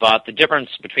 but the difference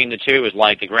between the two is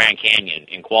like the Grand Canyon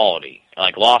in quality.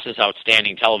 Like, Lost is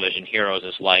outstanding television, Heroes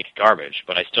is like garbage,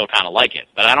 but I still kind of like it.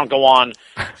 But I don't go on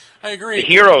I agree. The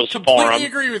Heroes Completely forum.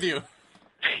 Agree with you.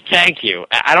 Thank you.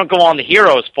 I don't go on the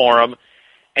Heroes forum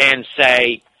and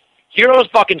say, Heroes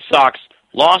fucking sucks,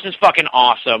 Lost is fucking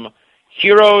awesome,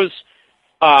 Heroes,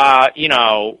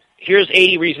 here's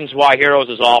 80 reasons why Heroes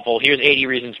is awful, here's 80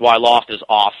 reasons why Lost is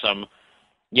awesome,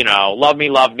 love me,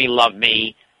 love me, love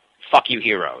me, fuck you,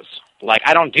 Heroes. Like,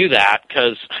 I don't do that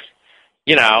because,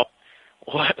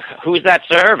 who is that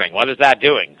serving? What is that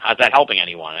doing? How's that helping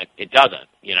anyone? It doesn't,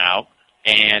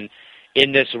 And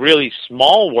in this really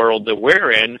small world that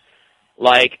we're in,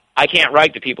 like, I can't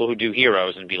write to people who do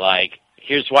Heroes and be like,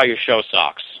 here's why your show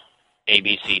sucks, A,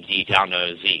 B, C, D, down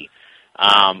to Z.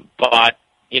 But,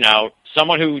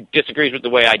 someone who disagrees with the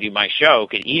way I do my show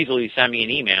could easily send me an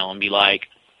email and be like,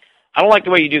 I don't like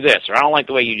the way you do this, or I don't like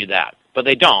the way you do that. But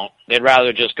they don't. They'd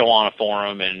rather just go on a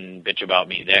forum and bitch about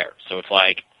me there. So it's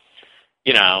like,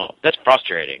 that's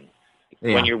frustrating.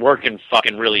 Yeah. When you're working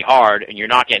fucking really hard and you're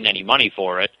not getting any money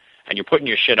for it, and you're putting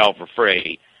your shit out for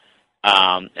free,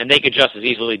 and they could just as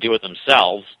easily do it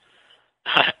themselves,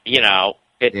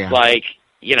 it's like,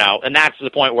 and that's the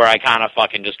point where I kind of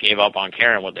fucking just gave up on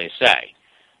caring what they say.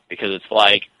 Because it's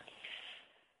like,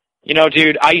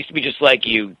 dude, I used to be just like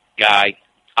you, guy.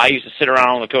 I used to sit around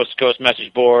on the Coast to Coast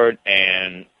message board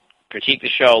and critique the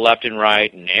show left and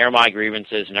right and air my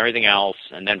grievances and everything else.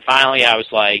 And then finally I was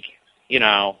like,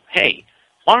 hey,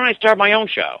 why don't I start my own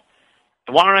show?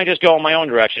 And why don't I just go in my own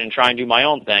direction and try and do my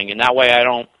own thing? And that way I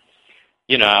don't,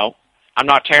 I'm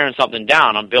not tearing something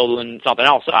down. I'm building something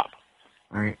else up.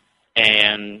 All right.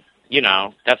 And,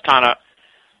 that's kind of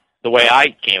the way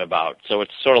I came about. So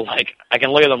it's sort of like, I can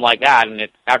look at them like that, and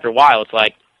after a while it's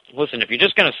like, listen, if you're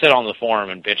just going to sit on the forum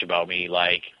and bitch about me,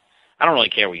 like, I don't really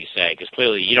care what you say, because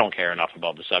clearly you don't care enough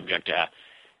about the subject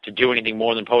to do anything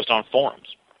more than post on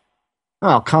forums.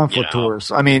 Oh, conflict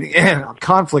whores. I mean,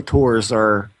 conflict whores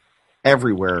are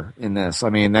everywhere in this.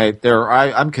 I mean,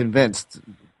 I'm convinced,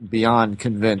 beyond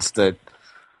convinced, that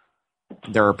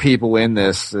there are people in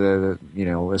this,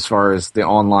 as far as the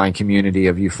online community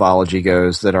of ufology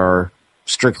goes, that are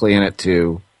strictly in it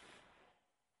to,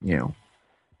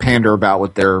 pander about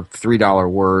with their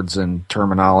 $3 words and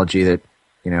terminology that,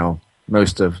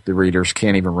 most of the readers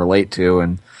can't even relate to,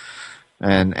 and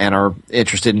are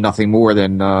interested in nothing more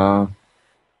than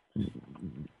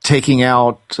taking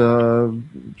out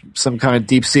some kind of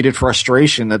deep-seated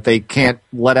frustration that they can't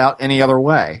let out any other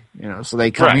way. So they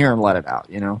come here and let it out.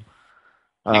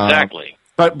 Exactly.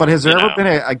 But has there ever been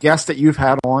a guest that you've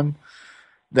had on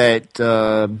that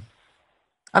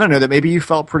I don't know, that maybe you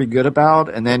felt pretty good about,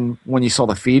 and then when you saw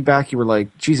the feedback, you were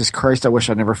like, Jesus Christ, I wish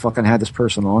I never fucking had this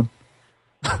person on?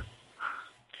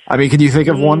 I mean, can you think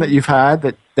of one that you've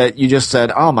had that you just said,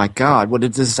 "Oh my God, what a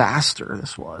disaster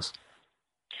this was"?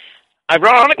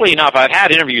 Ironically enough, I've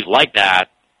had interviews like that,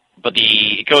 but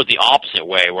it goes the opposite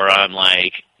way, where I'm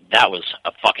like, that was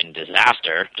a fucking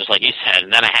disaster, just like you said,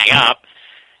 and then I hang up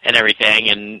and everything,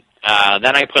 and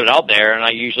then I put it out there, and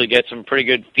I usually get some pretty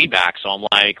good feedback, so I'm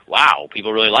like, wow,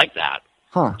 people really like that.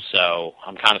 Huh. So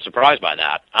I'm kind of surprised by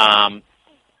that. I'm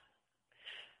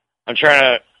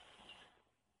trying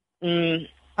to...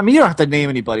 I mean, you don't have to name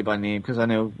anybody by name, because I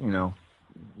know, you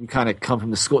kind of come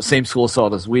from the same school of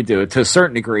thought as we do, to a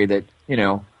certain degree that,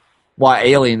 why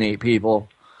alienate people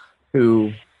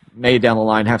who may down the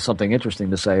line have something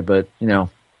interesting to say, but, I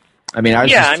mean, I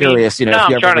was just curious, if you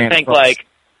I'm ever trying ran to think, across...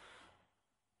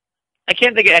 I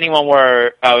can't think of anyone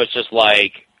where I was just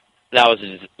like, that was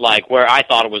like where I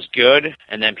thought it was good,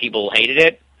 and then people hated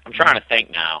it. I'm trying to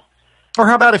think now. Or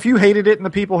how about if you hated it and the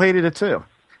people hated it too?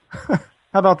 How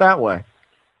about that way?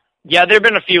 Yeah, there have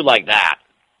been a few like that.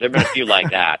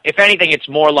 If anything, it's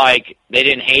more like they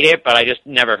didn't hate it, but I just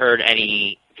never heard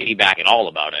any feedback at all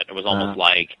about it. It was almost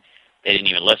like they didn't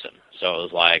even listen. So it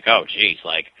was like, oh, geez,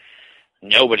 like,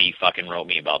 nobody fucking wrote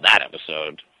me about that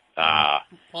episode. Well,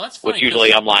 that's funny, which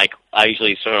usually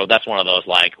that's one of those,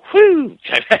 like, whoo,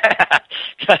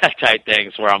 type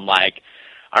things where I'm like,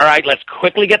 all right, let's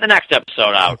quickly get the next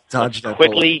episode out.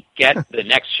 Quickly get the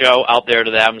next show out there to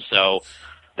them so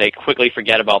they quickly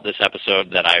forget about this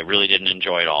episode that I really didn't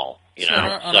enjoy at all.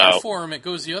 On our forum, it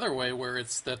goes the other way, where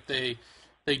it's that they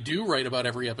do write about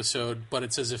every episode, but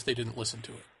it's as if they didn't listen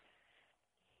to it.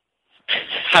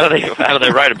 How do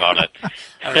they write about it?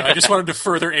 I don't know, I just wanted to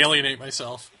further alienate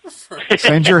myself.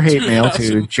 Send your hate mail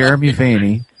to Jeremy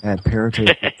Vaney at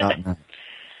paratopia.net.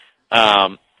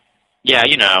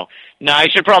 Yeah, Now, I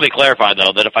should probably clarify,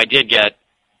 though, that if I did get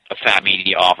a Fat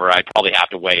Media offer, I'd probably have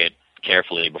to weigh it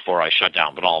carefully before I shut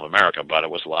down Banal of America, but it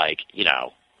was like,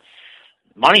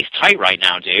 money's tight right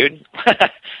now, dude.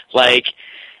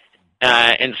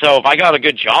 And so if I got a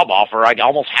good job offer, I'd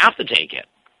almost have to take it.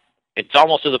 It's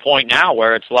almost to the point now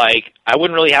where it's like, I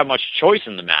wouldn't really have much choice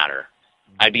in the matter.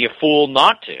 I'd be a fool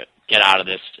not to get out of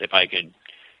this if I could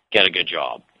get a good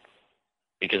job.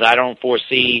 Because I don't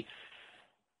foresee,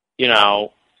 a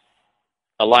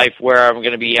life where I'm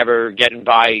going to be ever getting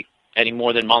by any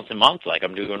more than month and month like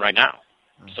I'm doing right now.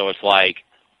 So it's like,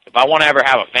 if I want to ever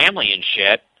have a family and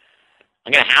shit,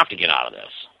 I'm going to have to get out of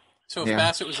this. So if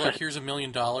Bassett was like, here's $1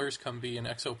 million, come be an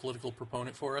exopolitical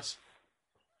proponent for us?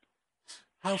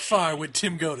 How far would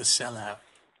Tim go to sell out?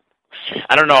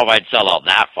 I don't know if I'd sell out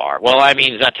that far. Well, I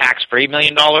mean, is that tax-free $1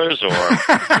 million, or?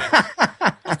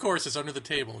 Yeah. Of course, it's under the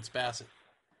table. It's Bassett.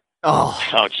 Oh,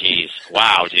 jeez.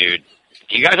 Wow, dude.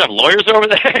 Do you guys have lawyers over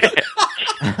there?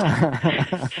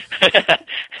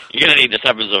 You're going to need this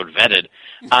episode vetted.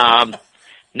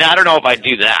 No, I don't know if I'd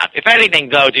do that. If anything,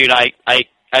 though, dude,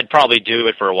 I'd probably do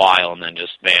it for a while and then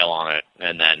just bail on it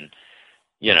and then,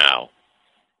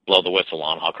 blow the whistle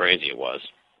on how crazy it was.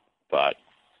 But,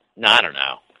 no, I don't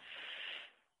know.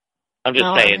 I'm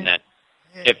just saying that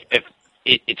if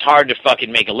it's hard to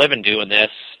fucking make a living doing this,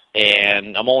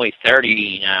 and I'm only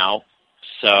 30 now,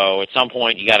 so at some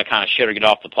point you got to kind of shit or get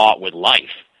off the pot with life.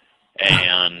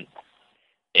 And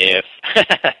and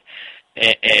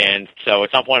so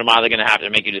at some point I'm either going to have to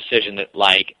make a decision that,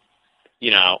 like,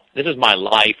 this is my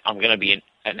life. I'm going to be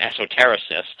an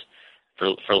esotericist,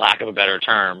 for lack of a better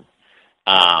term,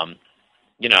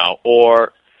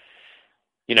 or,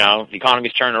 the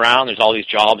economy's turning around. There's all these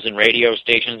jobs in radio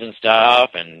stations and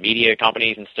stuff and media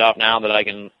companies and stuff now that I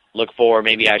can look for.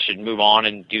 Maybe I should move on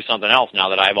and do something else now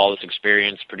that I have all this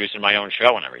experience producing my own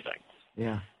show and everything.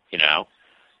 Yeah.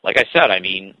 Like I said, I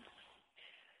mean,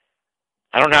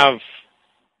 I don't have,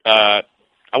 I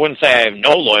wouldn't say I have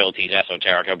no loyalty to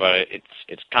Esoterica, but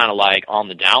it's kind of like on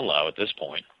the down low at this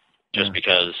point, just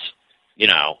because,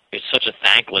 it's such a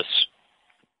thankless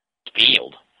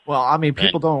field. Well, I mean,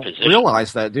 people don't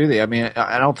realize that, do they? I mean,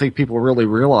 I don't think people really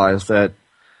realize that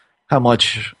how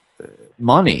much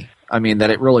money, that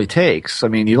it really takes. I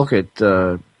mean, you look at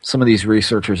some of these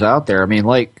researchers out there. I mean,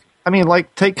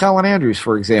 take Colin Andrews,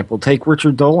 for example. Take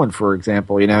Richard Dolan, for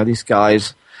example. These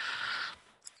guys,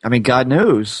 God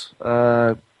knows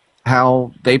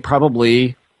how they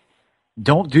probably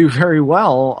don't do very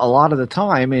well a lot of the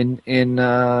time in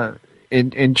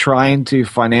trying to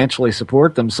financially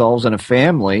support themselves and a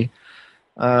family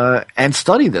and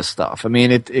study this stuff. I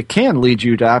mean, it can lead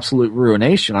you to absolute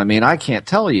ruination. I mean, I can't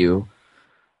tell you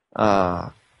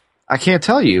how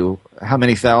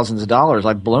many thousands of dollars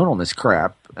I've blown on this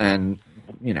crap, and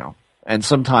and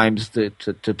sometimes to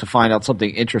find out something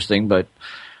interesting, but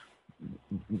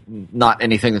not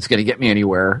anything that's going to get me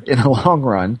anywhere in the long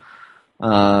run.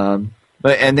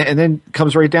 But and then it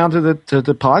comes right down to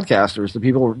the podcasters, the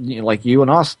people like you and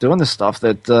us doing this stuff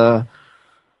that I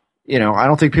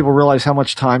don't think people realize how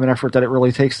much time and effort that it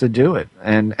really takes to do it,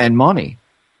 and money,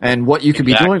 and what you could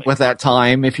be doing with that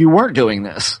time if you weren't doing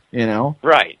this.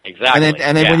 Right, exactly.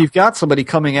 And then when you've got somebody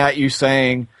coming at you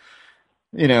saying,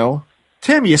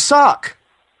 Tim, you suck,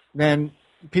 then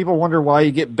people wonder why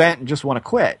you get bent and just want to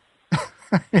quit.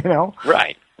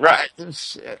 Right.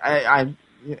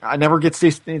 I never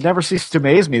it never ceases to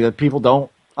amaze me that people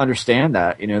don't understand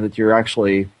that, that you're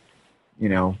actually,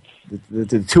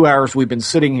 the 2 hours we've been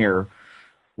sitting here,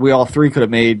 we all three could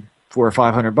have made $400 or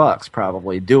 $500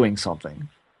 probably doing something.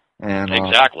 And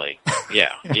exactly.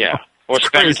 Yeah. Or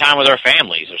spending time with our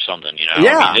families or something,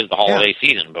 Yeah. It is the holiday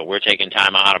season, but we're taking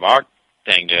time out of our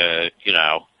thing to,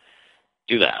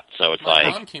 do that. So it's My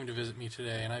mom came to visit me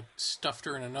today, and I stuffed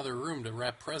her in another room to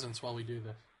wrap presents while we do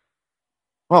this.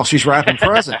 Well, she's wrapping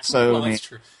presents, so well, that's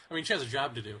true. I mean, she has a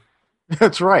job to do.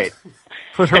 That's right.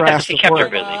 Put her ass she to kept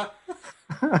work. her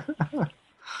busy.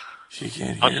 She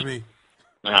can't hear me.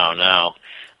 Oh no.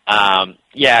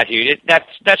 Yeah, dude,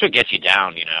 that's what gets you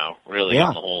down, really,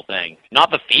 on the whole thing.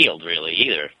 Not the field, really,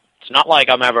 either. It's not like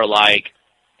I'm ever it's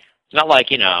not like,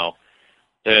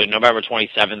 the November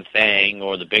 27th thing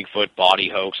or the Bigfoot body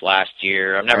hoax last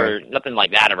year. Nothing like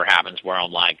that ever happens where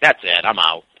I'm like, that's it, I'm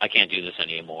out. I can't do this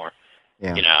anymore.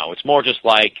 Yeah. It's more just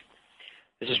like,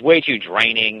 this is way too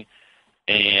draining.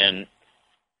 And,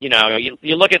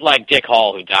 you look at like Dick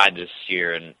Hall, who died this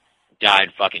year and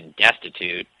died fucking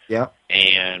destitute. Yeah.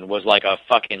 And was like a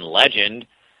fucking legend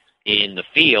in the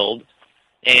field.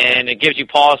 And it gives you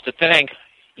pause to think,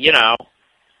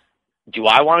 do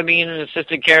I want to be in an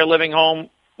assisted care living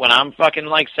home when I'm fucking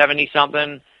like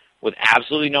 70-something with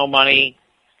absolutely no money?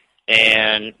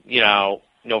 And,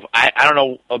 I don't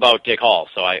know about Dick Hall,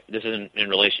 so this isn't in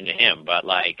relation to him, but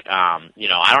like, I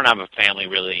don't have a family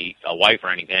really, a wife or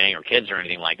anything, or kids or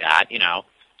anything like that, I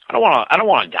don't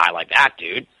want to die like that,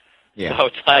 dude. Yeah. So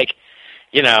it's like,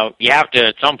 you have to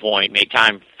at some point make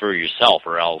time for yourself,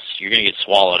 or else you're going to get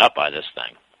swallowed up by this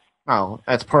thing. Oh,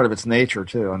 that's part of its nature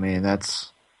too. I mean,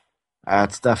 that's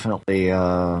definitely,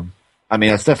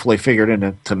 that's definitely figured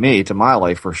into my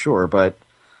life for sure. But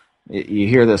you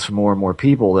hear this from more and more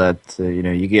people that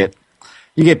you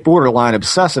get borderline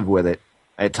obsessive with it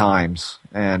at times,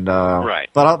 and right.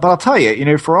 But I'll tell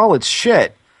you, for all its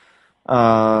shit,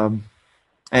 and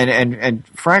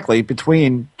frankly,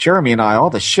 between Jeremy and I, all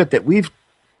the shit that we've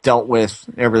dealt with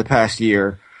over the past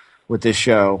year with this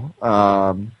show,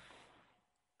 I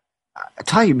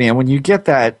tell you, man, when you get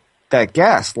that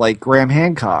guest like Graham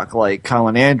Hancock, like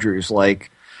Colin Andrews,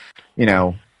 like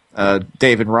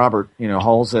Dave and Robert,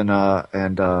 Halls and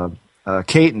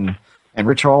Caton and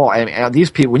Rich Hall, and these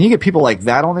people, when you get people like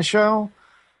that on the show,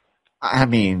 I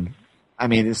mean,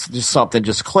 it's just something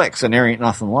just clicks, and there ain't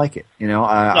nothing like it,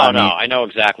 I know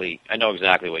exactly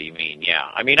what you mean. Yeah,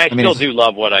 I still do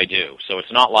love what I do, so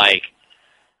it's not like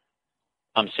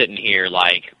I'm sitting here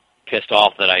like pissed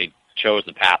off that I chose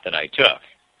the path that I took.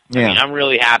 Yeah. I'm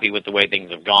really happy with the way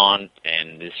things have gone,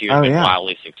 and this year's been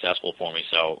wildly successful for me.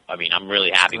 So, I'm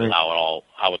really happy with how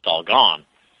it's all gone.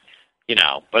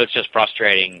 But it's just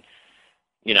frustrating,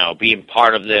 being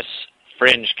part of this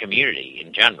fringe community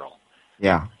in general.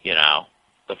 Yeah.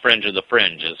 The fringe of the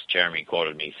fringe, as Jeremy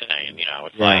quoted me saying.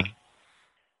 It's like,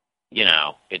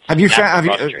 it's the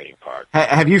frustrating part.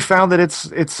 Have you found that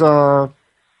it's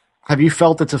have you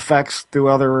felt its effects through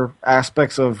other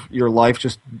aspects of your life,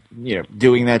 just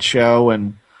doing that show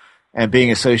and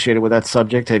being associated with that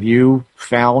subject? Have you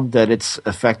found that it's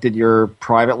affected your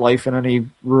private life in any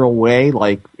real way,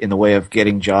 like in the way of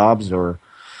getting jobs or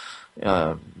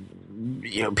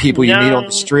people you meet on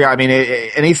the street? I mean,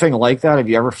 anything like that? Have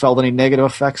you ever felt any negative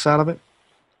effects out of it?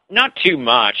 Not too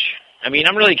much.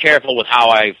 I'm really careful with how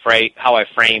I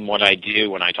frame what I do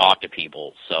when I talk to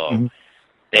people, so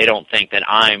they don't think that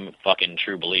I'm fucking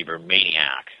true believer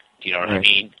maniac. Do you know what I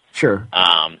mean? Sure.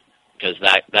 Because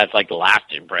that's like the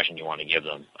last impression you want to give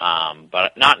them.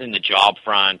 But not in the job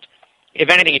front. If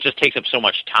anything, it just takes up so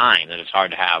much time that it's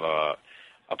hard to have a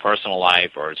personal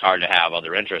life, or it's hard to have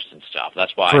other interests and stuff.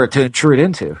 That's why. For it to intrude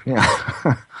into, yeah.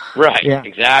 Right, yeah.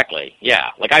 Exactly, yeah.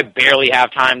 Like, I barely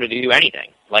have time to do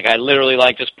anything. Like, I literally,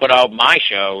 just put out my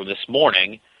show this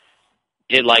morning,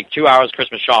 did, 2 hours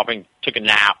Christmas shopping, took a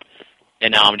nap,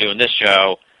 and now I'm doing this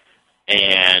show,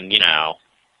 and,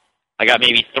 I got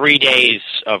maybe 3 days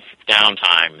of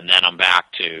downtime, and then I'm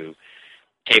back to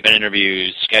taping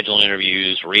interviews, scheduling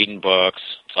interviews, reading books.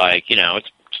 It's it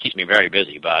keeps me very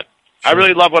busy, but I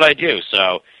really love what I do,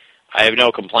 so I have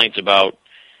no complaints about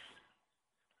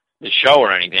the show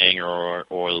or anything, or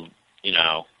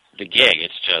the gig.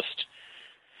 It's just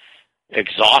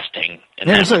exhausting. And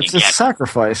Yeah, then it's when a you get,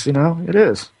 sacrifice, you know. It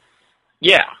is.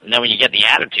 yeah, and then when you get the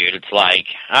attitude, it's like,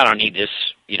 I don't need this,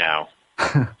 you know.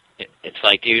 It's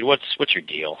like, dude, what's your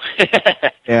deal?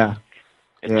 Yeah.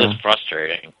 It's Yeah. just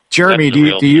frustrating. Jeremy, That's the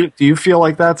real do you feel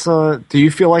like do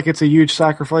you feel like it's a huge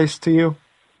sacrifice to you?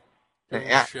 During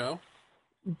the show.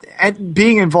 And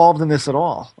being involved in this at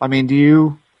all? I mean, do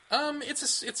you?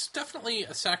 It's definitely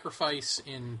a sacrifice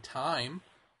in time.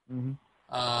 Mhm.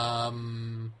 I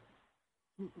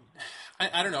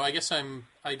don't know. I guess I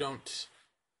don't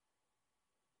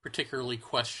particularly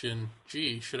question,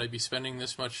 gee, should I be spending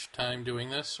this much time doing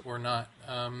this or not?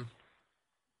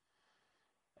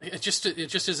 It just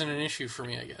isn't an issue for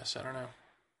me, I guess. I don't know.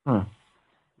 Huh.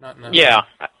 Not enough. Yeah.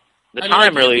 The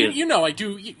time really is... You know, I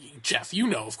do... Jeff, you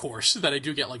know, of course, that I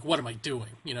do get, like, what am I doing,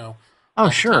 you know?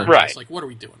 Oh, sure. Right. It's like, what are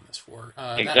we doing this for?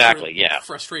 Exactly, that sort of yeah.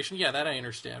 frustration, yeah, that I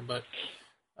understand, but...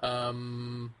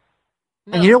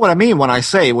 No. And you know what I mean when I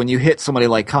say when you hit somebody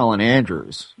like Colin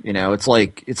Andrews, you know, it's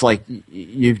like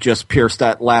you've just pierced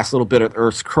that last little bit of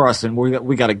Earth's crust, and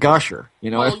we got a gusher,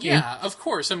 you know. Well, yeah, of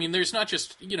course. I mean, there's not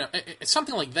just, you know,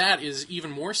 something like that is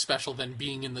even more special than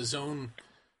being in the zone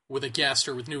with a guest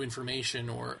or with new information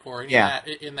or any of that.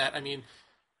 In that, I mean,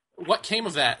 what came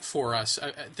of that for us?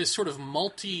 This sort of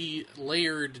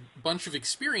multi-layered bunch of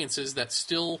experiences that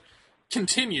still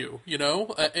continue, you know,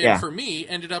 and for me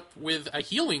ended up with a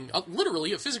healing,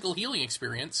 literally a physical healing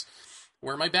experience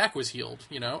where my back was healed,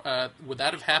 you know. Would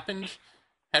that have happened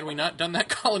had we not done that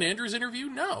Colin Andrews interview?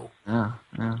 No. Yeah.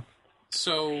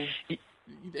 So,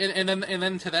 and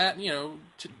then to that, you know,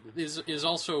 is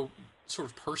also sort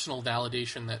of personal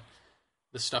validation that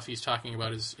the stuff he's talking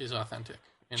about is authentic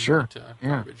and not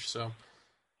garbage. So,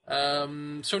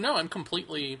 so no, I'm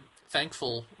completely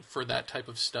thankful for that type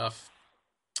of stuff.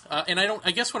 And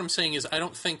I guess what I'm saying is I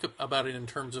don't think about it in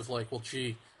terms of like, well,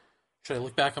 gee, should I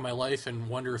look back on my life and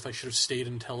wonder if I should have stayed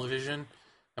in television?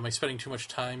 Am I spending too much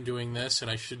time doing this and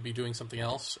I should be doing something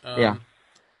else? No,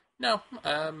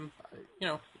 you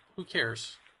know, who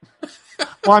cares?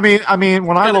 Well, I mean,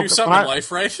 when I look, do something in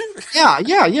life, right?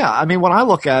 yeah. I mean, when I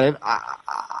look at it,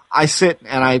 I sit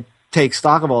and I take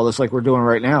stock of all this like we're doing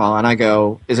right now, and I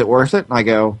go, is it worth it? And I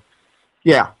go,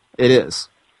 yeah, it is.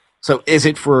 So is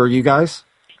it for you guys?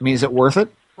 I mean, is it worth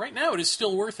it? Right now, it is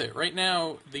still worth it. Right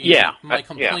now, my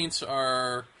complaints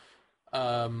are,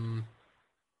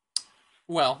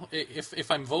 well,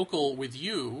 if I'm vocal with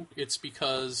you, it's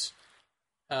because,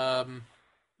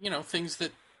 you know, things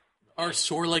that are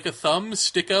sore like a thumb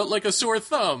stick out like a sore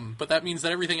thumb, but that means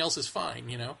that everything else is fine,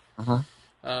 you know? Uh-huh.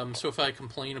 So if I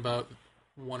complain about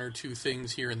one or two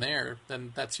things here and there,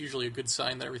 then that's usually a good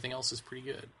sign that everything else is pretty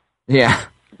good. Yeah.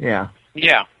 I'm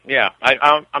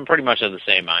pretty much of the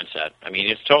same mindset. I mean,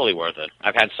 it's totally worth it.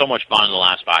 I've had so much fun in the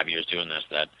last 5 years doing this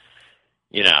that,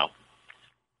 you know,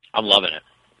 I'm loving it.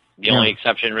 The only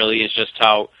exception really is just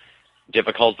how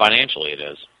difficult financially it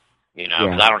is. You know,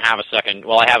 because I don't have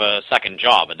I have a second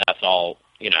job, and that's all,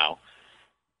 you know,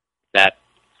 that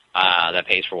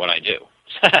pays for what I do.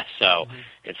 So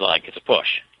it's like, it's a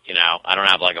push, you know. I don't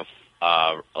have like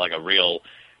a real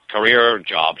career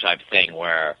job type thing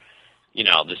where, you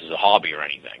know, this is a hobby or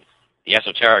anything. The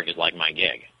esoteric is like my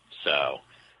gig. So,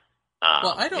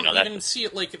 well, I don't even see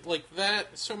it like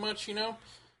that so much, you know.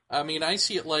 I mean, I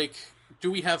see it like, do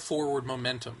we have forward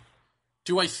momentum?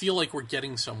 Do I feel like we're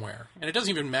getting somewhere? And it doesn't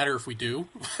even matter if we do.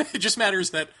 It just matters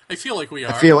that I feel like we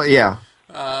are. And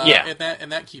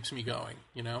that keeps me going,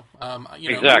 you know.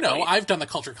 You know, I've done the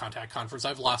Culture Contact Conference.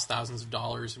 I've lost thousands of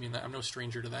dollars. I mean, I'm no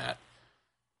stranger to that.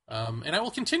 And I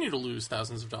will continue to lose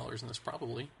thousands of dollars in this,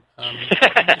 probably.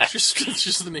 It's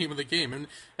just the name of the game, and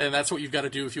that's what you've got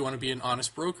to do if you want to be an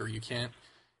honest broker. You can't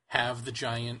have the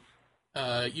giant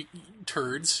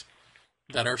turds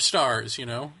that are stars, you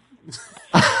know.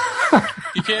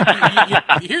 You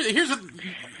can't.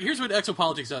 Here's what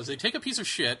exopolitics does. They take a piece of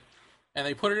shit and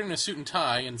they put it in a suit and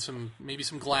tie and maybe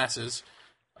some glasses,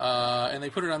 and they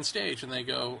put it on stage and they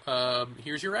go,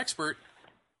 "Here's your expert."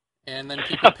 And then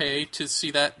people pay to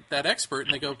see that expert,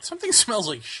 and they go, something smells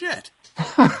like shit.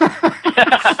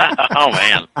 Oh,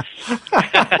 man.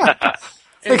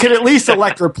 They could at least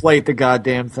electroplate the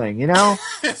goddamn thing, you know?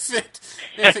 If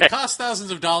it costs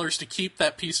thousands of dollars to keep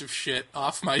that piece of shit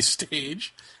off my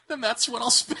stage, then that's what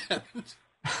I'll spend.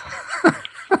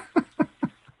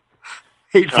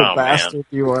 Hateful bastard, man.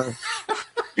 You are.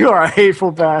 You are a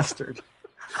hateful bastard.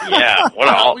 Yeah,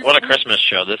 what a Christmas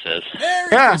show this is. Merry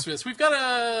Christmas. We've got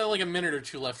a minute or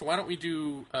two left. Why don't we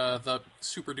do the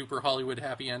super duper Hollywood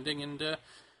happy ending and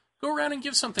go around and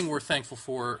give something we're thankful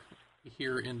for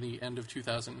here in the end of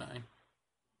 2009.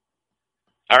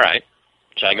 All right.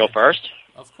 Should I go first?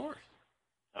 Of course.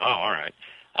 Oh, all right.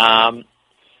 Well,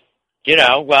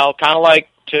 kind of like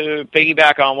to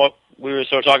piggyback on what we were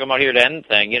sort of talking about here to end the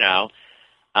thing,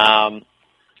 I'm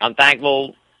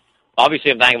thankful.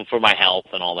 Obviously, I'm thankful for my health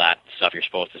and all that stuff you're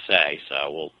supposed to say, so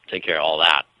we'll take care of all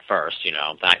that first.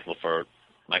 I'm thankful for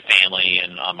my family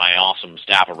and my awesome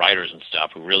staff of writers and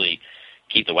stuff who really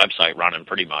keep the website running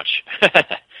pretty much.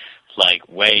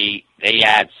 They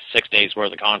add 6 days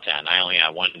worth of content. I only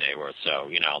add 1 day worth, so,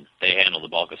 they handle the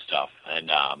bulk of stuff.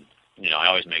 And, I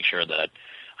always make sure that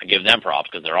I give them props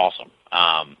because they're awesome.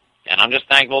 And I'm just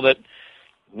thankful that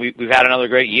we've had another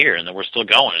great year and that we're still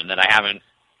going and that I haven't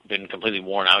been completely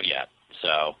worn out yet.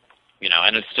 So,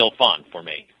 and it's still fun for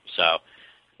me. So,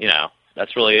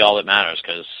 that's really all that matters,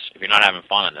 because if you're not having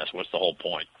fun in this, what's the whole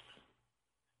point?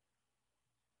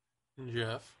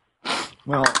 Jeff?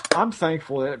 Well, I'm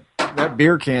thankful that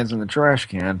beer can's in the trash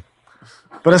can.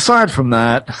 But aside from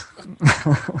that,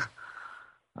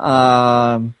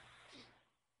 I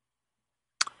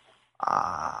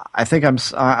think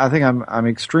I'm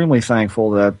extremely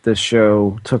thankful that this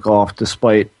show took off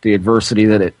despite the adversity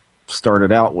that it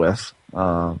started out with,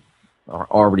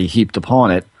 already heaped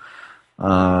upon it.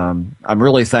 I'm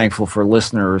really thankful for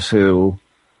listeners who,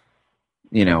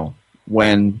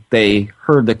 when they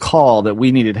heard the call that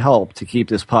we needed help to keep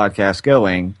this podcast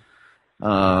going,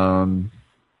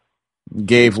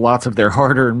 gave lots of their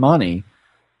hard-earned money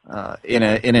in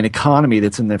an economy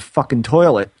that's in the fucking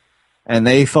toilet, and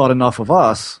they thought enough of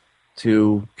us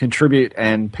to contribute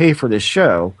and pay for this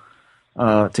show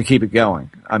to keep it going.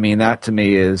 I mean, that to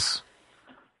me is,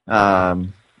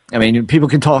 people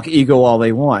can talk ego all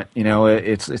they want.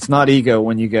 It's not ego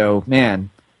when you go, man,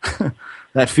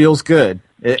 that feels good,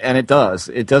 and it does.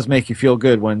 It does make you feel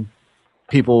good when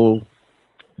people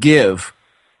give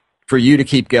for you to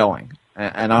keep going.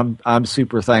 And I'm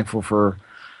super thankful for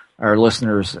our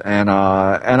listeners, and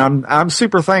I'm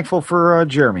super thankful for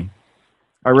Jeremy.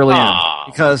 I really am,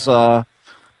 because let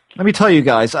me tell you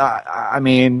guys, I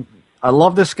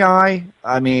love this guy.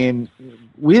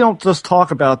 We don't just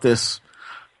talk about this.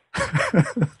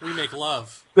 We make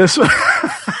love. This.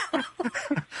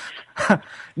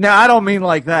 No, I don't mean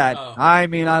like that. Oh. I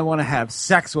mean I want to have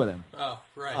sex with him. Oh,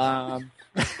 right.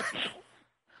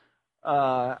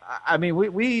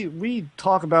 We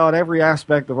talk about every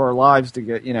aspect of our lives to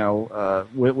get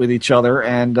with each other,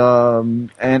 and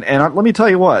let me tell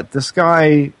you what, this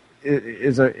guy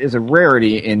is a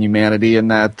rarity in humanity in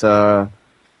that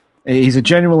he's a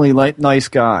genuinely nice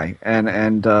guy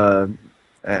and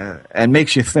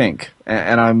makes you think,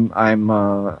 and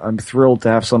I'm thrilled to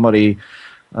have somebody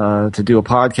to do a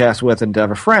podcast with, and to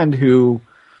have a friend who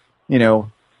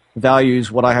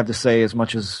values what I have to say as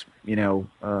much as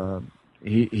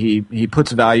he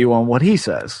puts value on what he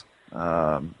says.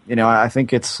 I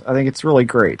think it's really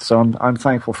great. So I'm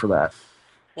thankful for that.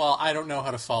 Well, I don't know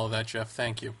how to follow that, Jeff.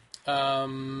 Thank you.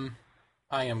 I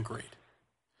am great.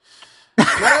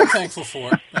 What I'm thankful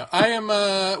for, I am.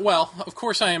 Of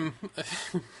course, I am.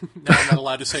 Now I'm not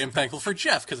allowed to say I'm thankful for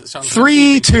Jeff because it sounds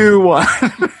 3, 2, 1.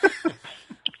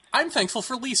 I'm thankful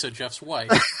for Lisa, Jeff's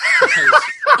wife.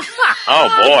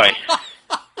 Oh boy.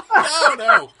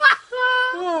 No,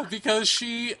 because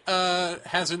she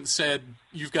hasn't said,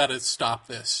 you've got to stop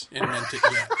this, and meant it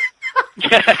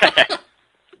yet.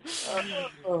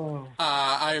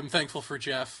 I am thankful for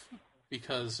Jeff,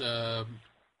 because,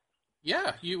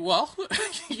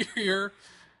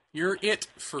 you're it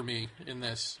for me in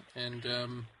this. And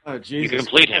oh, Jesus. You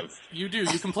complete him. You do.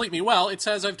 You complete me. Well, it's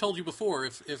as I've told you before,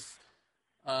 if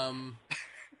I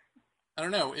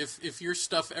don't know, if your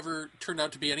stuff ever turned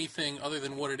out to be anything other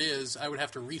than what it is, I would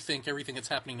have to rethink everything that's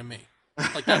happening to me.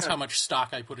 Like, that's how much stock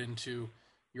I put into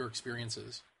your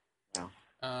experiences. Yeah.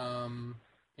 And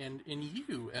in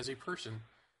you as a person.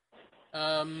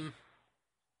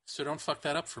 So don't fuck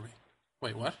that up for me.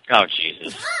 Wait, what? Oh,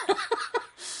 Jesus.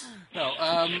 No,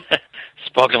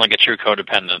 Spoken like a true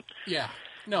codependent. Yeah.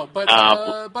 No, but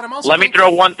I'm also... Let me throw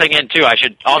one thing in, too. I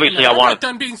should... Obviously, I'm I want not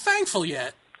done being thankful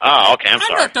yet. Oh, okay, I'm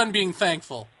sorry. I'm not done being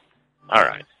thankful. All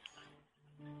right.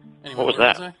 Anyway, what was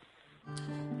that?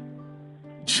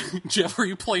 Jeff, are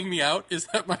you playing me out? Is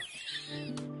that my...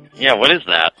 Yeah, what is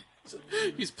that?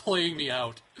 He's playing me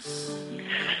out.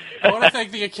 I want to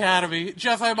thank the Academy.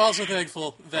 Jeff, I'm also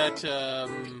thankful that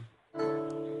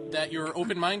that you're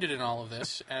open-minded in all of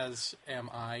this, as am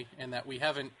I, and that we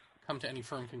haven't come to any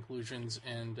firm conclusions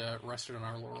and rested on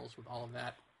our laurels with all of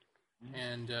that.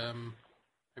 And I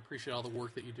appreciate all the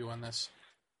work that you do on this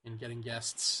in getting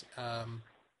guests. I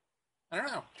don't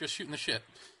know, just shooting the shit.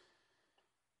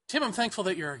 Tim, I'm thankful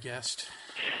that you're our guest.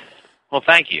 Well,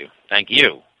 thank you. Thank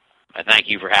you. I thank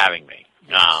you for having me.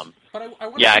 Yes. But I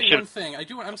want Yeah, to I say should- one thing.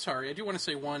 I'm sorry. I do want to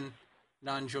say one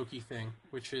non-jokey thing,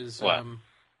 which is, What?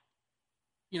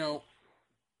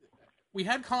 We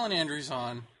had Colin Andrews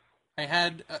on. I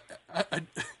had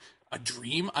a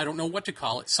dream. I don't know what to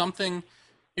call it. Something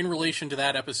in relation to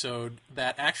that episode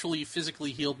that actually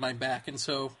physically healed my back. And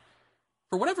so,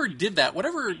 for whatever did that,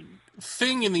 whatever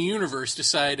thing in the universe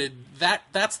decided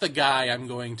that's the guy I'm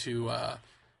going to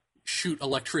shoot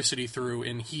electricity through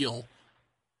and heal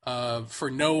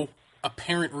for no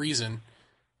apparent reason.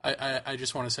 I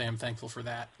just want to say I'm thankful for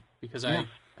that, because I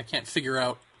can't figure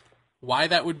out why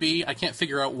that would be. I can't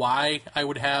figure out why I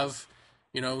would have,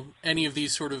 any of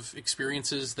these sort of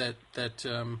experiences that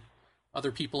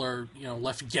other people are,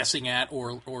 left guessing at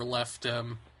or left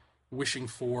wishing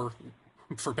for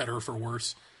better or for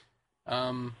worse.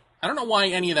 I don't know why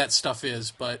any of that stuff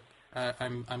is, but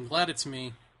I'm glad it's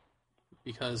me,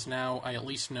 because now I at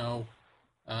least know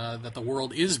that the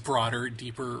world is broader,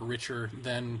 deeper, richer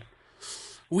than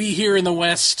we here in the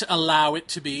West allow it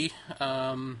to be,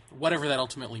 whatever that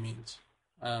ultimately means.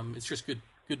 It's just good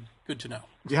to know.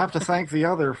 You have to thank the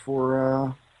other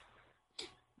for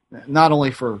not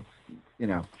only for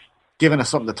giving us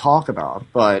something to talk about,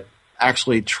 but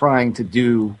actually trying to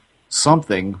do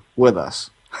something with us.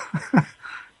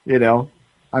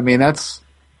 I mean, that's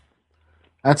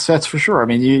for sure. I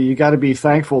mean, you got to be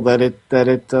thankful that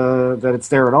it's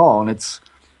there at all, and it's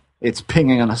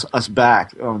pinging us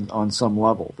back on some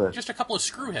level. Just a couple of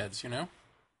screwheads,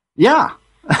 Yeah,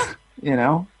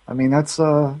 I mean,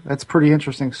 that's pretty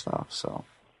interesting stuff. So,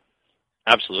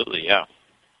 Absolutely, yeah.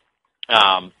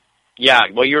 Yeah,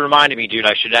 well, you reminded me, dude.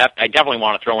 I definitely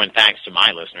want to throw in thanks to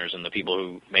my listeners and the people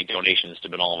who make donations to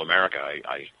Banal of America.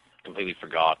 I completely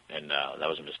forgot, and that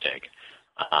was a mistake.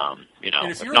 And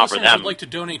if your not for listeners them, would like to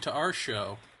donate to our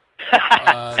show,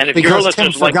 and if your because Tim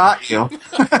listeners like, forgot you.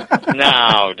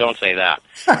 no, don't say that.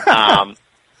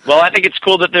 Well, I think it's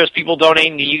cool that there's people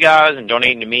donating to you guys and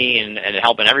donating to me and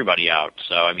helping everybody out.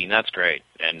 So, I mean, that's great.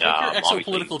 And take your obviously,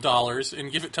 exopolitical dollars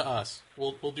and give it to us.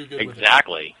 We'll do good with it.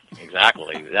 exactly.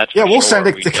 That's Yeah, for we'll sure. send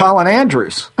it We to can- Colin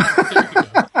Andrews.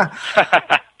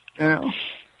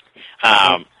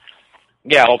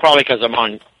 Yeah, well, probably because I'm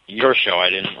on your show, I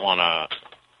didn't want to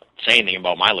say anything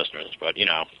about my listeners, but,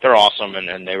 they're awesome,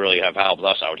 and they really have helped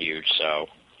us out huge, so,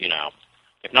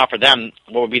 if not for them,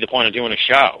 what would be the point of doing a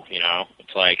show,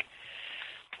 It's like,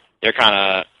 they're kind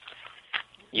of,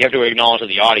 you have to acknowledge that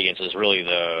the audience is really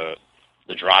the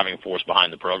driving force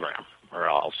behind the program, or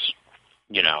else,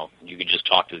 you could just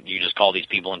you just call these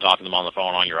people and talk to them on the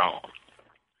phone on your own.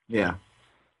 Yeah.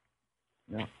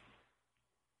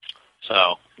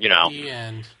 So, The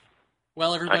end.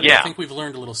 Well, everybody, yeah. I think we've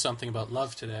learned a little something about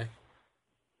love today.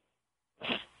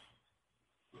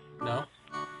 No?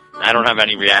 I don't have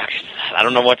any reaction. I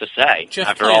don't know what to say. Jeff,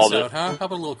 after play all us this. out, huh? How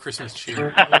about a little Christmas cheer?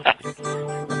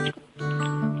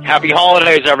 Happy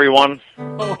holidays, everyone.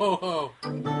 Ho, ho, ho.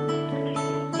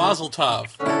 Mazel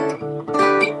tov.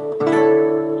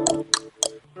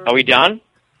 Are we done?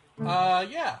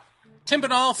 Yeah. Tim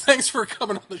Banal, thanks for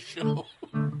coming on the show.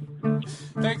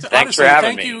 Thanks for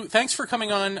having me. Thanks for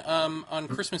coming on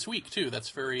Christmas week, too. That's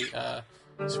very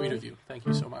sweet of you. Thank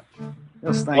you so much.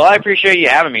 Yes, thank Well, I you. appreciate you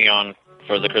having me on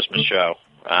for the Christmas show.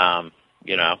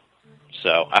 So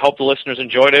I hope the listeners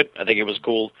enjoyed it. I think it was a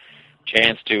cool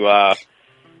chance to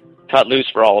cut loose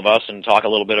for all of us and talk a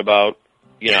little bit about,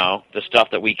 the stuff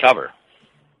that we cover.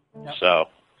 Yep. So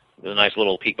it was a nice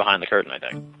little peek behind the curtain, I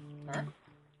think. All right.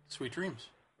 Sweet dreams.